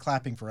 everyone's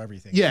clapping for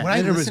everything. Yeah, when I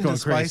everybody's listened going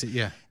to Spice, crazy.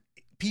 Yeah.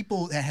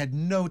 people that had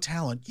no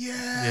talent.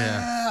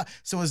 Yeah.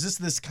 So is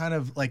this kind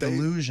of like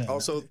illusion?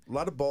 Also, a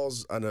lot of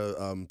balls on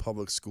a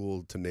public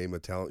school to name a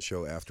talent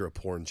show after a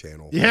porn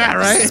channel. Yeah,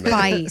 right.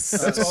 Spice.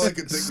 That's all I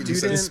could think when you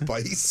said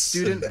Spice.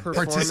 Student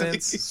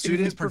performance.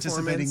 Student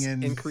participating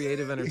performance in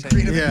creative entertainment.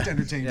 creative Yeah.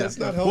 entertainment. That's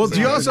not Well, helpful.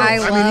 do you also? I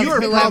love you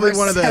were whoever probably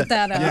one of set the.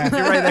 that up.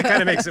 You're right. That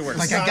kind of makes it worse.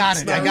 Like I got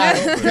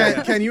it.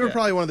 Ken, Ken, you were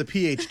probably one of the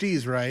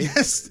PhDs, right?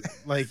 Yes.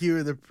 Like you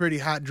were the pretty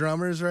hot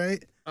drummers,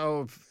 right?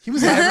 Oh, He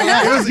was in every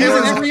act. He was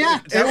in every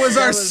act. It was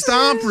that our was-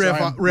 stomp rip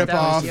Sorry, rip that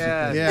off. was-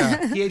 yeah. Yeah.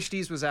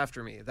 PhDs was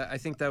after me. I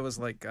think that was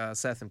like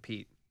Seth and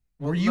Pete.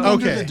 Were you Okay.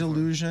 under the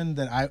delusion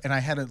that I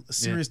had a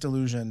serious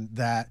delusion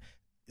that,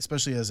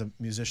 especially as a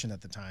musician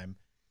at the time,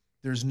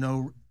 there's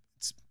no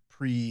it's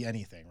pre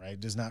anything, right?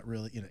 There's not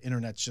really,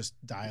 internet's just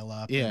dial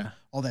up, Yeah. and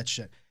all that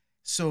shit.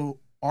 So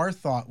our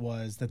thought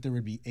was that there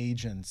would be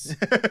agents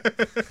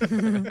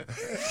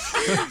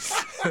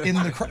in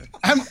the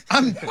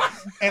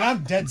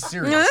I'm dead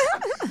serious.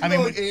 I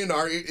mean, like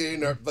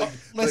A&R, like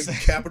Listen.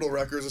 Capitol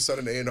Records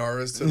assigned an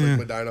A&Rs to like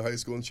Medina High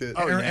School and shit.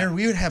 Aaron,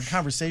 we would have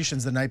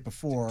conversations the night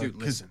before Dude,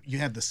 because listen. you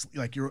had this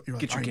like you're like,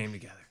 Get your "All right." game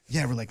together.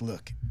 Yeah, we're like,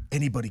 look,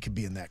 anybody could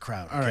be in that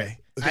crowd. All right.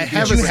 Okay? I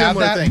have a Did you have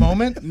similar that thing.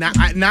 moment? Not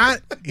in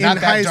Not that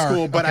high dark.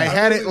 school, but Okay. I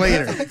had it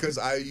later. Because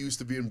I used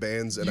to be in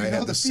bands and You I know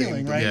had the the same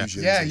feeling, right?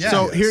 delusions. Yeah, and yeah.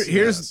 So shit. here's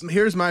Yes.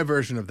 here's my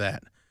version of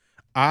that.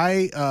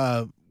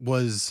 I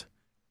was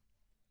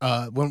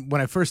when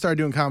I first started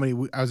doing comedy,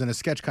 I was in a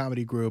sketch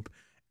comedy group,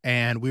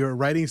 and we were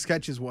writing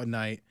sketches one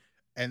night,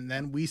 and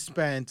then we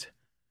spent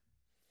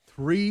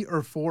 3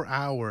 or 4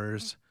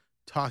 hours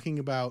talking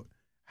about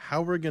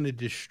how we're going to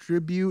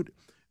distribute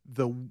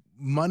the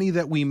money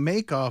that we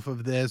make off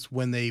of this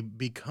when they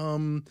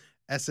become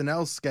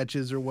SNL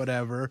sketches or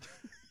whatever.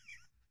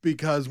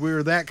 Because we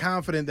were that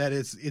confident that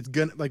it's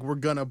gonna we're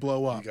gonna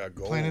blow up. You got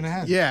gold. Planning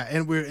ahead. Yeah,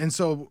 and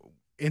so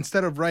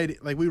instead of writing,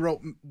 we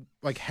wrote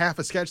like half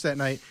a sketch that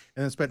night,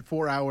 and then spent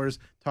 4 hours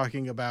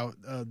talking about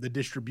the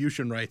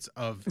distribution rights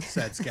of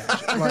said sketch.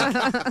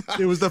 Like,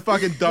 it was the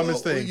fucking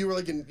dumbest thing. You were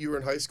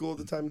in high school at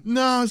the time.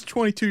 No, I was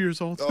 22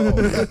 years old. Oh,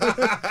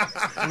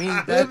 I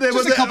mean, There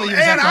was a couple years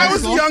and after I high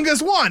was the school.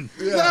 youngest one.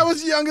 Yeah. I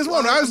was the youngest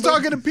one. I was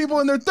talking to people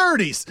in their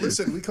 30s.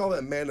 listen, we call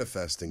that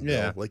manifesting. Bill.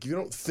 Yeah. Like if you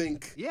don't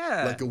think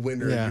Yeah. like a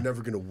winner, Yeah. you're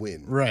never gonna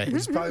win. Right.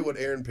 Which is probably what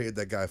Aaron paid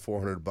that guy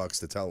 $400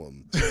 to tell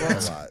him a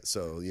lot.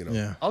 So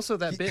Yeah. also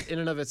that bit in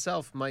and of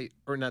itself might,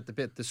 or not the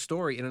bit, the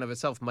story in and of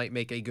itself might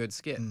make a good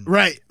skit.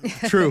 Right.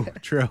 True.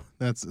 True.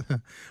 That's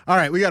all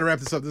right. We got to wrap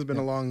this up. This has been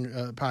a long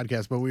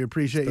podcast, but we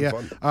appreciate you.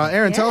 been fun.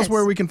 Aaron, tell us Yes.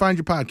 where we can find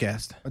your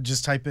podcast.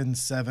 Just type in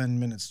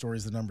 7-Minute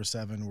Stories, the number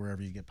 7,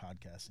 wherever you get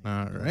podcasts. You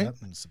All can look it right.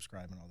 up and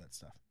subscribe and all that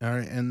stuff. All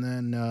right. And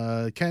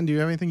then, Ken, do you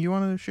have anything you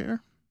want to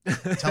share?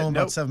 Tell them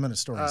Nope. about 7-Minute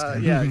Stories.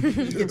 Ken. Yeah, you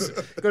can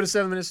go to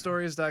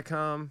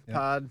 7minutestories.com,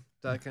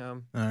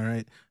 pod.com. All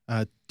right.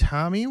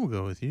 Tommy, we'll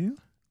go with you.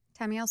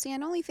 Tommy LC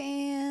on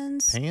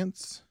OnlyFans.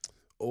 Pants.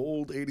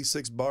 Old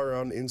 86 bar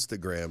on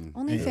Instagram.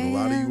 OnlyFans. And a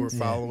lot of you are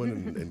following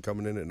and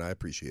coming in, and I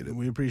appreciate it.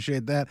 We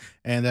appreciate that.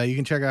 And you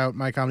can check out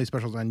my comedy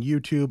specials on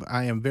YouTube.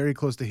 I am very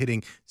close to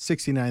hitting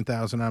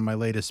 69,000 on my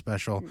latest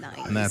special. Nice.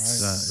 And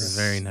that's Nice.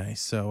 very nice.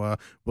 So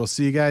we'll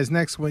see you guys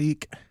next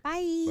week. Bye.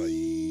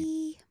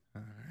 Bye.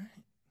 All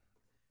right.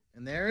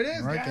 And there it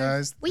is. All right,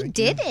 guys. We Thank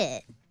did you.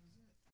 it.